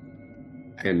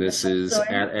 And this is Sorry.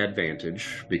 at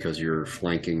advantage because you're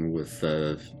flanking with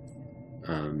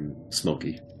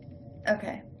Smokey.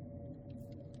 Okay.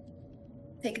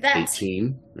 Take that.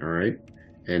 18. All right,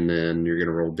 and then you're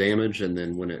gonna roll damage, and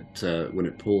then when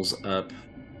it pulls up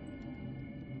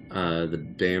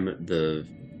the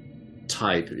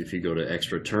type, if you go to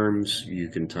extra terms, you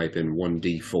can type in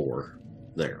 1d4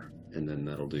 there, and then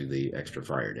that'll do the extra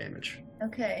fire damage.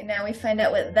 Okay, now we find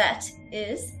out what that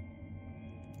is.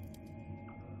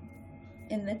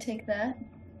 In the take that.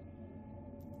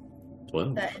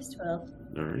 12. That is 12.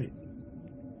 All right.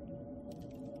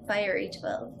 Fiery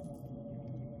 12.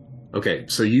 Okay,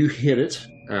 so you hit it,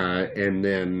 and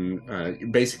then you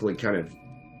basically kind of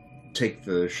take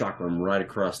the chakram right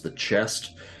across the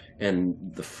chest, and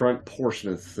the front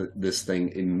portion of this thing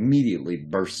immediately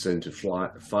bursts into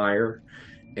fire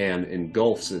and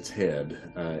engulfs its head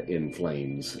in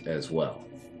flames as well.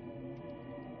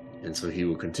 And so he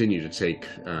will continue to take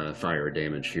fire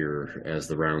damage here as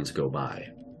the rounds go by.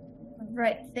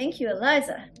 Right, thank you,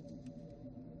 Eliza.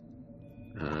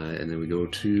 And then we go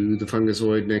to the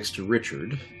fungazoid next to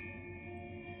Richard.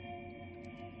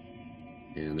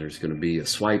 And there's going to be a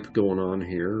swipe going on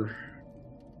here.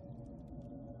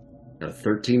 Got a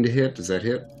 13 to hit. Does that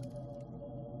hit?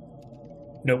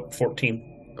 Nope,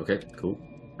 14. Okay, cool.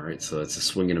 All right, so that's a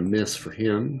swing and a miss for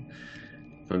him.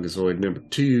 Fungazoid number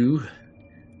 2,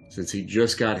 since he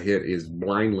just got hit, is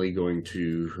blindly going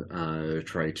to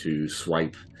try to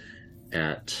swipe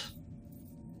at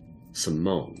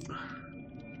Simone.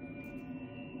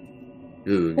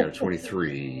 Ooh, got a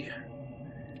 23.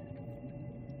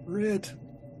 Rit.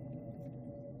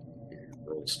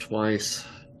 Rolls twice.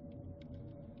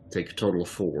 Take a total of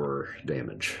 4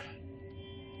 damage.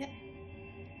 Okay.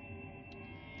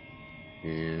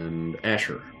 And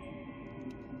Asher.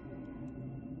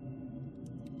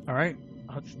 All right,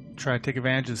 I'll try to take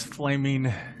advantage of this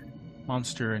flaming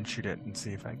monster and shoot it and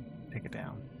see if I can take it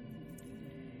down.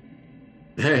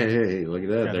 Hey, look at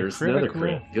that. Got a There's another critical.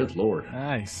 crit. Good lord.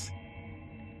 Nice.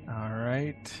 All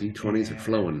right. D20s are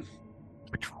flowing.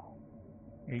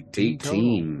 18.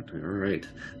 18. All right.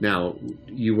 Now,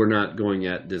 you were not going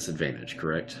at disadvantage,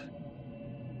 correct?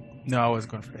 Total. No, I was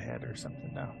going for the head or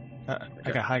something. No, I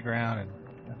Okay. got high ground and.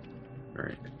 All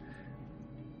right.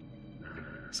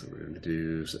 So we're going to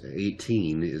do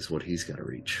 18 is what he's got to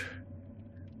reach.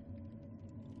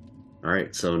 All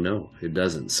right. So no, it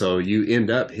doesn't. So you end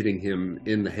up hitting him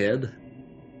in the head,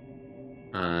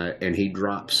 and he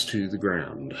drops to the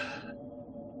ground.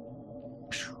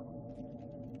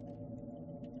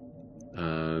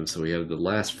 So we have the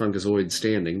last fungazoid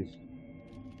standing.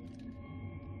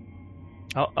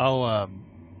 I'll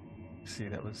see,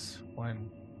 that was one.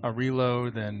 I'll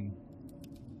reload and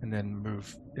then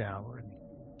move downward.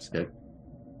 So. Okay.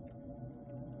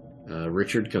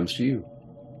 Richard, comes to you.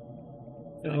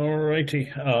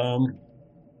 Alrighty.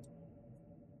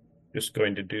 Just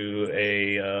going to do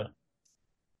a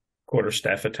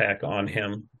quarterstaff attack on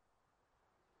him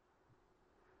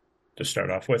to start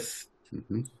off with.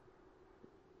 Mm-hmm.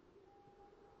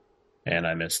 And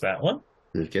I missed that one.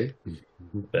 Okay.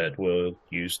 But we'll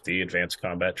use the advanced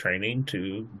combat training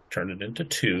to turn it into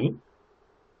 2.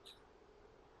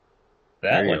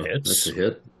 That one hits. That's a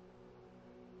hit.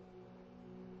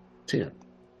 10.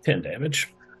 10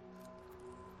 damage.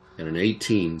 And an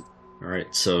 18. All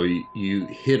right, so you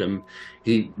hit him.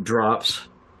 He drops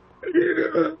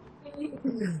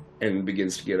and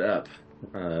begins to get up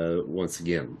once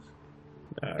again.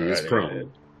 He is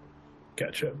prone.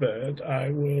 Gotcha. But I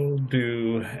will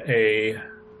do a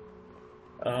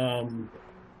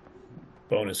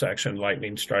bonus action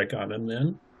lightning strike on him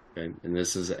then. Okay, and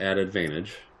this is at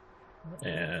advantage.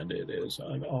 And it is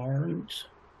unarmed.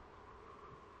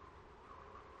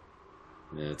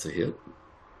 That's a hit.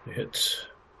 It hits.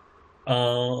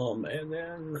 And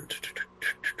then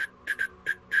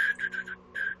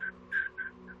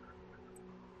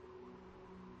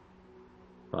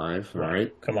 5. All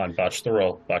right. Come on, botch the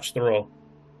roll. Botch the roll.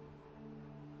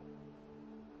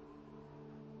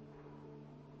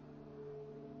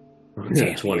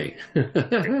 Yeah, 20.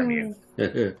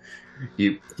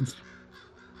 You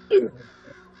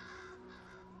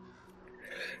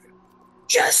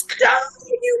just die,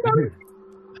 you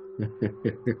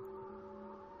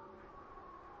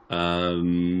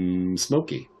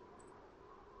Smokey.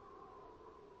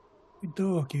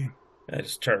 Okay. I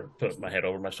just put my head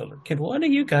over my shoulder. Can one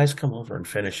of you guys come over and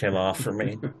finish him off for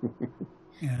me?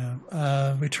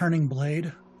 Yeah. Returning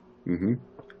blade. Mm-hmm.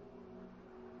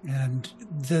 And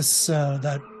this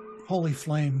that holy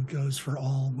flame goes for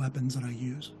all weapons that I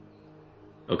use.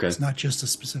 Okay. It's not just a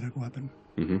specific weapon.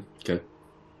 Mm-hmm. Okay.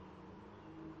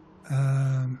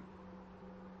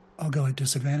 I'll go at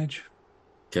disadvantage.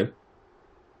 Okay.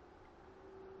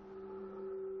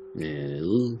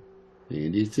 And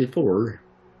it's a 4.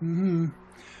 Mm-hmm.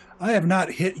 I have not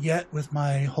hit yet with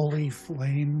my holy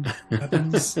flame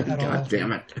weapons at all. God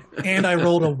damn it. And I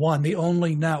rolled a 1, the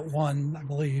only nat 1, I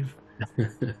believe.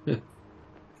 Tonight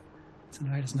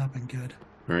has not been good.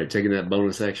 All right, taking that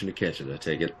bonus action to catch it, I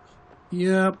take it.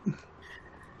 Yep.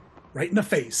 Right in the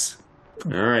face.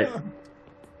 All right.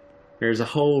 There's a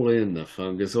hole in the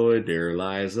fungazoid, dear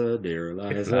Eliza, dear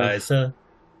Eliza. Eliza.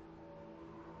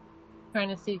 Trying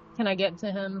to see, can I get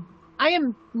to him? I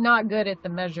am not good at the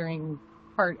measuring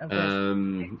part of this.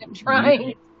 I'm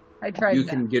trying. I tried. You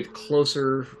can get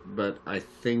closer, but I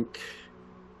think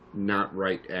not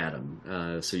right at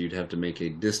him. So you'd have to make a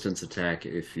distance attack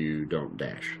if you don't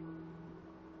dash.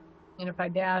 And if I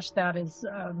dash, that is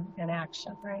an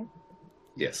action, right?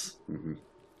 Yes. Mm-hmm.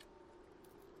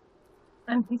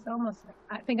 And he's almost.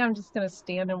 I think I'm just gonna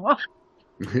stand and watch.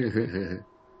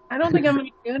 I don't think I'm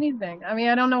gonna do anything. I mean,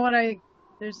 I don't know what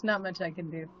There's not much I can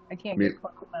do. I can't get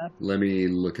close enough. Let me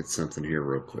look at something here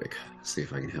real quick. See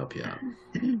if I can help you out.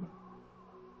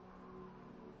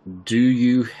 Do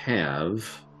you have...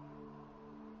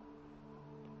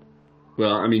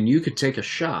 Well, I mean, you could take a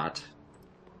shot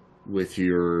with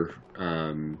your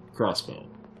crossbow.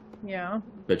 Yeah.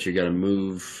 But you got to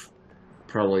move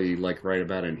probably like right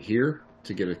about in here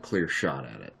to get a clear shot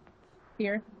at it.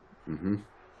 Here? Mm-hmm.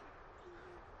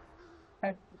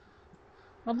 Okay.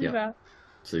 I'll do that.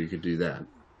 So you could do that.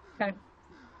 Okay.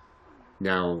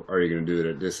 Now, are you going to do it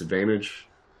at disadvantage?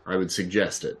 I would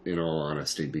suggest it, in all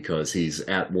honesty, because he's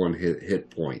at 1 hit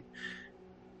point.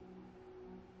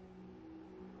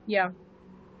 Yeah.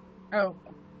 Oh.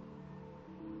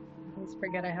 I just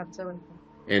forget I have to.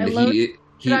 And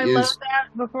did I load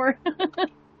that before?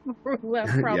 Before we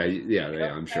left, probably.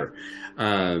 Yeah, I'm sure.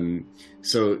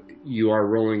 So you are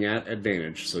rolling at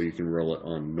advantage, so you can roll it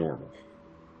on normal.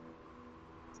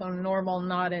 So normal,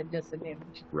 not at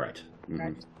disadvantage. Right. Mm-hmm.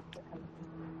 Right.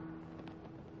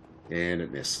 And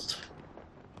it missed.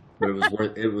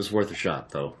 But it was worth a shot,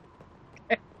 though.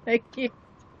 Okay, thank you.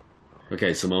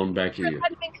 Okay, Simone, back to you. I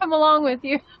didn't come along with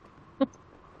you.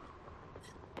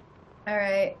 All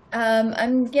right.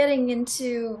 I'm getting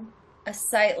into a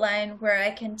sight line where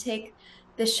I can take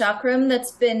the chakram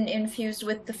that's been infused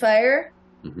with the fire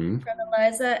from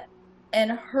Eliza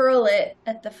and hurl it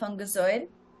at the fungazoid.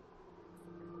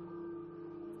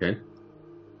 Okay.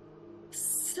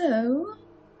 So,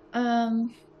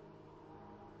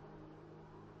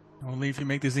 Only if you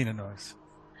make the Xena noise.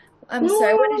 I'm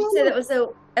sorry, what did you say that was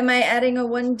am I adding a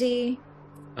 1d?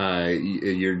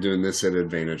 You're doing this at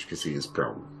advantage because he is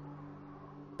prone.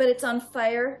 But it's on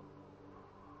fire?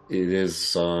 It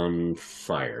is on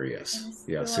fire, yes. It's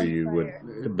Yeah, still so on you fire.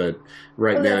 would, but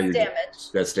right now that's you're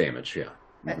damage. That's damage, yeah.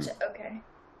 Gotcha, okay.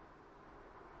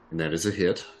 And that is a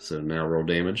hit, so now roll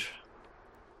damage.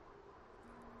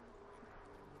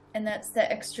 And that's the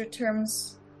extra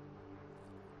terms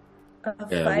of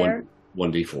fire?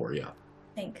 1d4, yeah.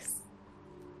 Thanks.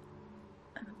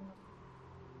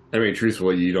 I mean,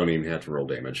 truthfully, you don't even have to roll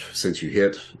damage. Since you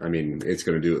hit, I mean, it's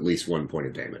going to do at least 1 point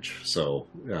of damage. So,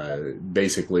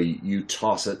 basically, you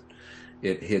toss it.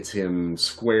 It hits him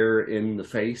square in the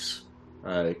face,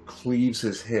 cleaves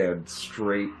his head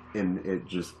straight, and it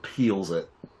just peels it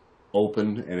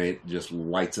open, and it just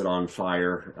lights it on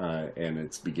fire, and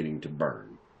it's beginning to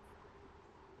burn.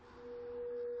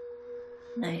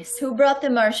 Nice. Who brought the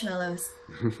marshmallows?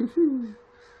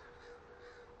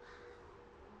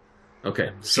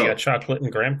 Okay, So so you got chocolate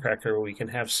and graham cracker, we can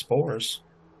have spores.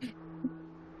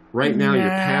 right now your Nah.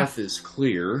 path is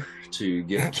clear to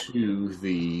get to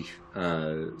the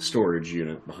storage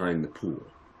unit behind the pool.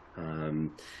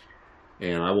 And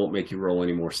I won't make you roll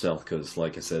any more stealth because,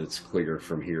 like I said, it's clear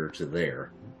from here to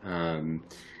there.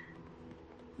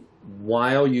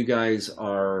 While you guys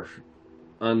are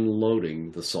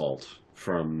unloading the salt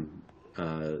from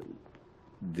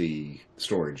the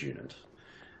storage unit,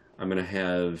 I'm going to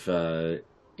have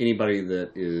anybody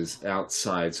that is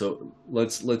outside. So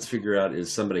let's figure out,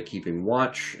 is somebody keeping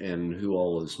watch, and who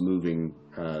all is moving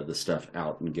the stuff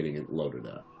out and getting it loaded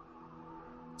up?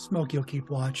 Smokey will keep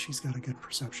watch. He's got a good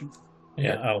perception.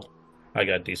 Yeah, I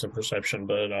got decent perception,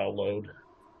 but I'll load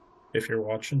if you're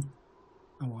watching.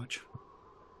 I'll watch.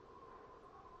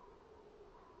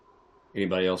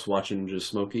 Anybody else watching? Just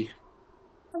Smokey?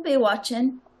 I'll be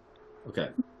watching. Okay.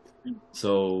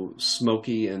 So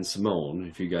Smokey and Simone,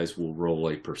 if you guys will roll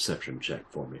a perception check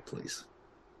for me, please.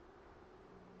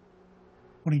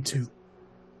 22.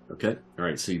 Okay. All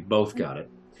right. So you both got it.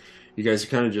 You guys are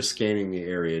kind of just scanning the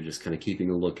area, just kind of keeping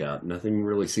a lookout. Nothing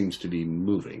really seems to be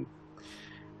moving.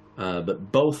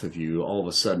 But both of you, all of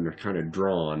a sudden, are kind of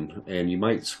drawn, and you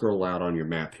might scroll out on your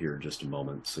map here just a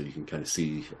moment so you can kind of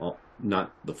see,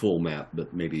 not the full map,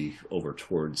 but maybe over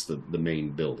towards the main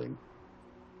building.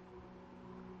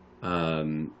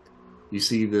 You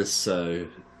see this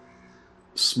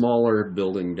smaller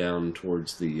building down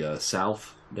towards the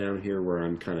south, down here where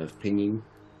I'm kind of pinging.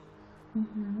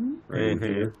 Mm-hmm. Right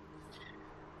here.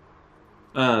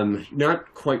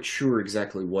 Not quite sure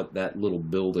exactly what that little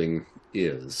building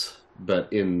is,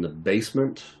 but in the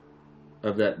basement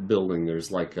of that building, there's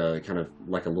like a kind of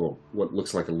like a little, what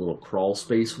looks like a little crawl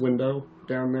space window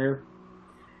down there.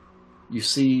 You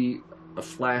see a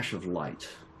flash of light,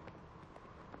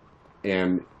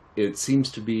 and it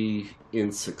seems to be in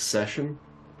succession.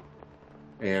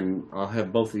 And I'll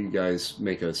have both of you guys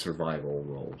make a survival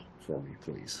roll for me,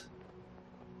 please.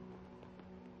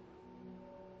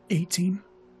 18.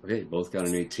 Okay, both got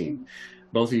an 18.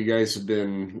 Both of you guys have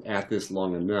been at this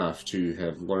long enough to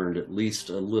have learned at least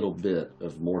a little bit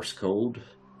of Morse code.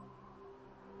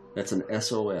 That's an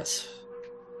SOS.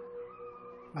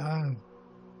 Wow.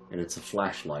 And it's a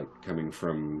flashlight coming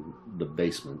from the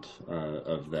basement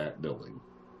of that building.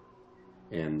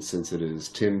 And since it is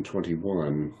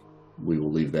 10:21, we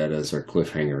will leave that as our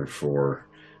cliffhanger for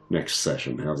next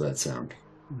session. How's that sound?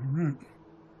 Mm-hmm.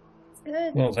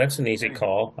 Good. Well, that's an easy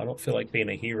call. I don't feel like being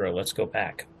a hero. Let's go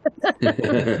back.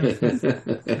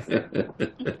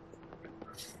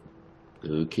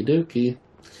 Okie dokie.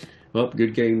 Well,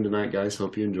 good game tonight, guys.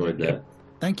 Hope you enjoyed that.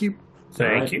 Thank you.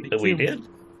 Thank right. you. That we did.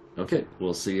 Okay,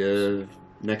 we'll see you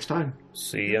next time.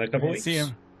 See you in a couple weeks. See you.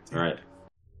 All right.